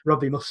Pollock and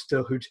Robbie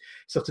Mustoe, who'd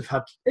sort of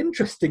had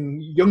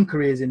interesting young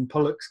careers in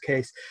Pollock's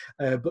case,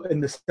 but in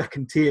the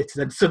second tier, to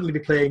then suddenly be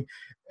playing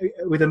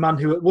with a man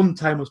who at one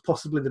time was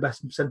possibly the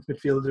best centre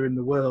midfielder in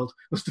the world.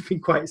 Must have been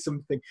quite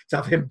something to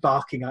have him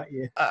barking at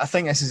you. I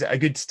think this is a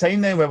good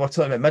time now where we're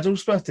talking about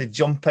Middlesbrough to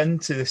jump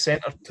into the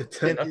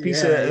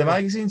centrepiece of the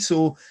magazine.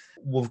 So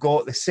we've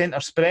got the centre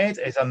spread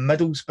as a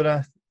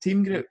Middlesbrough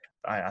team group.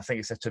 I think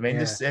it's a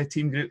tremendous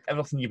team group.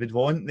 Everything you would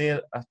want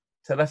there. A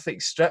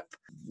terrific strip.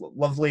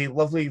 Lovely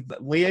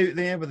layout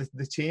there with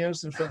the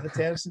chairs in front of the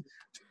terrace.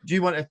 Do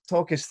you want to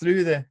talk us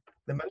through the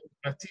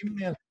Middlesbrough team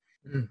there?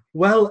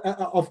 Well,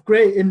 of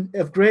great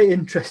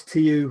interest to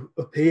you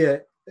up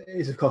here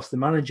is, of course, the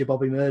manager,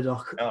 Bobby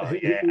Murdoch. Oh,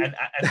 yeah.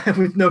 And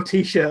with no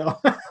T-shirt on.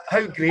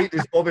 How great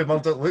does Bobby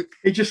Murdoch look?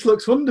 He just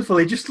looks wonderful.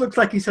 He just looks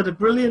like he's had a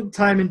brilliant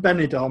time in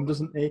Benidorm,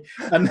 doesn't he?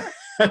 And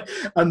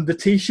the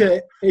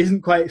T-shirt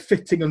isn't quite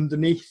fitting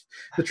underneath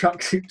the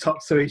tracksuit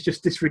top, so he's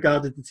just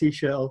disregarded the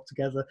T-shirt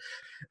altogether.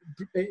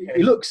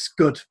 He looks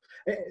good.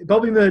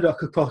 Bobby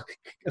Murdoch, of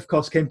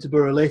course, came to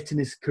Borough late in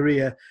his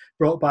career,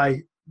 brought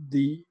by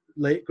the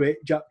late great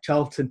Jack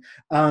Charlton,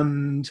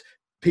 and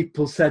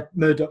people said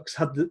Murdoch's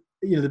had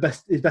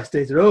his best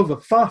days are over.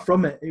 Far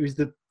from it. It was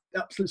the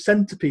absolute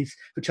centrepiece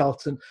for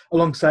Charlton,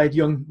 alongside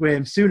young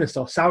Graham Souness,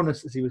 or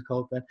Souness as he was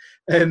called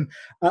then.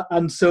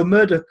 And so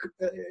Murdoch,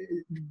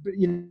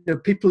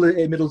 people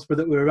in Middlesbrough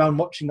that were around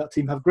watching that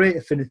team have great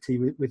affinity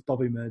with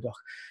Bobby Murdoch.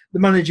 The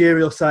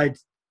managerial side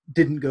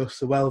didn't go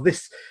so well.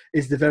 This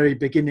is the very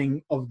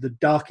beginning of the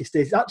darkest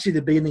days. It's actually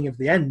the beginning of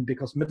the end,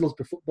 because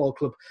Middlesbrough Football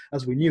Club,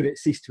 as we knew it,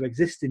 ceased to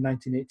exist in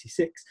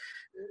 1986.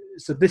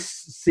 So this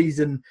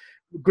season,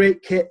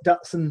 great kit,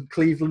 Datsun,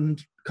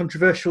 Cleveland,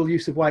 controversial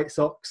use of white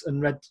socks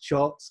and red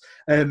shorts,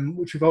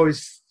 which we've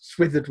always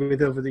swithered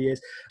with over the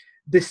years.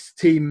 This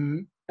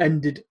team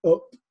ended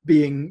up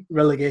being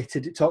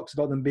relegated. It talks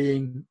about them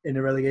being in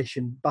a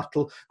relegation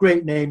battle.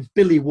 Great names: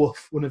 Billy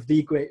Wolf, one of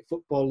the great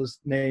footballers'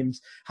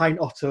 names, Hein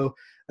Otto,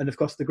 and of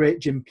course the great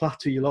Jim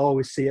Platt, who you'll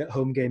always see at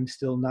home games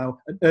still now,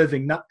 and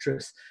Irving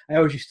Nattrass. I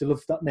always used to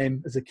love that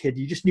name as a kid.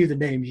 You just knew the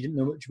names, you didn't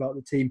know much about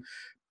the team.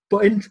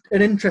 But an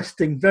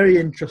interesting, very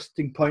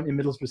interesting point in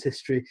Middlesbrough's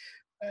history,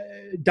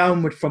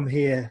 downward from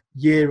here,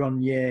 year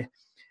on year,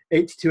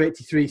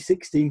 82-83,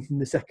 16th in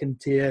the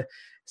second tier,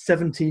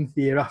 17th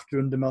year after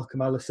under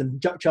Malcolm Allison.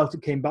 Jack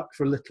Charlton came back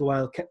for a little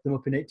while, kept them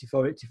up in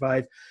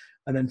 84-85,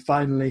 and then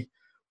finally,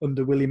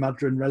 under Willie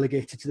Madron,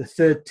 relegated to the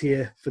third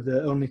tier for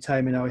the only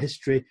time in our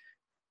history.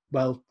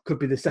 Well, could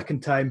be the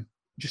second time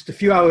just a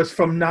few hours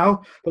from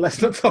now, but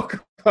let's not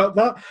talk about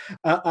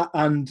that.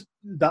 And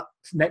that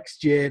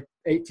next year,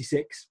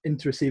 86,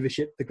 into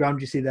receivership. The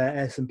ground you see there,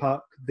 Ayresome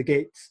Park, the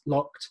gates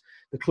locked.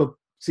 The club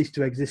ceased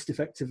to exist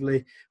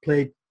effectively.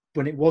 Played,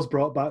 when it was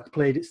brought back,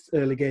 played its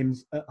early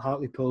games at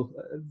Hartlepool,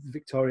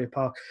 Victoria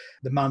Park.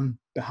 The man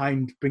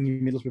behind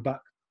bringing Middlesbrough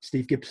back,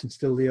 Steve Gibson,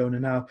 still the owner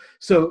now.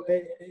 So,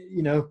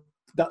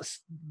 that's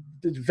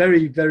the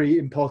very, very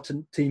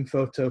important team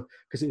photo,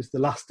 because it was the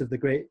last of the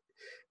great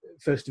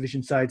First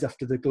Division sides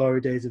after the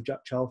glory days of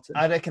Jack Charlton.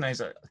 I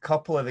recognise a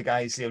couple of the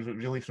guys there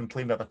really from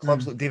playing by other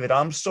clubs, like David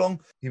Armstrong.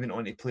 He went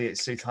on to play at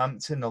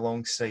Southampton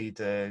alongside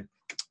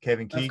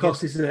Kevin Keegan. Of course,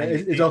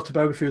 his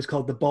autobiography was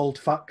called The Bald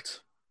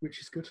Fact,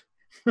 which is good.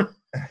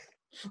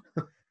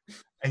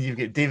 And you've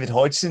got David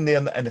Hodgson there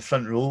in the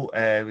front row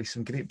with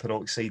some great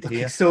peroxide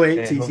hair. He's so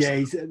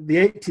 80s, the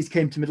 80s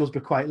came to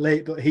Middlesbrough quite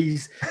late, but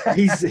he's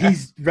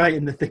right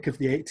in the thick of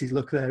the 80s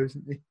look there,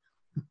 isn't he?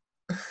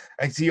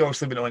 And he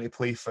also went on to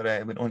play for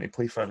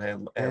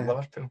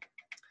Liverpool.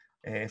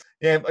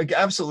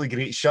 Absolutely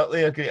great shirt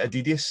there, great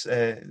Adidas,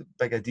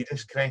 big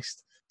Adidas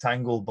crest,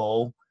 tangle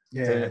ball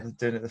down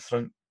at the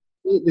front.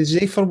 The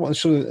Zephyr one,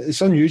 so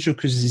it's unusual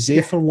because the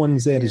Zephyr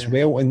one's there as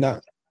well, and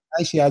that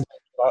actually adds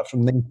that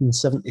from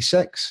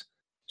 1976.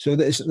 So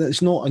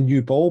that's not a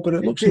new ball, but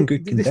it looks in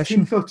good condition. This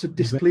team photo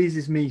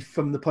displeases me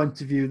from the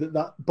point of view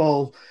that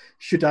ball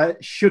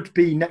should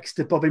be next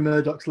to Bobby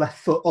Murdoch's left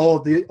foot, or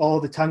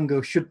the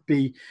tango should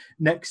be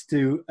next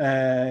to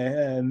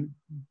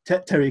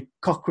Terry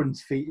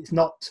Cochran's feet. It's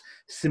not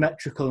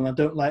symmetrical, and I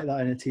don't like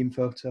that in a team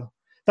photo.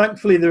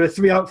 Thankfully, there are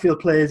 3 outfield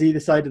players either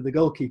side of the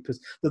goalkeepers,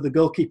 that the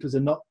goalkeepers are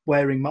not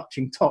wearing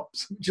matching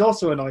tops, which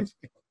also annoys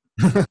me.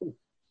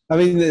 I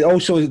mean,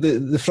 also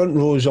the front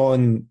row's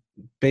on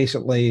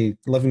basically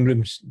living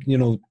rooms,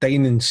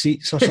 dining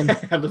seats or something.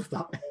 I love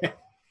that.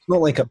 It's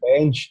not like a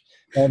bench.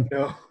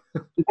 No.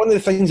 One of the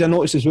things I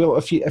noticed as well,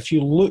 if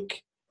you look,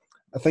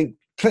 I think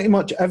pretty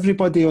much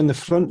everybody on the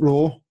front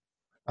row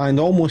and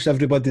almost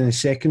everybody in the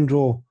second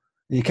row,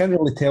 you can't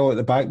really tell at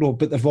the back row,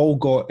 but they've all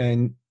got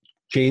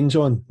chains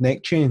on,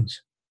 neck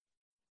chains.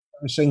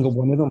 Every single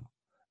one of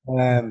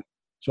them.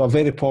 So a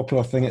very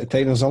popular thing at the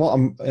time. There's a lot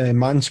of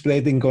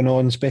man-spreading going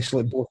on,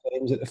 especially at both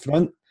ends at the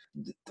front.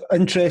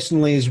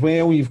 Interestingly as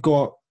well, you've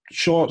got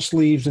short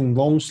sleeves and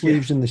long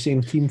sleeves in the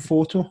same team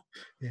photo.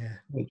 Yeah.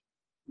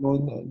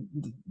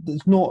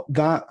 There's not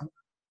that,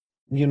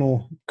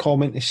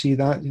 common to see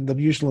that. They're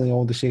usually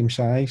all the same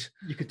size.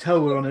 You could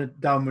tell we're on a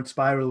downward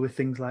spiral with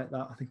things like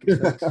that, I think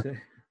it's fair to say.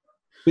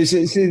 But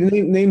it's the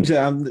names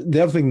that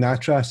the Irving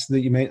Nattrass that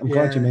you mentioned. I'm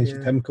glad you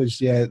mentioned him, because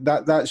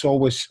that's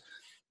always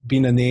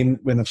been a name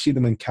when I've seen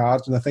them in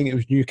cards, and I think it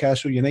was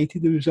Newcastle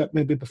United who was it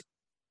maybe before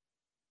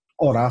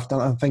or after.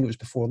 I think it was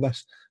before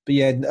this. But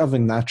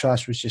Irving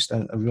Nattrass was just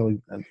a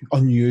really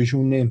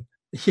unusual name.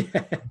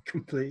 Yeah,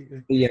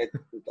 completely. Yeah,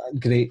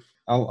 great.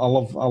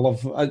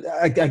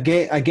 I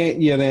get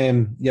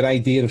your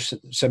idea of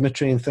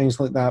symmetry and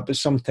things like that, but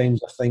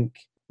sometimes I think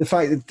the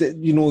fact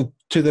that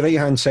to the right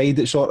hand side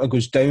it sort of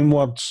goes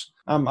downwards.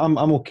 I'm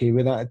okay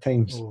with that at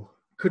times. Oh,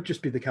 could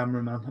just be the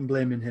cameraman. I'm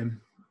blaming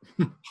him.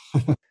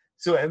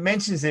 So it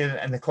mentions there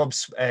in the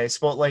club's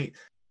spotlight,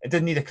 it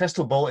didn't need a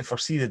crystal ball to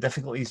foresee the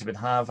difficulties it would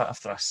have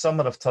after a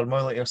summer of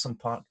turmoil at Ayresome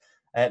Park.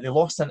 They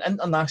lost an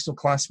international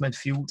class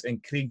midfield in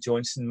Craig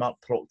Johnson, Mark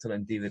Proctor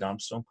and David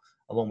Armstrong,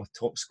 along with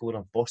top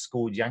scorer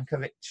Bosko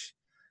Jankovic.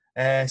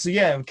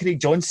 Craig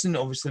Johnson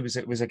obviously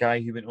was a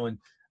guy who went on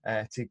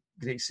to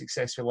great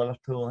success with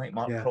Liverpool. I think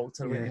Mark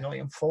Proctor went to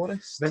Nottingham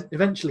Forest.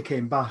 Eventually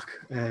came back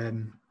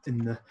in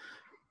the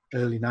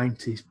early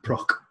 90s,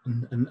 Proc,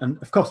 and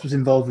of course was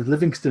involved with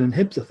Livingston and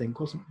Hibs, I think,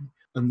 wasn't he?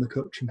 And the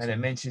coaching. And it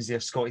mentions there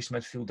Scottish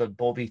midfielder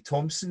Bobby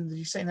Thompson. Did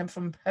you sign him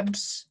from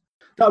Hibs?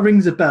 That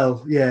rings a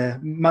bell, yeah.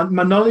 My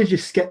knowledge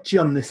is sketchy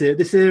on this era.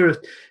 This era,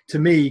 to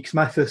me, because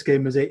my first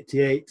game was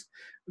 88,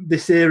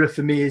 this era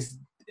for me is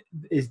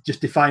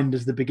just defined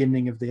as the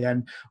beginning of the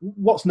end.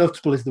 What's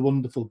notable is the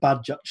wonderful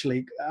badge,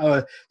 actually.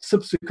 Our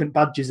subsequent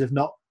badges have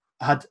not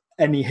had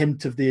any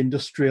hint of the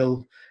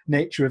industrial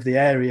nature of the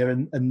area,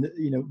 and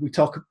we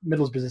talk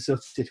Middlesbrough is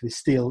associated with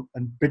steel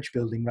and bridge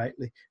building,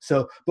 rightly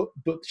so, but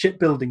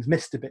shipbuilding's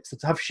missed a bit, so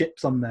to have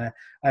ships on there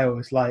I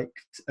always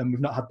liked, and we've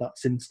not had that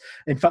since.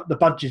 In fact, the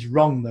badge is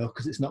wrong though,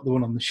 because it's not the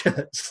one on the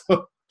shirt.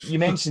 So you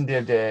mentioned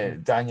there,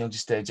 Daniel,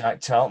 just Jack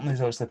Charlton,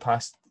 who's obviously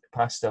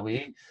passed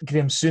away.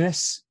 Graham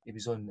Souness, he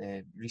was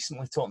on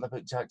recently talking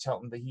about Jack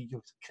Charlton, but he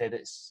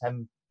credits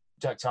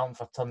Jack Charlton,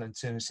 for turning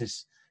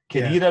Souness's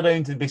career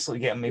around and basically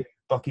getting me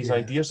Bucky's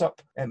ideas up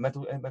at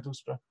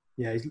Middlesbrough.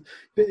 Yeah,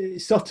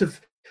 it's sort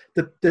of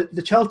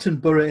the Charlton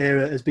Borough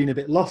era has been a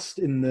bit lost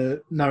in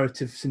the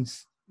narrative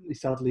since he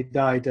sadly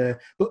died,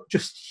 but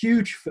just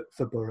huge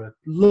for Borough.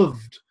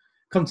 Loved,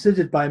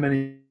 considered by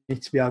many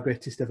to be our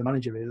greatest ever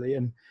manager, really.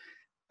 And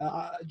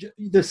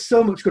there's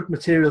so much good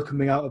material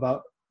coming out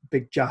about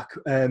Big Jack.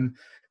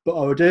 But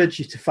I would urge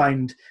you to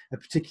find a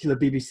particular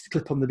BBC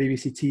clip on the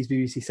BBC Tees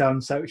BBC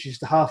Sound site, which is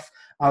just a half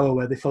hour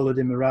where they followed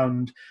him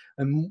around.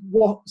 And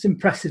what's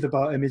impressive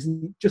about him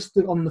isn't just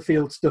the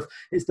on-the-field stuff,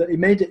 it's that he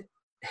made it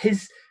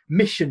his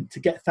mission to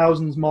get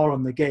thousands more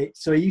on the gate.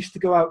 So he used to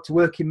go out to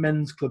work in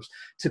men's clubs,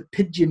 to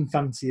pigeon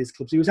fanciers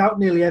clubs. He was out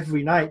nearly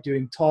every night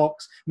doing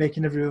talks,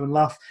 making everyone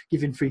laugh,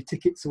 giving free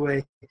tickets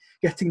away,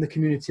 getting the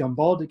community on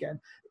board again.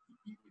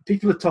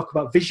 People talk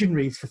about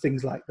visionaries for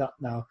things like that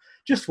now.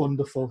 Just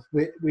wonderful.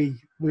 We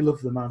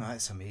love the man.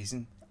 That's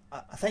amazing.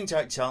 I think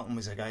Jack Charlton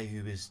was a guy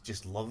who was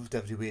just loved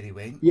everywhere he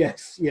went.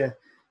 Yes, yeah.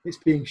 It's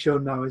being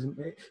shown now, isn't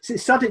it?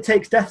 It's sad it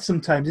takes death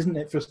sometimes, isn't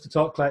it, for us to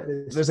talk like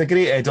this? There's a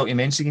great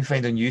documentary you can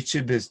find on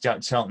YouTube. Is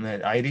Jack Charlton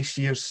at Irish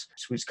Years,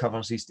 which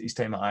covers his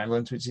time at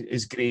Ireland, which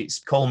is great.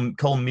 It's Colm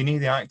Meaney,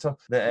 the actor,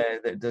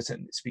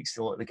 that speaks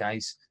to a lot of the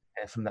guys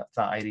from that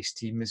Irish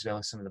team, as well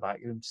as some of the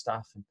backroom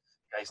staff and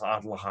guys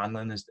like Ardla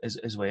Hanlon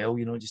as well,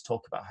 just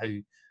talk about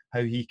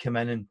how he came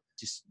in and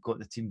just got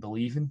the team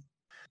believing.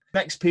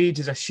 Next page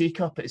is a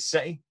shake-up at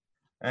City,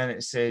 and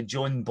it's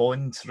John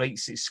Bond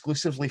writes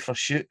exclusively for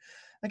Shoot.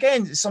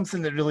 Again, it's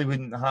something that really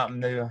wouldn't happen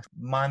now. A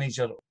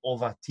manager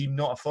of a team,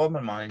 not a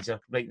former manager,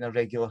 writing a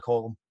regular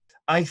column.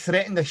 I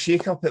threatened a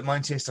shake-up at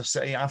Manchester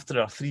City after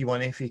a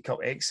 3-1 FA Cup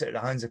exit at the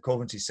hands of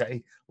Coventry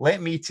City.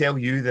 Let me tell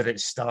you that it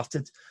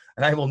started,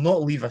 and I will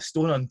not leave a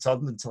stone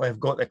unturned until I've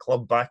got the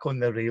club back on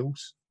the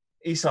rails.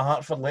 Asa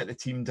Hartford let the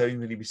team down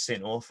when he was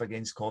sent off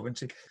against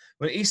Coventry.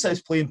 When Asa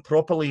is playing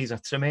properly, he's a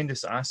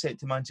tremendous asset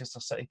to Manchester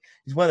City.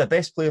 He's one of the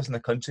best players in the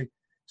country.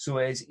 So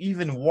it is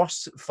even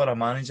worse for a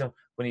manager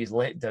when he's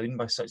let down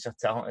by such a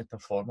talented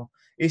performer.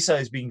 Asa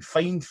is being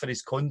fined for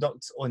his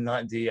conduct on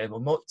that day. I will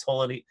not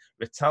tolerate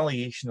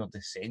retaliation or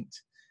dissent.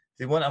 If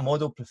they want a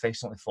model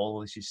professional to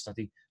follow, they should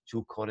study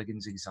Joe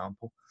Corrigan's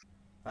example.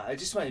 I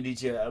just want to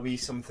read you a wee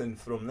something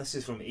this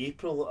is from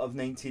April of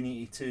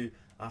 1982,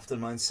 after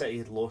Man City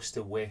had lost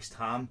to West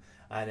Ham,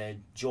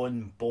 and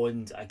John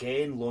Bond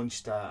again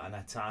launched an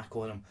attack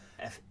on him.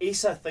 If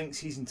Asa thinks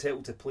he's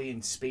entitled to play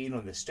in Spain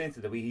on the strength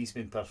of the way he's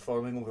been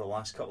performing over the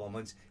last couple of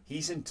months,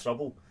 he's in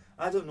trouble.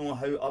 I don't know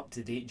how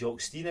up-to-date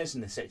Jock Stein is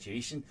in the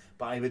situation,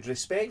 but I would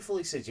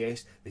respectfully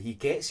suggest that he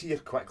gets here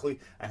quickly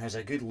and has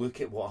a good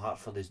look at what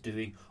Hartford is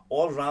doing,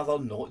 or rather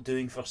not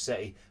doing for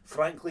City.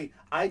 Frankly,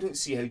 I don't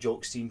see how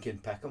Jock Stein can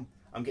pick him.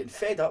 I'm getting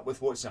fed up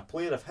with watching a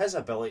player of his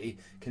ability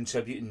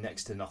contributing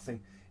next to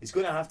nothing. He's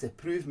going to have to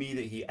prove me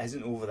that he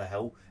isn't over the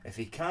hill. If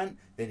he can't,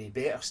 then he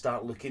better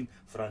start looking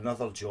for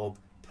another job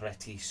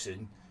pretty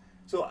soon.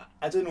 So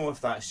I don't know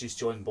if that's just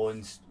John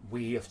Bond's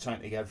way of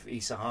trying to give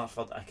Asa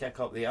Hartford a kick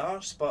up the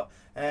arse, but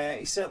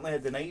he certainly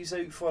had the knives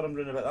out for him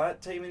around about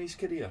that time in his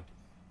career.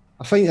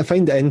 I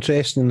find it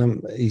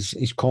interesting,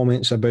 his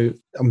comments about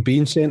him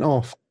being sent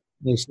off.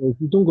 He says,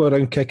 you don't go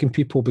around kicking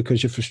people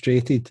because you're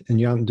frustrated and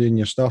you aren't doing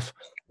your stuff.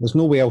 There's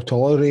no way I'll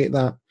tolerate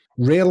that.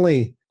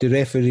 Rarely do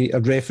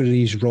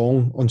referees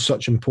wrong on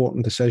such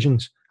important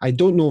decisions. I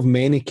don't know of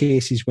many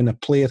cases when a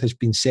player has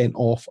been sent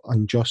off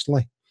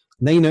unjustly.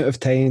 9 out of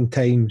 10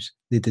 times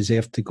they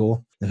deserve to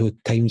go. The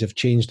times have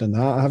changed on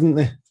that, haven't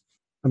they?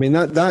 I mean,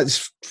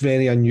 that's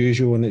very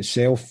unusual in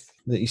itself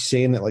that he's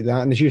saying it like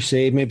that. And as you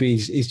say, maybe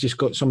he's just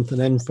got something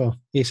in for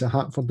Asa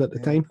Hartford at the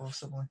time.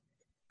 Possibly.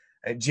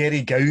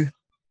 Jerry Gow.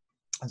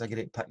 There's a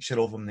great picture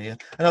of him there.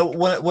 And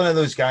one of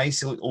those guys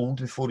who looked old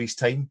before his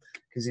time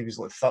because he was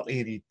like 30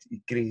 and he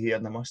had grey hair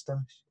and a moustache.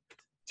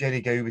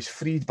 Jerry Gow was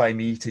freed by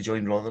me to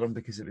join Rotherham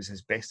because it was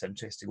his best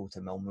interest to go to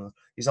Millmoor.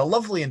 He's a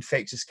lovely,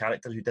 infectious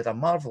character who did a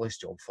marvellous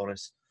job for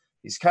us.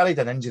 He's carried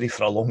an injury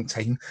for a long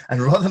time,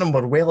 and Rotherham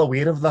were well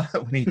aware of that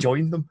when he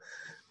joined them.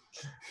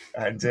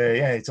 And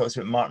he talks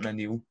about Martin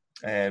O'Neill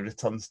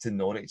returns to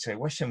Norwich. I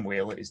wish him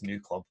well at his new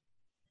club.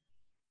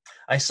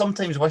 I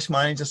sometimes wish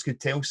managers could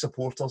tell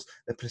supporters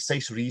the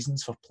precise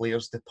reasons for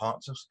players'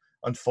 departures.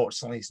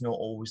 Unfortunately, it's not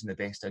always in the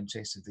best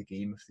interest of the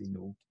game if they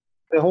know.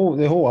 The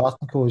whole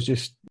article is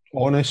just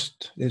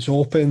honest. It's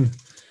open.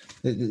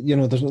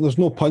 There's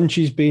no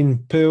punches being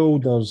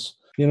pulled.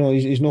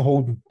 He's no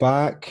holding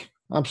back.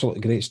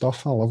 Absolutely great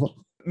stuff. I love it.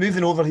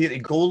 Moving over here to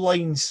goal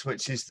lines,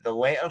 which is the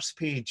letters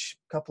page.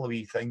 A couple of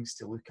wee things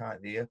to look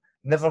at there.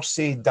 Never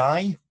say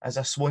die. As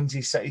a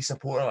Swansea City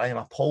supporter, I am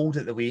appalled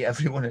at the way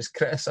everyone is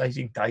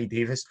criticising Di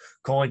Davis,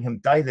 calling him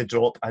Die the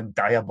Drop and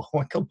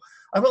diabolical.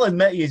 I will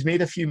admit he has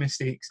made a few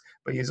mistakes,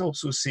 but he has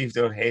also saved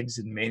our heads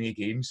in many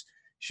games.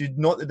 Should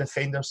not the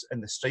defenders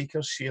and the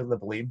strikers share the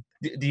blame?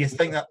 Do you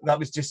think that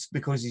was just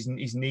because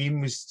his name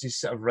was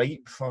just sort of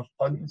ripe for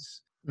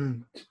puns?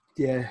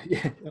 Yeah.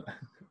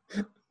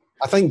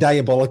 I think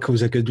diabolical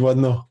is a good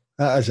one, though.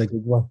 That is a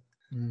good one.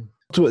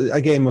 So,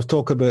 again, we've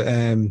talked about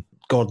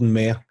Gordon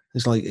Mayer.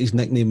 It's like his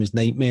nickname is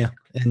Nightmare.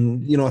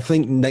 And, I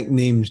think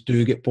nicknames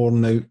do get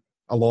borne out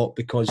a lot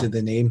because of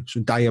the name. So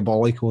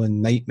diabolical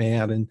and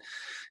Nightmare, and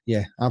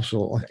yeah,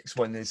 absolutely. Next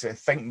one is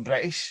Think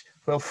British.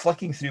 While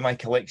flicking through my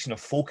collection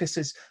of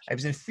focuses, I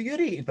was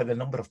infuriated by the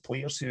number of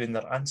players who in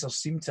their answers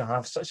seemed to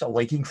have such a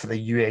liking for the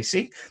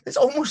USA. It's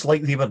almost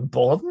like they were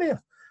born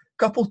there.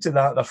 Coupled to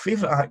that, their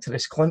favourite actor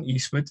is Clint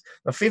Eastwood.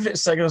 Their favourite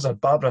singers are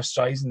Barbra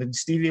Streisand and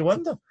Stevie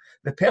Wonder.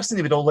 The person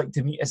they would all like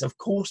to meet is, of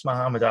course,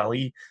 Muhammad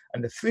Ali.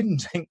 And the food and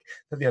drink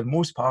that they are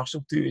most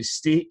partial to is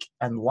steak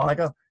and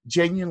lager,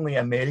 genuinely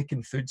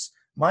American foods.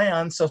 My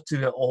answer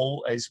to it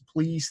all is,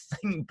 please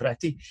think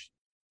British.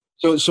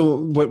 So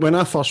when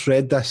I first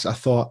read this, I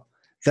thought,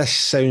 this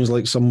sounds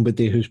like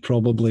somebody who's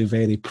probably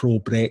very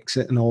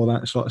pro-Brexit and all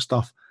that sort of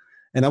stuff.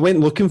 And I went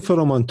looking for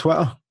him on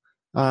Twitter.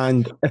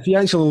 And if you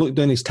actually look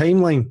down his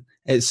timeline,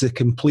 it's the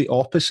complete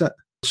opposite.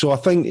 So I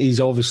think he's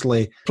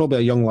obviously probably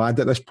a young lad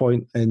at this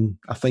point, and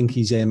I think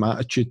his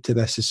attitude to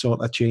this has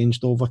sort of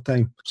changed over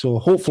time. So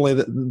hopefully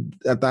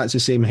that's the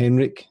same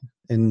Henrik.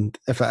 And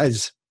if it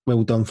is,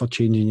 well done for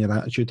changing your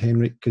attitude,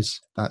 Henrik, because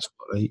that's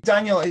not right.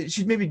 Daniel, I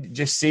should maybe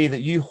just say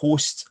that you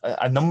host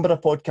a number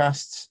of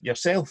podcasts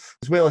yourself,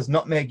 as well as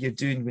Nutmeg you're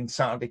doing When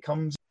Saturday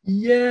Comes.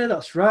 Yeah,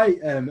 that's right.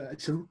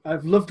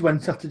 I've loved When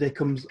Saturday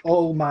Comes.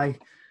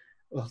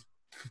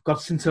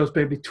 God, since I was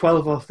maybe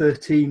 12 or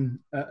 13,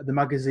 the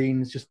magazine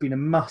has just been a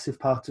massive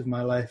part of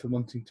my life and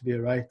wanting to be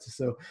a writer.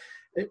 So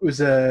it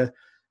was I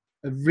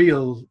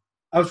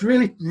was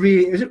really,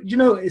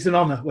 it's an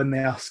honour when they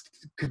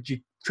asked, could you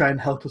try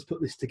and help us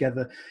put this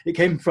together? It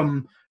came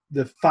from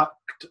the fact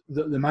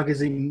that the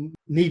magazine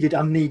needed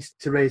and needs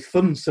to raise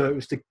funds. So it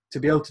was to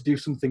be able to do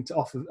something to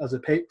offer as a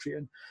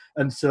Patreon.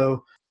 And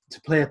so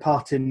to play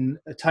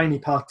a tiny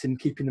part in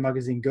keeping the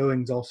magazine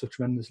going is also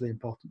tremendously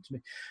important to me.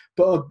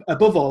 But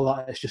above all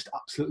that, it's just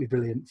absolutely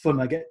brilliant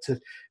fun. I get to,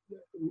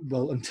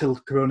 until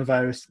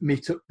coronavirus,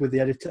 meet up with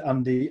the editor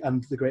Andy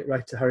and the great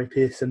writer Harry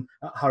Pearson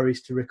at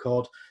Harry's to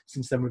record.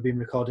 Since then, we've been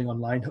recording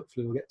online.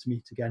 Hopefully, we'll get to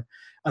meet again.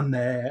 And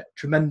they're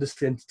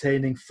tremendously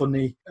entertaining,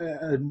 funny,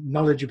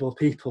 knowledgeable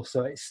people.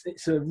 So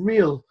it's a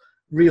real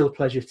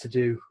pleasure to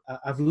do.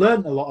 I've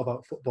learned a lot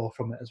about football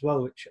from it as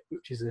well, which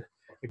is a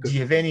good. Do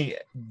you have any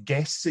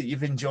guests that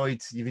you've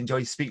enjoyed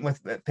speaking with?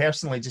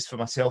 Personally, just for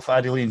myself, I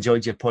really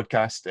enjoyed your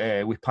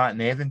podcast with Pat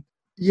and Evan.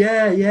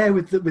 Yeah,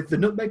 with the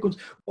Nutmeg ones.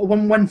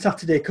 When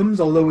Saturday Comes,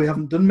 although we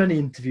haven't done many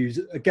interviews,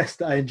 a guest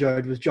that I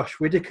enjoyed was Josh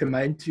Widdicombe.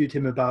 I interviewed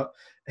him about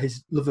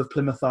his love of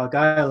Plymouth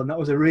Argyle, and that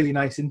was a really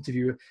nice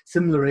interview.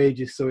 Similar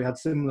ages, so we had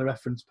similar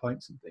reference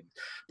points and things.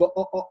 But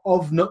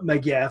of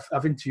Nutmeg, yeah,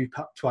 I've interviewed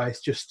Pat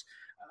twice. Just,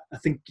 I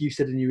think you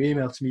said in your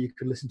email to me you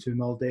could listen to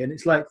him all day, and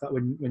it's like that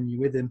when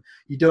you're with him.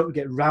 You don't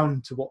get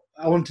round to what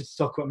I wanted to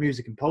talk about,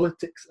 music and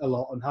politics a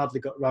lot, and hardly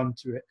got round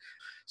to it.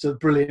 So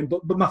brilliant.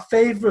 But my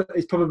favourite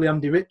is probably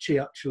Andy Ritchie,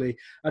 actually.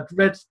 I'd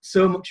read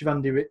so much of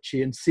Andy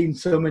Ritchie and seen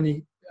so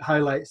many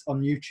highlights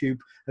on YouTube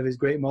of his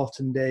Great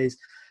Morton days.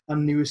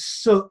 And he was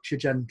such a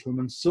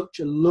gentleman, such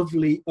a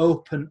lovely,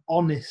 open,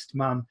 honest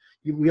man.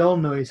 We all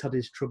know he's had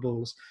his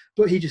troubles,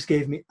 but he just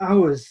gave me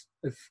hours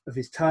of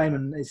his time,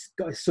 and he's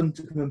got his son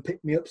to come and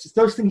pick me up. So it's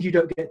those things you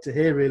don't get to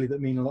hear, really,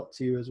 that mean a lot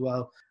to you as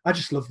well. I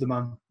just love the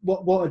man.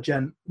 What a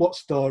gent, what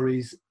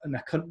stories, and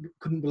I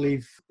couldn't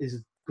believe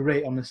his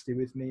great honesty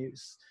with me. It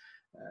was,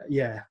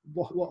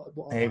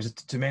 what he was a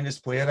tremendous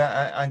player,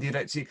 Andy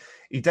Ritchie.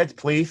 He did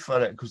play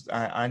for it because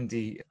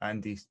Andy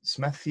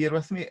Smith here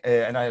with me,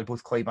 and I are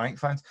both Clydebank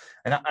fans.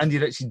 And Andy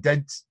Ritchie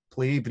did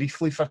play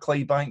briefly for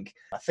Clydebank.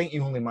 I think he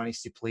only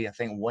managed to play,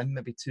 one,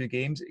 maybe 2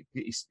 games.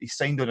 He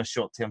signed on a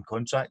short-term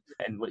contract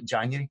in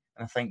January,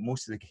 and I think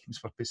most of the games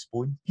were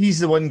postponed. He's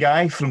the one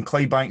guy from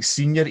Clydebank's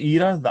senior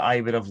era that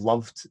I would have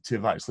loved to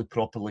have actually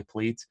properly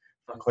played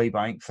for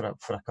Clydebank for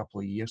a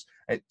couple of years.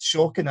 It's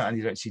shocking that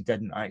Andy Ritchie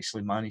didn't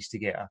actually manage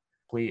to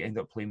end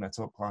up playing with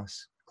a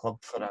top-class club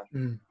for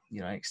an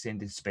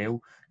extended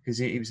spell, because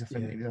he was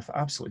an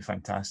absolutely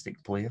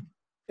fantastic player.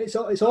 It's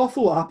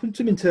awful what happened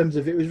to him in terms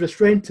of it was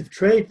restraint of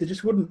trade. They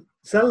just wouldn't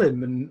sell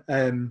him,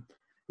 and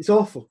it's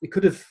awful. He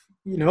could have,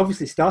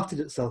 obviously started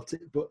at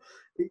Celtic, but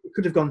it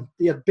could have gone.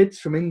 He had bids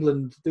from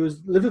England. There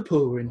was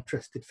Liverpool were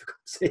interested, for God's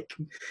sake.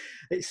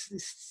 It's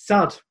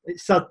sad.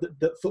 It's sad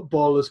that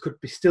footballers could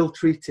be still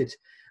treated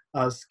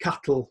as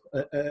cattle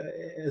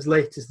as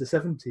late as the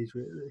 70s,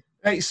 really.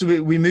 Right,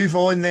 so we move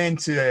on then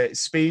to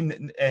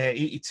Spain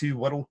 82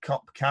 World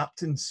Cup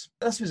captains.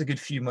 This was a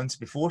good few months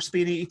before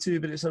Spain 82,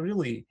 but it's a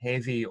really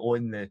heavy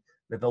on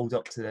the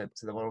build-up to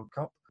the World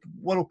Cup.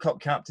 World Cup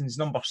captains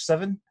number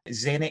 7,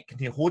 Zdeněk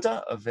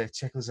Nehoda of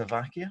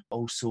Czechoslovakia.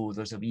 Also,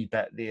 there's a wee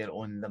bit there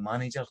on the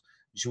manager,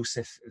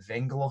 Josef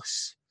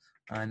Venglos,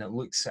 and it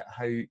looks at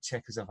how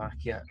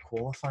Czechoslovakia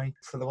qualified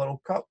for the World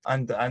Cup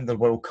and their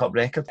World Cup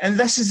record. And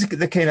this is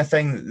the kind of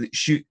thing that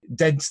Shoot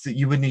did that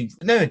you wouldn't.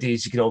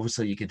 Nowadays, you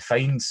could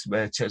find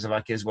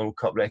Czechoslovakia's World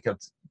Cup record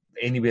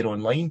anywhere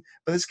online,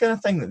 but it's the kind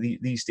of thing that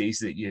these days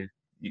that you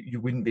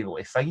wouldn't be able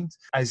to find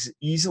as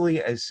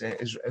easily as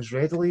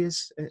readily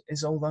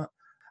as all that.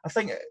 I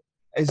think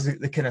is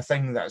the kind of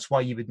thing that's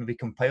why you would maybe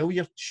compile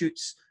your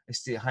shoots,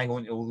 is to hang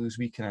on to all those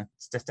wee kind of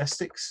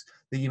statistics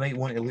that you might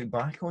want to look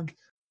back on.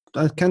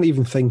 I can't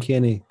even think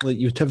any. Like,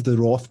 you'd have the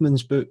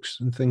Rothmans books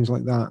and things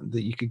like that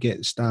you could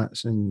get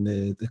stats, and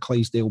the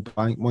Clydesdale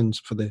Bank ones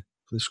for the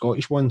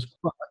Scottish ones.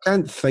 But I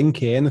can't think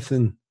of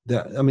anything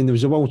that. I mean, there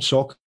was a World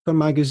Soccer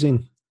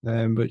magazine,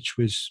 which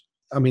was.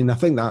 I mean, I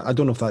think that I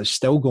don't know if that's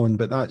still going,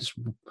 but that's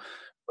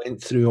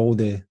went through all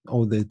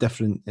the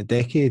different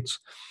decades.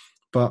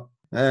 But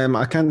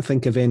I can't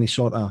think of any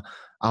sort of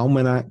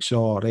almanacs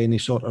or any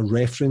sort of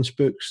reference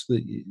books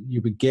that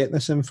you would get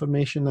this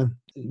information in.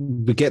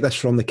 We get this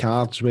from the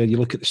cards where you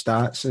look at the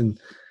stats and,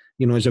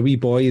 you know, as a wee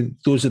boy,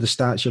 those are the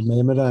stats you've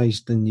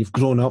memorised, and you've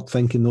grown up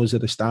thinking those are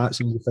the stats,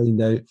 and you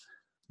find out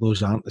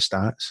those aren't the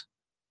stats.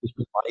 It's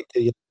been lied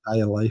to your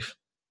entire life.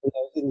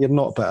 You're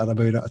not bitter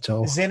about it at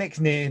all. Zdeněk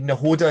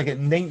Nehoda got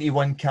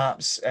 91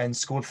 caps and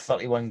scored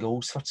 31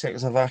 goals for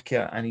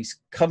Czechoslovakia, and he's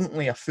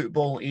currently a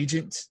football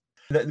agent.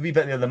 The wee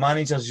bit there, the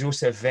manager,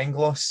 Josef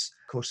Venglos.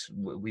 Of course,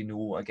 we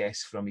know, I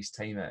guess, from his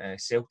time at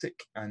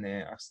Celtic and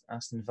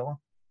Aston Villa.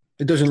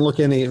 It doesn't look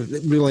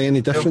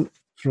any different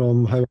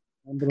from how.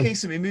 Okay,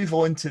 so we move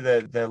on to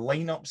the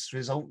lineups,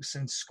 results,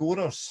 and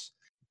scorers.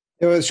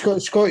 Yeah, well,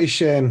 Scottish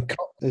Cup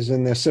is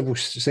in the Civil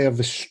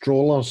Service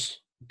Strollers.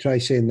 Try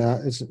saying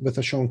that is with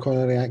a Sean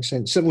Connery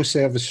accent. Civil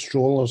Service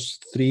Strollers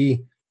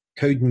 3,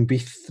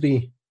 Cowdenbeath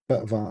 3.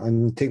 Bit of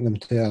and take them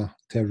to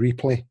a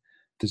replay.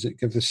 Does it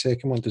give the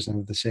second one? Doesn't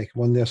have the second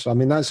one there. So I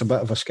mean, that's a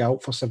bit of a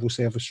scalp for Civil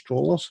Service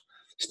Strollers.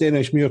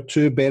 Stenhousemuir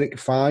 2, Berwick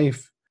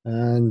 5,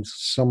 and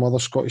some other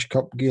Scottish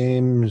Cup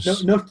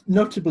games.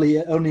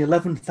 Notably, only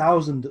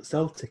 11,000 at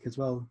Celtic as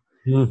well,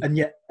 and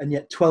yet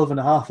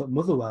 12,500 at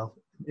Motherwell.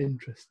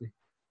 Interesting.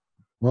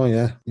 Oh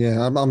yeah.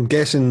 I'm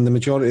guessing the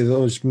majority of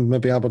those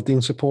maybe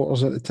Aberdeen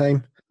supporters at the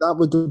time. That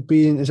would have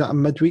been. Is that a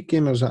midweek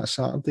game or is that a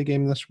Saturday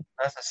game? This one?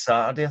 That's a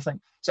Saturday, I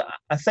think. So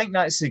I think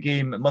that's the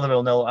game.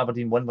 Motherwell 0,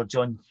 Aberdeen 1, where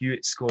John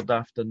Hewitt scored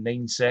after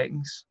 9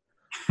 seconds.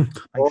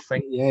 I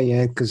think.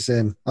 Yeah, because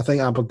I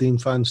think Aberdeen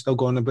fans still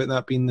going about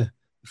that being the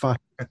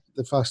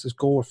fastest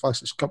goal or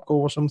fastest cup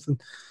goal or something.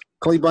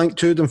 Clydebank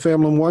 2,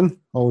 Dunfermline 1.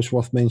 Always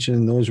worth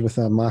mentioning those with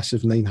a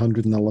massive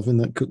 911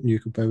 at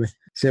Newcastle Bowie.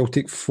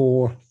 Celtic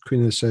 4,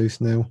 Queen of the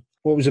South now.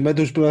 What was the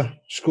Middlesbrough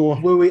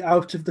score? Were we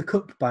out of the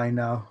cup by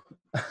now?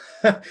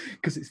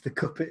 Because it's the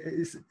cup.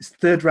 It's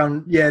third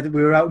round. Yeah,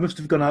 we were out. We must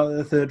have gone out at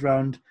the third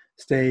round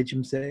stage.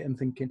 I'm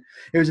thinking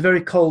it was a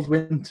very cold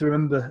winter.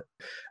 Remember,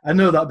 I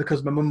know that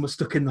because my mum was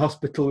stuck in the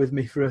hospital with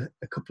me for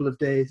a couple of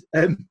days,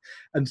 and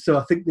so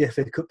I think the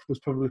FA Cup was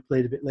probably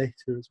played a bit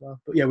later as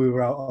well. But yeah, we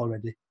were out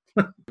already.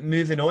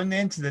 Moving on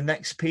then to the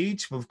next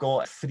page, we've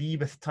got 3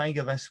 with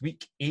Tiger this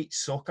week, 8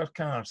 soccer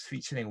cards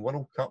featuring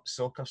World Cup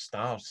soccer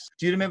stars.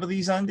 Do you remember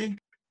these, Andy?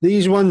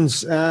 These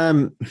ones,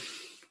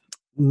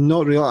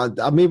 not really.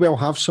 I may well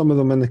have some of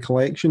them in the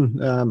collection,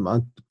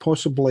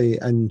 possibly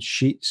in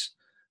sheets.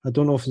 I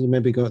don't know if they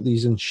maybe got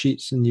these in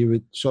sheets and you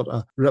would sort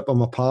of rip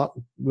them apart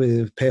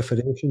with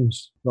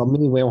perforations. I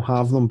may well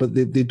have them, but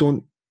they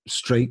don't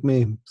strike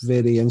me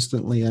very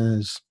instantly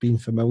as being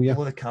familiar.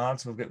 All the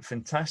cards, we've got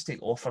fantastic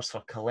offers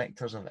for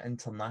collectors of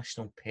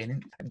international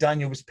pennant.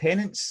 Daniel, was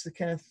pennants the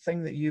kind of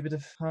thing that you would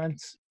have had?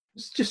 I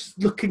was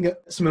just looking at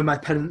some of my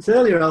pennants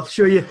earlier. I'll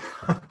show you.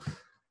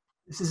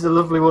 This is a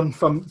lovely one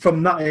from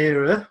that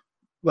era.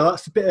 Well,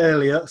 that's a bit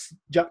earlier. That's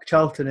Jack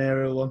Charlton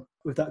era one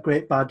with that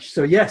great badge.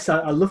 So yes,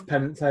 I love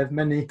pennants. I have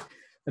many.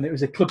 And it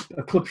was a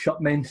club shop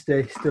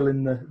mainstay still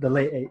in the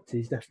late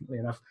 80s, definitely.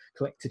 And I've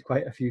collected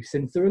quite a few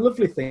since. They're a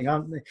lovely thing,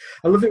 aren't they?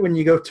 I love it when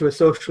you go to a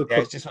social club.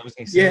 Yeah, it's just what I was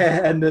going to say.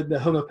 Yeah, and they're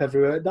hung up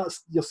everywhere.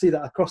 You'll see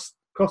that across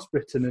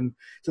Britain. And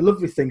it's a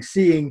lovely thing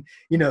seeing,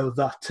 you know,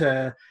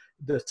 that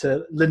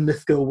Lynn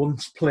Lithgow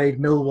once played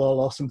Millwall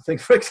or something,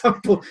 for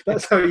example.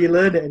 That's how you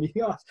learn it. And you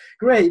think, oh,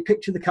 great,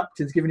 picture the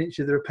captains giving each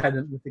other a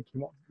pennant and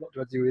thinking, what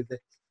do I do with this?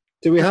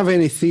 Do we have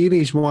any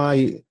theories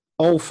why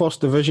all First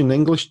Division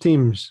English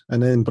teams,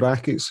 and in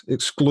brackets,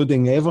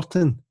 excluding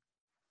Everton?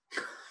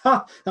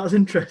 That was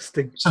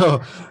interesting. So,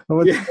 I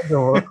want to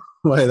know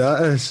why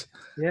that is.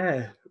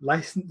 Yeah,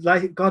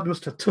 God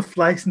must have tough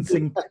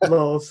licensing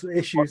laws,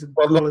 issues and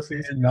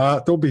policies.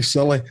 Nah, don't be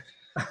silly.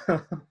 I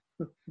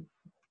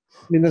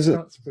mean, is it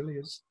That's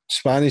brilliant.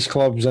 Spanish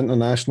clubs,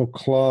 international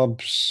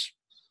clubs?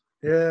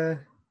 Yeah.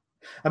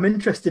 I'm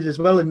interested as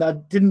well in that. I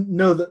didn't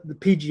know that the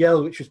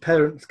PGL, which was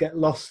Parents Get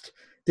Lost,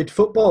 did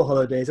football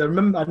holidays. I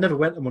remember I never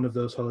went on one of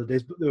those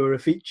holidays, but there were a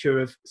feature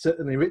of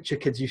certainly richer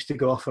kids used to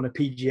go off on a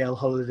PGL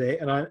holiday,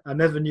 and I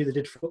never knew they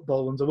did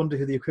football ones. I wonder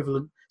who the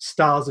equivalent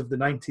stars of the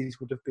 90s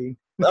would have been.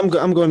 I'm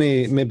going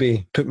to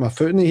maybe put my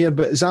foot in here,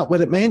 but is that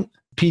what it meant?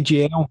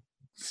 PGL?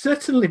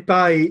 Certainly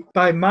by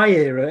my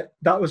era,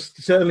 that was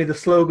certainly the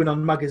slogan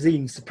on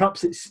magazines. So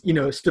perhaps it's,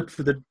 it stood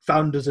for the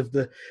founders of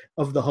the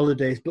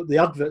holidays, but the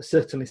advert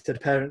certainly said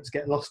parents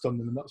get lost on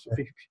them, and that's what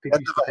people I've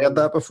never heard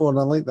that before, and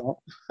I like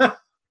that.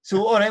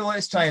 So, all right,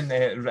 let's try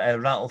and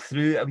rattle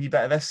through a wee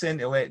bit of this then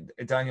to let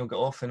Daniel get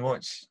off and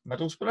watch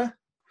Middlesbrough.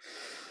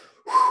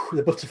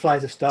 The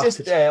butterflies have started.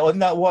 Just on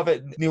that, what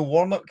about Neil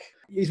Warnock?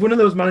 He's one of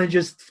those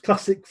managers,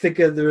 classic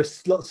figure. There are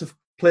lots of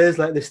players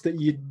like this that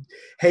you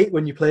hate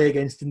when you play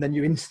against, and then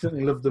you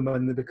instantly love them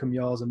when they become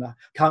yours, and I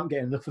can't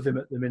get enough of him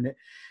at the minute.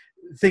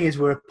 The thing is,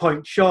 we're a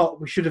point short.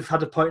 We should have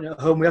had a point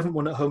at home. We haven't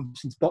won at home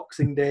since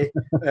Boxing Day,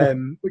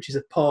 which is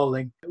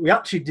appalling. We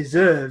actually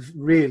deserve,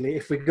 really,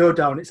 if we go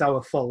down, it's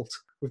our fault.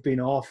 We've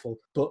been awful,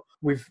 but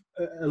we've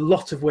a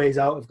lot of ways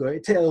out of going.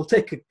 It'll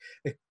take a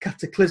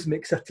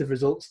cataclysmic set of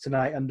results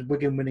tonight, and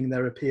Wigan winning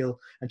their appeal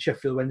and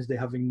Sheffield Wednesday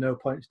having no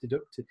points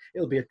deducted.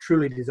 It'll be a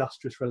truly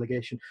disastrous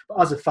relegation.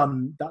 But as a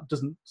fan, that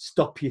doesn't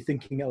stop you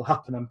thinking it'll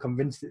happen. I'm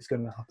convinced it's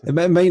going to happen.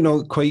 It might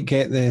not quite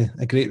get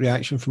a great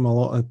reaction from a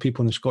lot of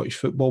people in the Scottish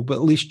football, but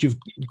at least you've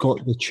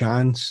got the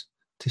chance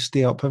to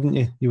stay up, haven't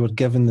you? You were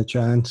given the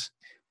chance.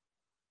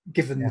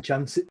 The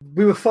chance.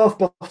 We were fourth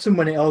bottom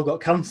when it all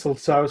got cancelled,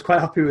 so I was quite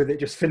happy with it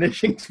just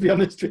finishing, to be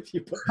honest with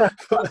you.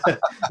 But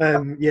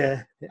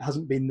it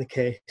hasn't been the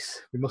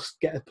case. We must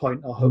get a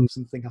point or hope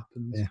something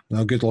happens. Yeah,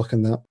 no, good luck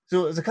on that.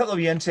 So there's a couple of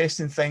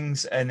interesting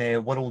things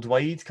in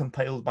Worldwide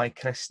compiled by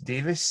Chris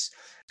Davis.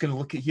 Going to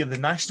look at here, the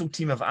national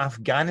team of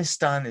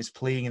Afghanistan is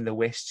playing in the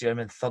West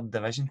German 3rd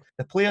Division.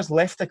 The players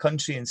left the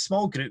country in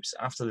small groups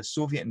after the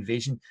Soviet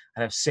invasion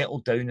and have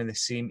settled down in the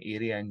same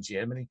area in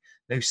Germany.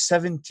 Now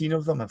 17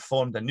 of them have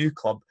formed a new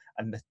club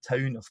in the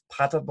town of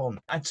Paderborn.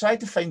 I tried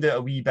to find out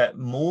a wee bit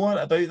more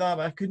about that, but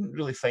I couldn't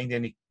really find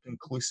any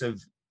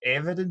conclusive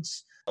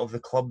evidence of the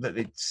club that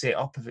they'd set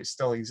up, if it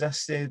still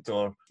existed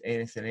or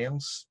anything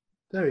else.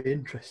 Very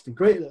interesting.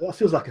 Great. That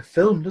feels like a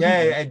film, doesn't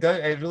it?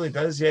 Yeah, it really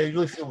does. Yeah, you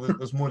really feel that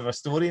there's more of a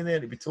story in there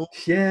to be told.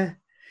 Yeah.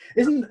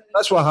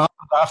 That's what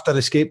happened after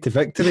Escape to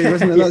Victory,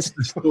 wasn't it? That's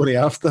the story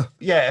after.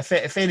 Yeah,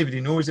 if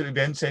anybody knows, it would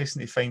be interesting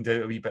to find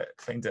out a wee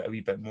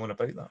bit more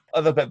about that.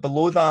 Other bit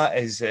below that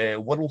is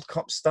World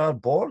Cup star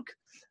Borg.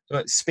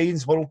 So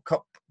Spain's World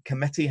Cup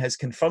committee has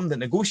confirmed that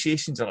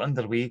negotiations are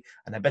underway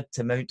in a bid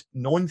to mount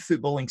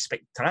non-footballing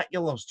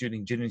spectaculars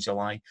during June and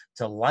July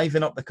to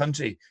liven up the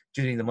country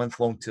during the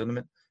month-long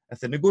tournament. If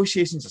the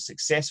negotiations are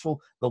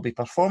successful, there'll be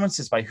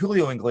performances by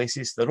Julio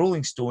Iglesias, the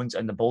Rolling Stones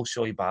and the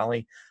Bolshoi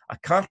Ballet, a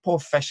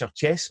Karpov-Fischer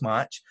chess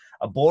match,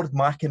 a Borg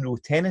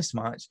McEnroe tennis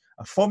match,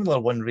 a Formula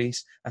One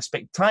race, a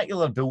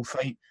spectacular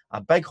bullfight,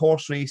 a big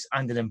horse race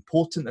and an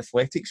important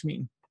athletics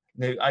meeting.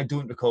 Now, I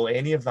don't recall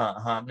any of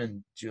that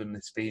happening during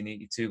the Spain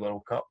 82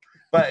 World Cup,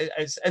 but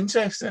it's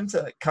interesting,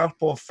 isn't it?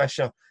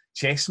 Karpov-Fischer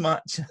chess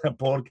match, a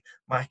Borg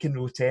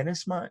McEnroe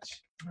tennis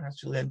match.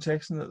 That's really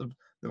interesting that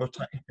they were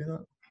trying to do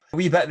that. A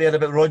wee bit there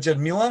about Roger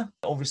Milla,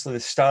 obviously the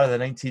star of the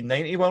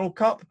 1990 World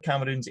Cup.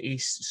 Cameroon's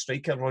ace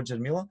striker Roger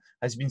Milla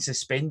has been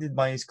suspended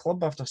by his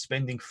club after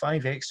spending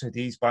 5 extra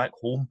days back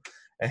home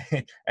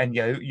in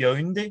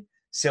Yaoundé,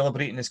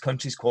 celebrating his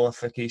country's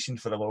qualification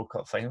for the World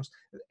Cup finals.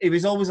 He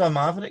was always a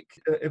maverick,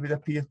 it would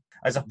appear.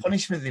 As a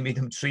punishment, they made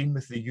him train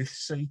with the youth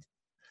side.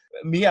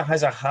 Milla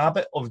has a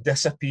habit of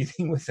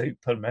disappearing without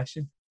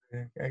permission.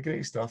 Yeah,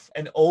 great stuff.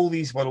 And all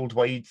these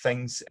worldwide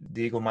things,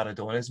 Diego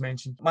Maradona is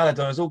mentioned.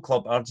 Maradona's old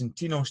club,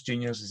 Argentinos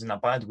Juniors, is in a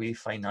bad way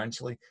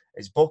financially,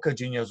 as Boca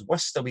Juniors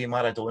whisked away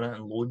Maradona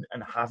on loan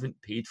and haven't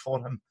paid for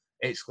him!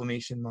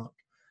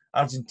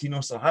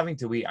 Argentinos are having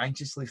to wait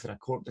anxiously for a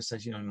court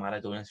decision on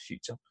Maradona's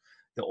future.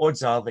 The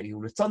odds are that he'll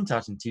return to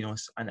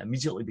Argentinos and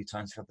immediately be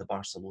transferred to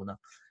Barcelona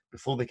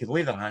before they can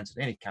lay their hands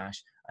on any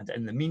cash, and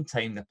in the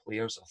meantime the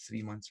players are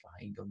 3 months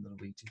behind on their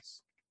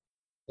wages.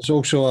 There's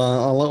also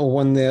a little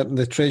one there.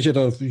 The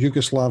treasurer of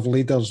Yugoslav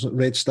leaders,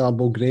 Red Star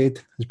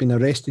Belgrade, has been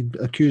arrested,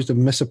 accused of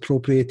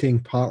misappropriating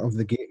part of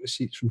the gate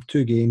receipts from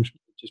 2 games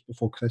just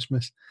before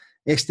Christmas.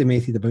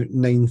 Estimated about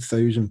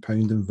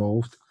 £9,000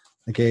 involved.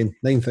 Again,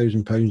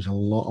 £9,000 is a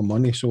lot of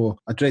money, so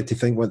I dread to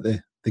think what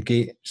the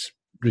gate's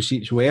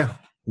receipts were.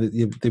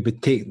 They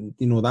would take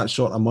that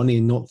sort of money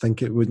and not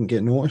think it wouldn't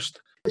get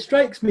noticed. It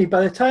strikes me,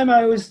 by the time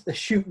I was a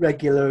shoot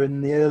regular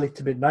in the early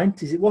to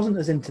mid-90s, it wasn't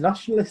as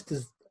internationalist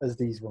as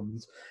these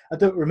ones. I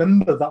don't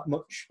remember that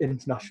much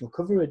international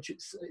coverage.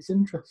 It's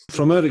interesting.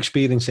 From our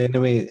experience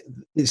anyway,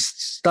 it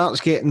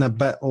starts getting a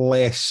bit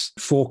less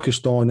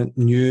focused on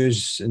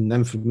news and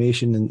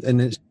information,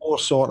 and it's more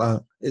sort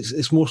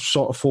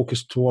of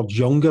focused towards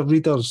younger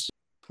readers.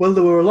 Well,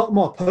 there were a lot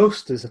more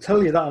posters, I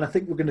tell you that, and I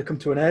think we're going to come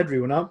to an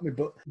Airdrie one, aren't we?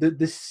 But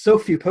there's so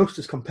few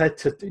posters compared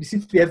to, it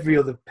seems to be every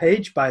other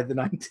page by the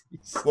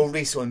 90s. We'll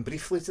race on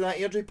briefly to that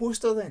Airdrie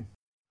poster then.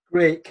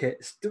 Great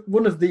kits.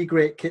 One of the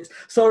great kits.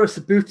 Saw a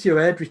Sabutio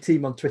Airdrie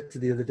team on Twitter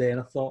the other day, and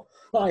I thought,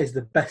 that is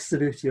the best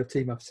Sabutio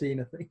team I've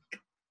seen, I think.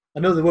 I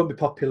know they won't be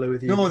popular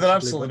with you. No, they're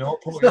absolutely not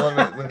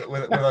popular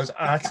with us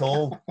at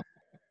all.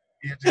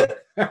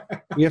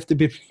 We have to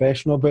be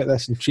professional about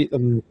this and treat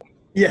them.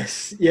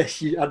 Yes,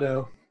 I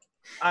know.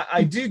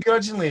 I do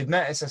grudgingly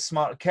admit it's a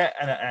smart kit,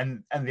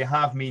 and they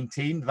have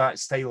maintained that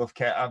style of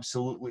kit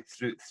absolutely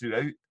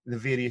throughout the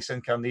various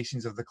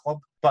incarnations of the club.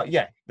 But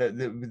yeah, they're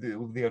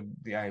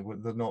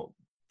not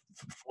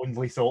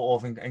fondly thought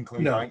of in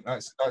Clydebank. No.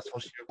 That's for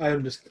sure.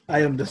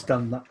 I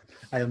understand that.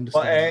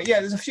 But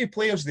there's a few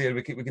players there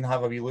we can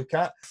have a wee look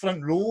at.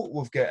 Front row,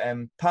 we've got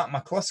Pat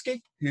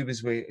McCluskey, who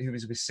was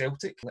with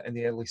Celtic in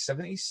the early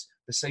 70s.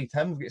 Beside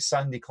him, we've got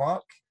Sandy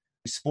Clark,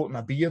 who's sporting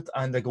a beard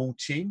and a gold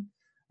chain.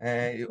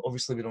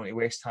 Obviously, went on to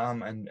West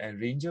Ham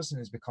and Rangers and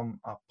has become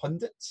a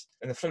pundit.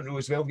 In the front row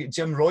as well, we've got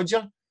Jim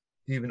Roger,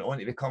 who went on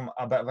to become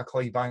a bit of a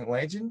Clydebank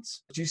legend.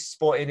 Do you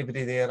spot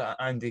anybody there,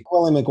 Andy?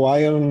 Willie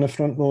Maguire in the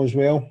front row as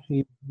well.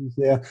 He was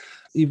there.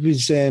 He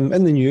was in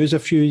the news a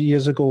few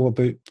years ago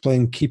about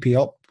playing Keepy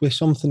Up with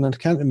something. I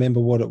can't remember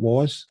what it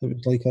was. It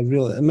was like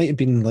it might have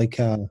been like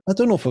I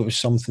don't know if it was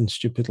something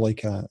stupid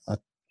like a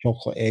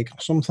chocolate egg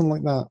or something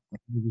like that.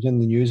 He was in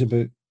the news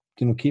about,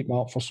 keeping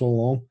up for so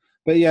long.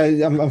 But yeah,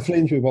 I'm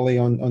friends with Willie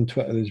on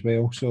Twitter as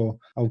well, so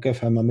I'll give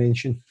him a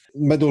mention.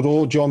 Middle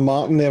row, John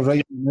Martin there,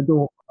 right in the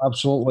middle.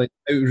 Absolutely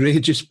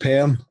outrageous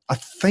perm. I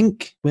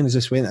think, when is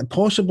this went?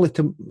 Possibly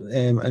to,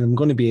 and I'm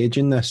going to be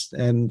aging this,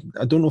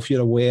 I don't know if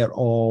you're aware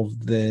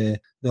of the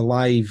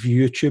live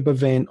YouTube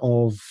event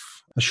of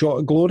A Shot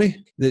of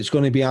Glory. That's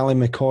going to be Ali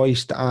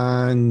McCoist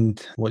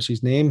and, what's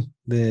his name?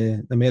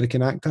 The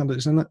American actor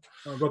that's in it.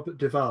 Robert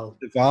Duvall.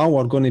 Duvall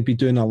are going to be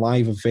doing a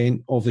live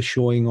event of the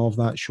showing of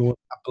that show.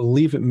 I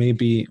believe it may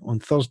be on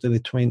Thursday the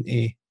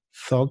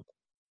 23rd.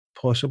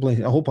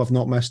 Possibly. I hope I've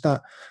not missed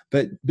that.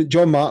 But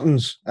John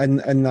Martin's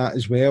in that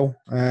as well.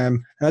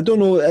 And I don't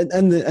know,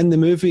 in the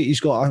movie he's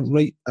got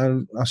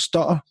a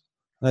stutter.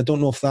 And I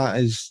don't know if that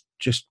is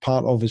just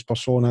part of his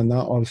persona in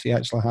that, or if he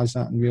actually has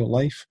that in real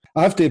life.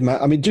 I have to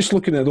admit, just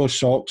looking at those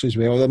socks as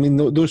well,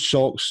 those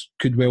socks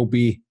could well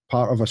be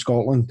part of a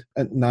Scotland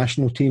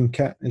national team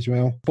kit as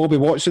well. Bobby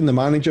Watson, the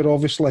manager,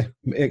 obviously,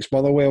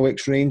 ex-Motherwell,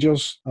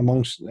 ex-Rangers,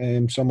 amongst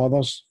some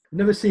others. I've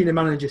never seen a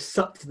manager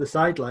sat to the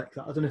side like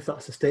that. I don't know if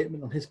that's a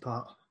statement on his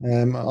part.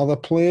 Other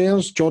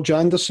players, George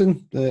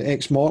Anderson, the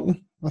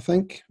ex-Morton, I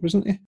think,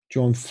 wasn't he?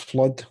 John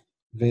Flood,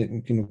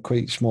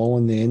 quite small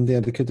in the end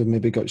there. They could have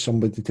maybe got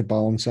somebody to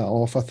balance that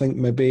off. I think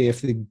maybe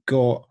if they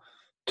got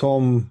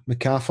Tom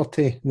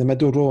McCafferty in the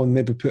middle row and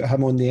maybe put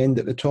him on the end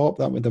at the top,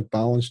 that would have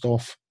balanced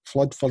off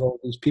Flood for all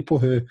these people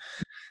who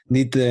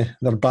need their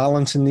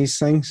balance in these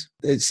things.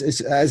 It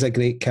is a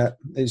great kit.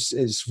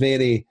 It's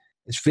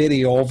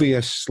very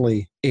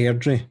obviously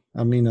Airdrie.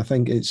 I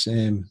think it's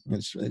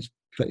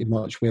pretty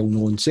much well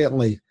known.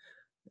 Certainly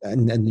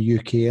in the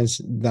UK,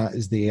 that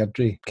is the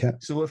Airdrie kit.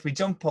 So if we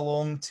jump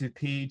along to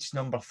page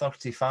number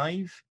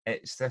 35,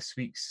 it's this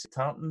week's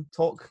Tartan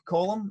Talk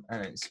column,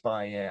 and it's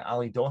by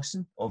Ali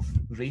Dawson of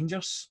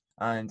Rangers.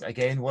 And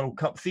again, World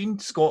Cup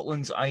themed,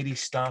 Scotland's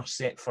Irish star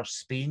set for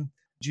Spain.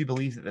 Do you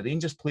believe that the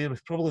Rangers player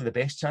with probably the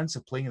best chance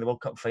of playing in the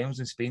World Cup finals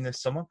in Spain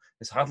this summer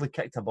has hardly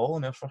kicked a ball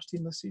in our first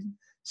team this season?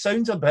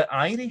 Sounds a bit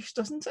Irish,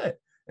 doesn't it?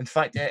 In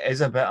fact, it is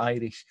a bit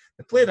Irish.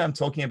 The player I'm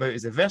talking about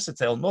is the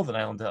versatile Northern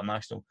Ireland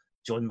international,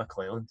 John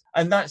McClelland.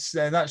 And that's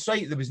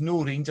right, there was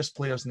no Rangers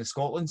players in the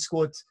Scotland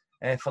squad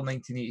for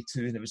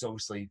 1982, and it was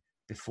obviously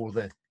before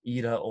the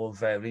era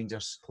of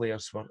Rangers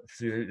players were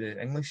throughout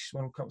the English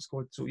World Cup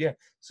squad.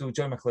 So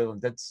John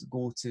McClelland did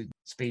go to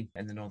Spain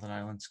in the Northern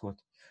Ireland squad.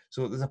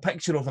 So there's a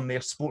picture of him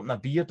there sporting a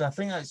beard. I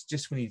think that's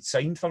just when he'd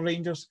signed for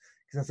Rangers,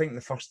 because I think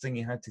the first thing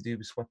he had to do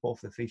was whip off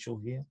the facial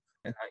hair.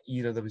 In that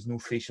era, there was no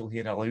facial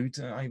hair allowed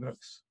at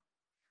Ibrox.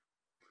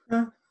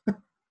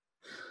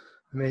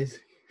 Amazing.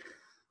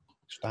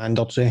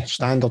 Standards.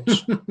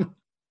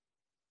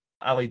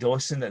 Ali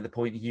Dawson at the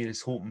point here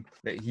is hoping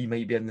that he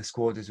might be in the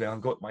squad as well.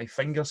 I've got my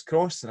fingers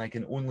crossed, and I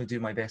can only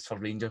do my best for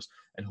Rangers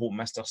and hope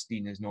Mr.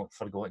 Steen has not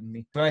forgotten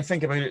me. When I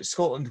think about it,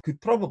 Scotland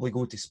could probably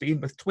go to Spain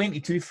with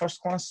 22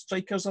 first-class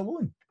strikers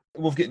alone.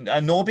 We've got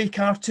a Nobby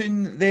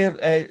cartoon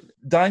there.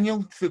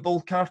 Daniel,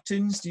 football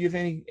cartoons, do you have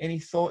any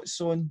thoughts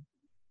on?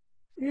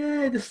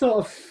 Yeah, the sort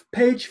of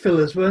page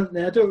fillers, weren't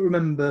they? I don't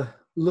remember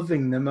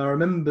loving them. I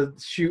remember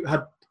Shoot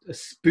had a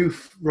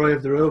spoof Roy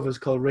of the Rovers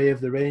called Ray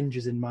of the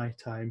Rangers in my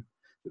time.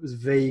 It was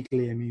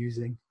vaguely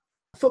amusing.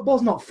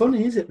 Football's not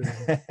funny, is it,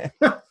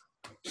 really?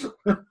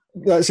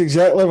 That's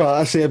exactly what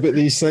I say about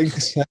these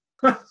things.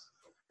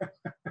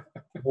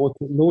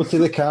 No to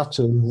the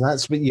cartoon.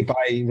 That's what you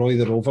buy Roy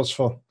the Rovers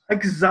for.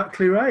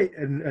 Exactly right.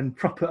 And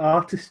proper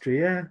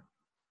artistry, yeah.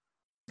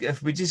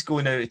 If we just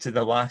go now to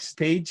the last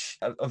page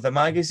of the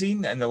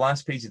magazine, and the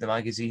last page of the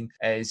magazine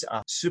is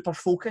a super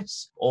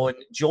focus on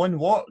John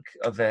Wark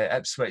of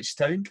Ipswich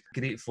Town.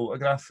 Great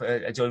photograph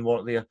of John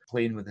Wark there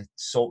playing with the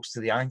socks to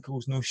the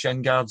ankles, no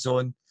shin guards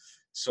on,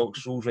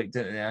 socks rolled right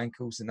down to the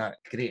ankles, and that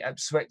great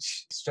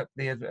Ipswich strip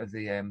there of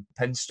the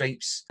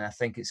pinstripes. And I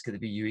think it's going to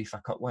be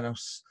UEFA Cup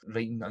winners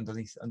writing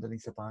underneath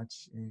the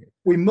badge.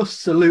 We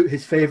must salute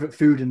his favourite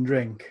food and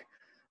drink: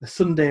 a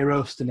Sunday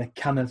roast and a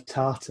can of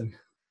tartan.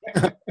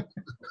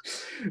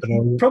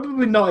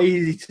 Probably not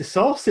easy to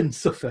source in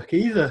Suffolk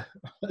either.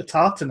 A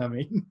tartan, I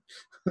mean.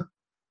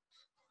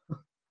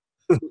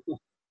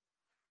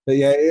 But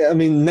yeah, I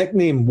mean,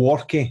 nickname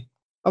Worky.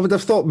 I would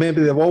have thought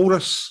maybe the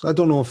Walrus. I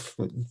don't know if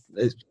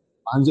it's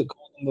fans that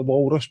call him the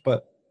Walrus,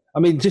 but I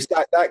mean, just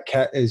that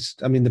kit is,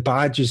 I mean, the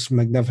badge is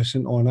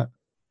magnificent on it.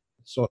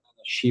 Sort of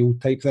a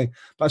shield type thing.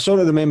 But I sort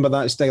of remember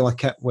that style of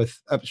kit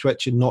with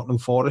Ipswich and Nottingham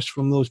Forest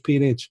from those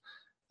periods.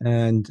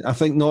 And I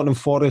think Nottingham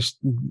Forest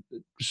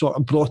sort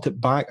of brought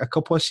it back a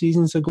couple of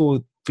seasons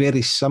ago,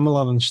 very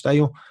similar in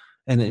style,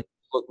 and it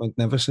looked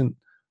magnificent.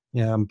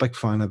 Yeah, I'm a big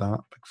fan of that.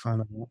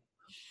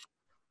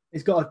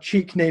 He's got a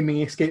cheek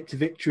naming Escape to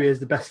Victory as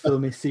the best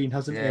film he's seen,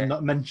 hasn't he? And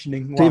not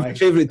mentioning why.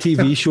 Favourite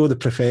TV show, The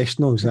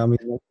Professionals. I mean,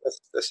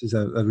 this is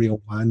a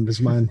real man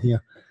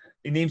here.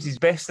 He names his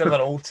best ever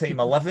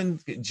all-time 11.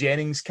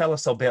 Jennings,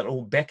 Killis,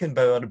 Alberto,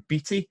 Beckenbauer,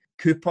 Beattie,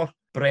 Cooper,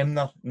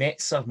 Bremner,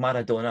 Netzer,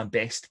 Maradona,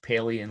 Best,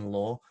 Pele and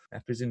Law. I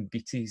presume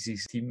Beattie's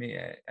his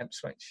teammate at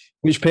Ipswich.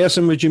 Which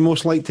person would you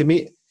most like to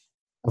meet?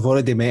 I've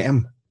already met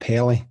him.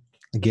 Pele.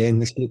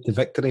 Again, Escape to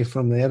Victory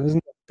from there, isn't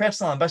it?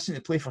 Personal ambition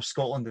to play for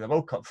Scotland in the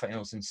World Cup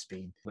finals in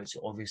Spain, which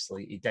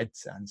obviously he did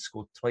and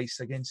scored twice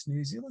against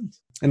New Zealand.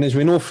 And as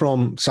we know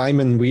from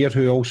Simon Weir,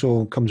 who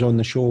also comes on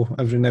the show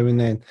every now and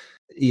then,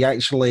 he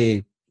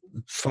actually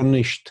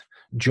furnished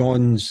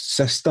John's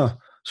sister.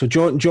 So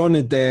John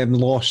had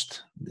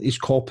lost his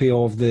copy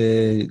of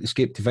the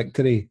Escape to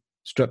Victory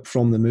strip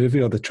from the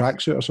movie, or the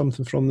tracksuit or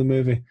something from the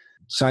movie.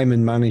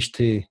 Simon managed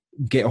to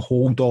get a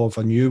hold of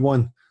a new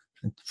one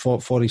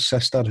for his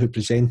sister, who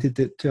presented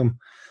it to him.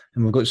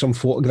 And we've got some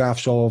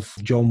photographs of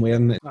John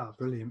wearing it. Ah,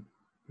 brilliant.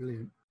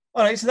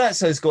 All right, so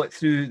that's us got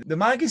through the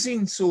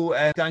magazine. So,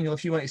 Daniel,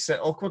 if you want to sit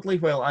awkwardly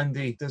while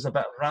Andy does a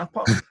bit of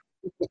wrap-up.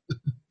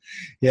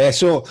 Yeah,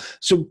 so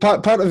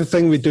part of the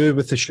thing we do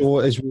with the show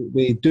is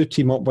we do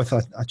team up with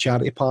a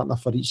charity partner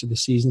for each of the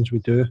seasons we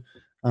do,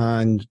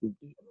 and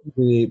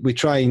we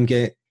try and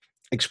get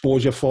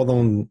exposure for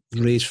them,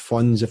 raise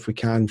funds if we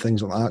can,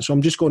 things like that. So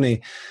I'm just going to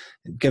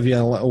give you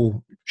a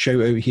little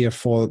shout out here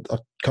for our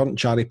current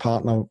charity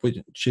partner,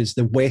 which is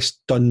the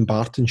West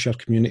Dunbartonshire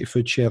Community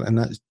Food Share, and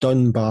that's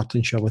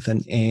Dunbartonshire with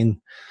an N.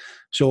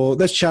 So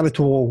this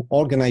charitable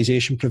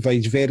organisation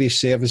provides various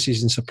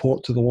services and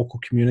support to the local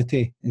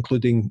community,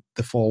 including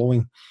the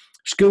following: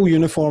 school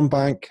uniform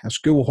bank, a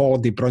school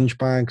holiday brunch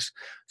bags,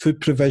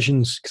 food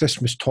provisions,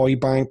 Christmas toy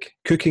bank,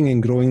 cooking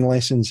and growing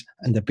lessons,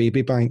 and a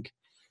baby bank.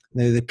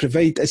 Now, they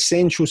provide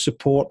essential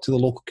support to the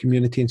local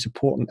community in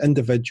supporting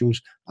individuals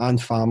and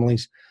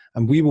families,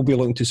 and we will be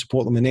looking to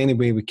support them in any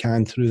way we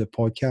can through the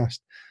podcast.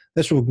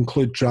 This will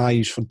include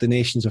drives for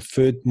donations of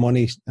food,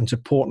 money, and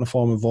support in the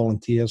form of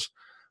volunteers.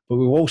 But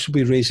we will also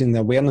be raising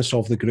the awareness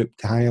of the group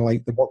to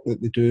highlight the work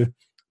that they do,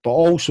 but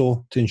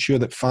also to ensure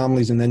that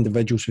families and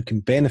individuals who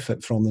can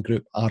benefit from the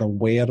group are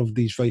aware of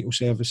these vital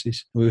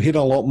services. We'll hear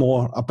a lot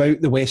more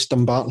about the West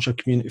Dunbartonshire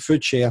Community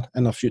Food Share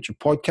in our future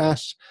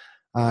podcasts,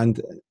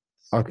 and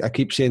I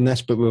keep saying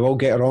this, but we will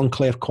get her on.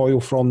 Claire Coyle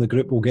from the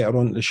group will get her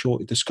on the show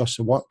to discuss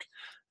the work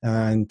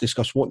and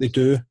discuss what they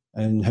do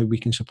and how we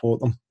can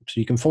support them. So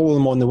you can follow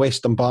them on the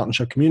West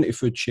Dunbartonshire Community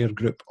Food Share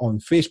group on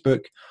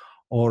Facebook,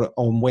 or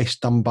on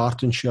West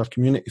Dunbartonshire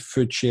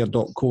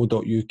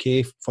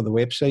communityfoodshare.co.uk for the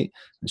website.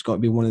 It's got to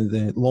be one of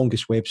the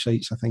longest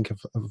websites I think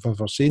I've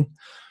ever seen.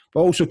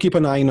 But also keep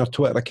an eye on our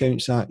Twitter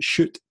accounts at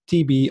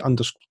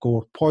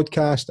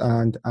shoottb_podcast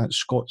and at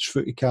Scott's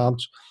Footy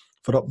Cards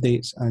for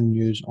updates and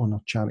news on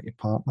our charity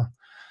partner.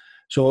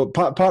 So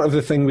part of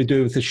the thing we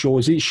do with the show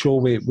is each show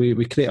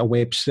we create a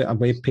web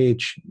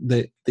page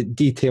that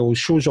details,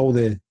 shows all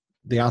the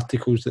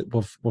articles that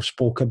we've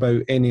spoke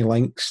about, any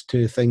links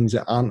to things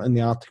that aren't in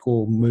the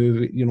article,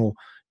 movie,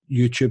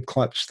 YouTube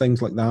clips,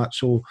 things like that.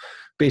 So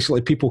basically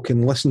people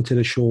can listen to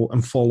the show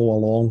and follow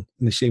along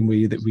in the same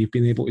way that we've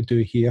been able to do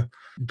here.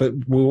 But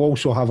we'll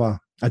also have a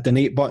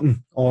donate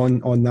button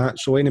on that,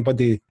 so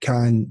anybody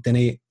can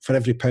donate. For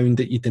every £1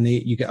 that you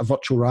donate, you get a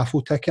virtual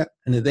raffle ticket,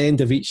 and at the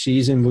end of each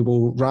season we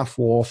will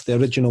raffle off the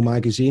original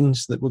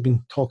magazines that we've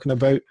been talking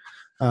about.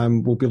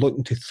 We'll be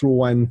looking to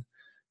throw in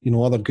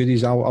other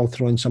goodies. I'll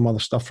throw in some other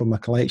stuff from my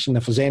collection.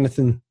 If there's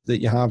anything that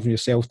you have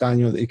yourself,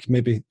 Daniel, that you can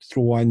maybe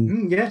throw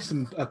in. Yes,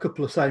 and a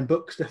couple of signed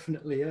books,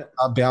 definitely, yeah.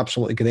 That'd be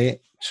absolutely great.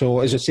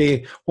 So as I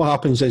say, what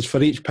happens is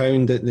for each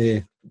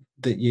 £1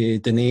 that you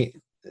donate,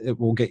 it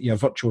will get you a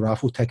virtual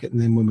raffle ticket, and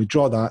then when we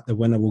draw that, the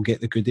winner will get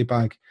the goodie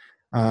bag,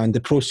 and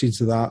the proceeds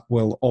of that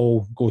will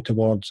all go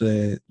towards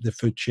the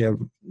food share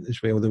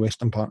as well, the West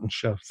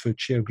Dunbartonshire Food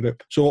Share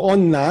group. So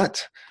on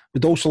that,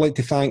 we'd also like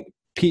to thank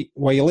Pete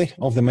Wiley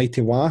of the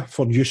Mighty Wah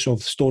for use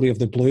of Story of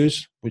the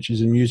Blues, which is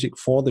the music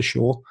for the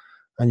show.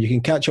 And you can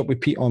catch up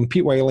with Pete on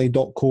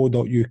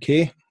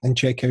petewiley.co.uk and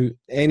check out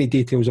any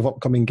details of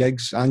upcoming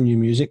gigs and new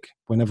music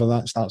whenever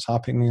that starts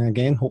happening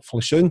again,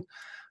 hopefully soon.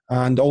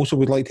 And also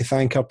would like to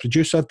thank our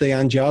producer,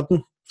 Diane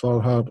Jardin,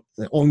 for her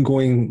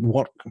ongoing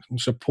work and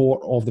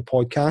support of the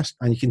podcast.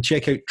 And you can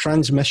check out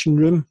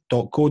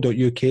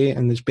transmissionroom.co.uk,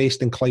 and it's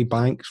based in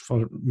Clydebank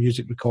for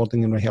music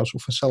recording and rehearsal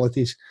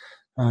facilities.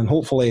 And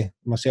hopefully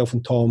myself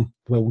and Tom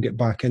will get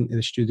back into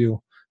the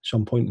studio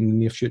some point in the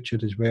near future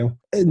as well.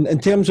 In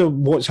terms of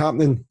what's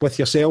happening with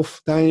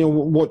yourself, Daniel,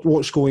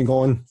 what's going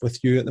on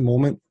with you at the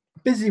moment?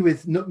 Busy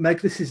with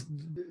Nutmeg. This is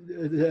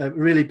a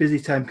really busy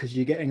time because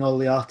you're getting all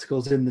the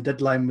articles in. The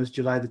deadline was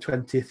July the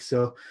 20th,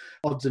 so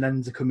odds and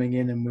ends are coming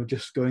in and we're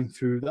just going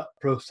through that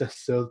process.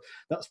 So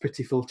that's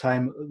pretty full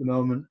time at the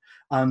moment.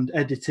 And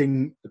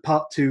editing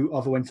part 2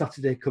 of a When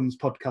Saturday Comes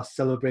podcast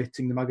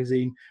celebrating the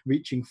magazine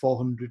reaching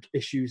 400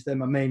 issues. They're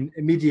my main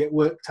immediate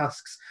work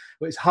tasks,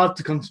 but it's hard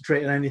to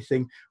concentrate on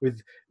anything with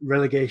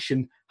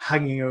relegation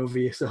hanging over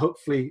you. So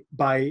hopefully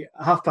by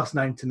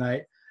 9:30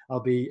 tonight, I'll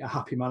be a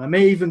happy man. I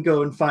may even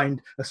go and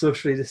find a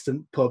socially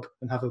distant pub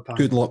and have a pint.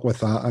 Good luck with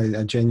that.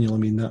 I genuinely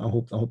mean that. I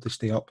hope to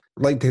stay up.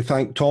 I'd like to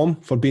thank Tom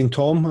for being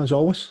Tom, as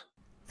always.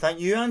 Thank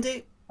you,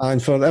 Andy.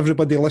 And for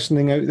everybody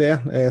listening out there,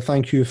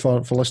 thank you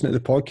for listening to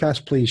the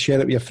podcast. Please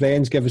share it with your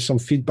friends. Give us some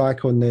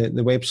feedback on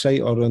the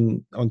website or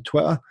on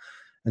Twitter.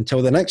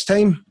 Until the next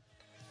time,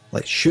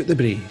 let's shoot the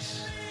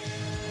breeze.